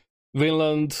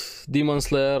 Vinland, Demon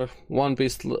Slayer, One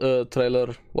Piece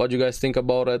trailer. What do you guys think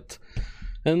about it?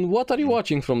 And what are you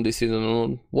watching from this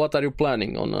season? What are you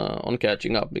planning on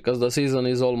catching up? Because the season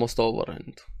is almost over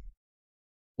and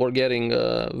we're getting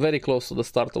very close to the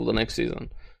start of the next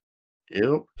season.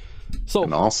 Yep. So,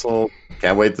 and also,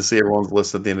 can't wait to see everyone's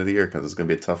list at the end of the year because it's going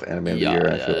to be a tough anime of the year.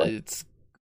 I feel like.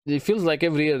 It feels like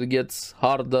every year it gets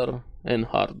harder and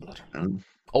harder.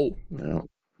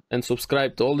 And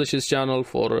subscribe to All the Shit's channel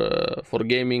for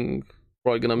gaming.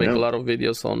 Probably gonna make a lot of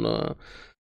videos on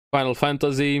Final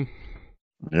Fantasy.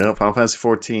 Yeah, Final Fantasy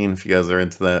 14, if you guys are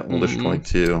into that. Oldish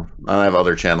 22. I have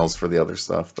other channels for the other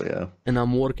stuff, but yeah. And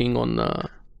I'm working on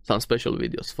some special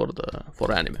videos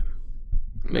for anime.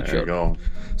 Make there you go.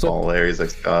 So, all areas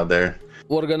like God there.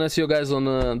 We're gonna see you guys on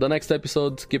the next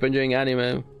episode. Keep enjoying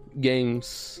anime,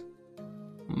 games.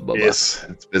 Bye-bye. Yes,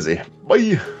 it's busy.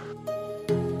 Bye.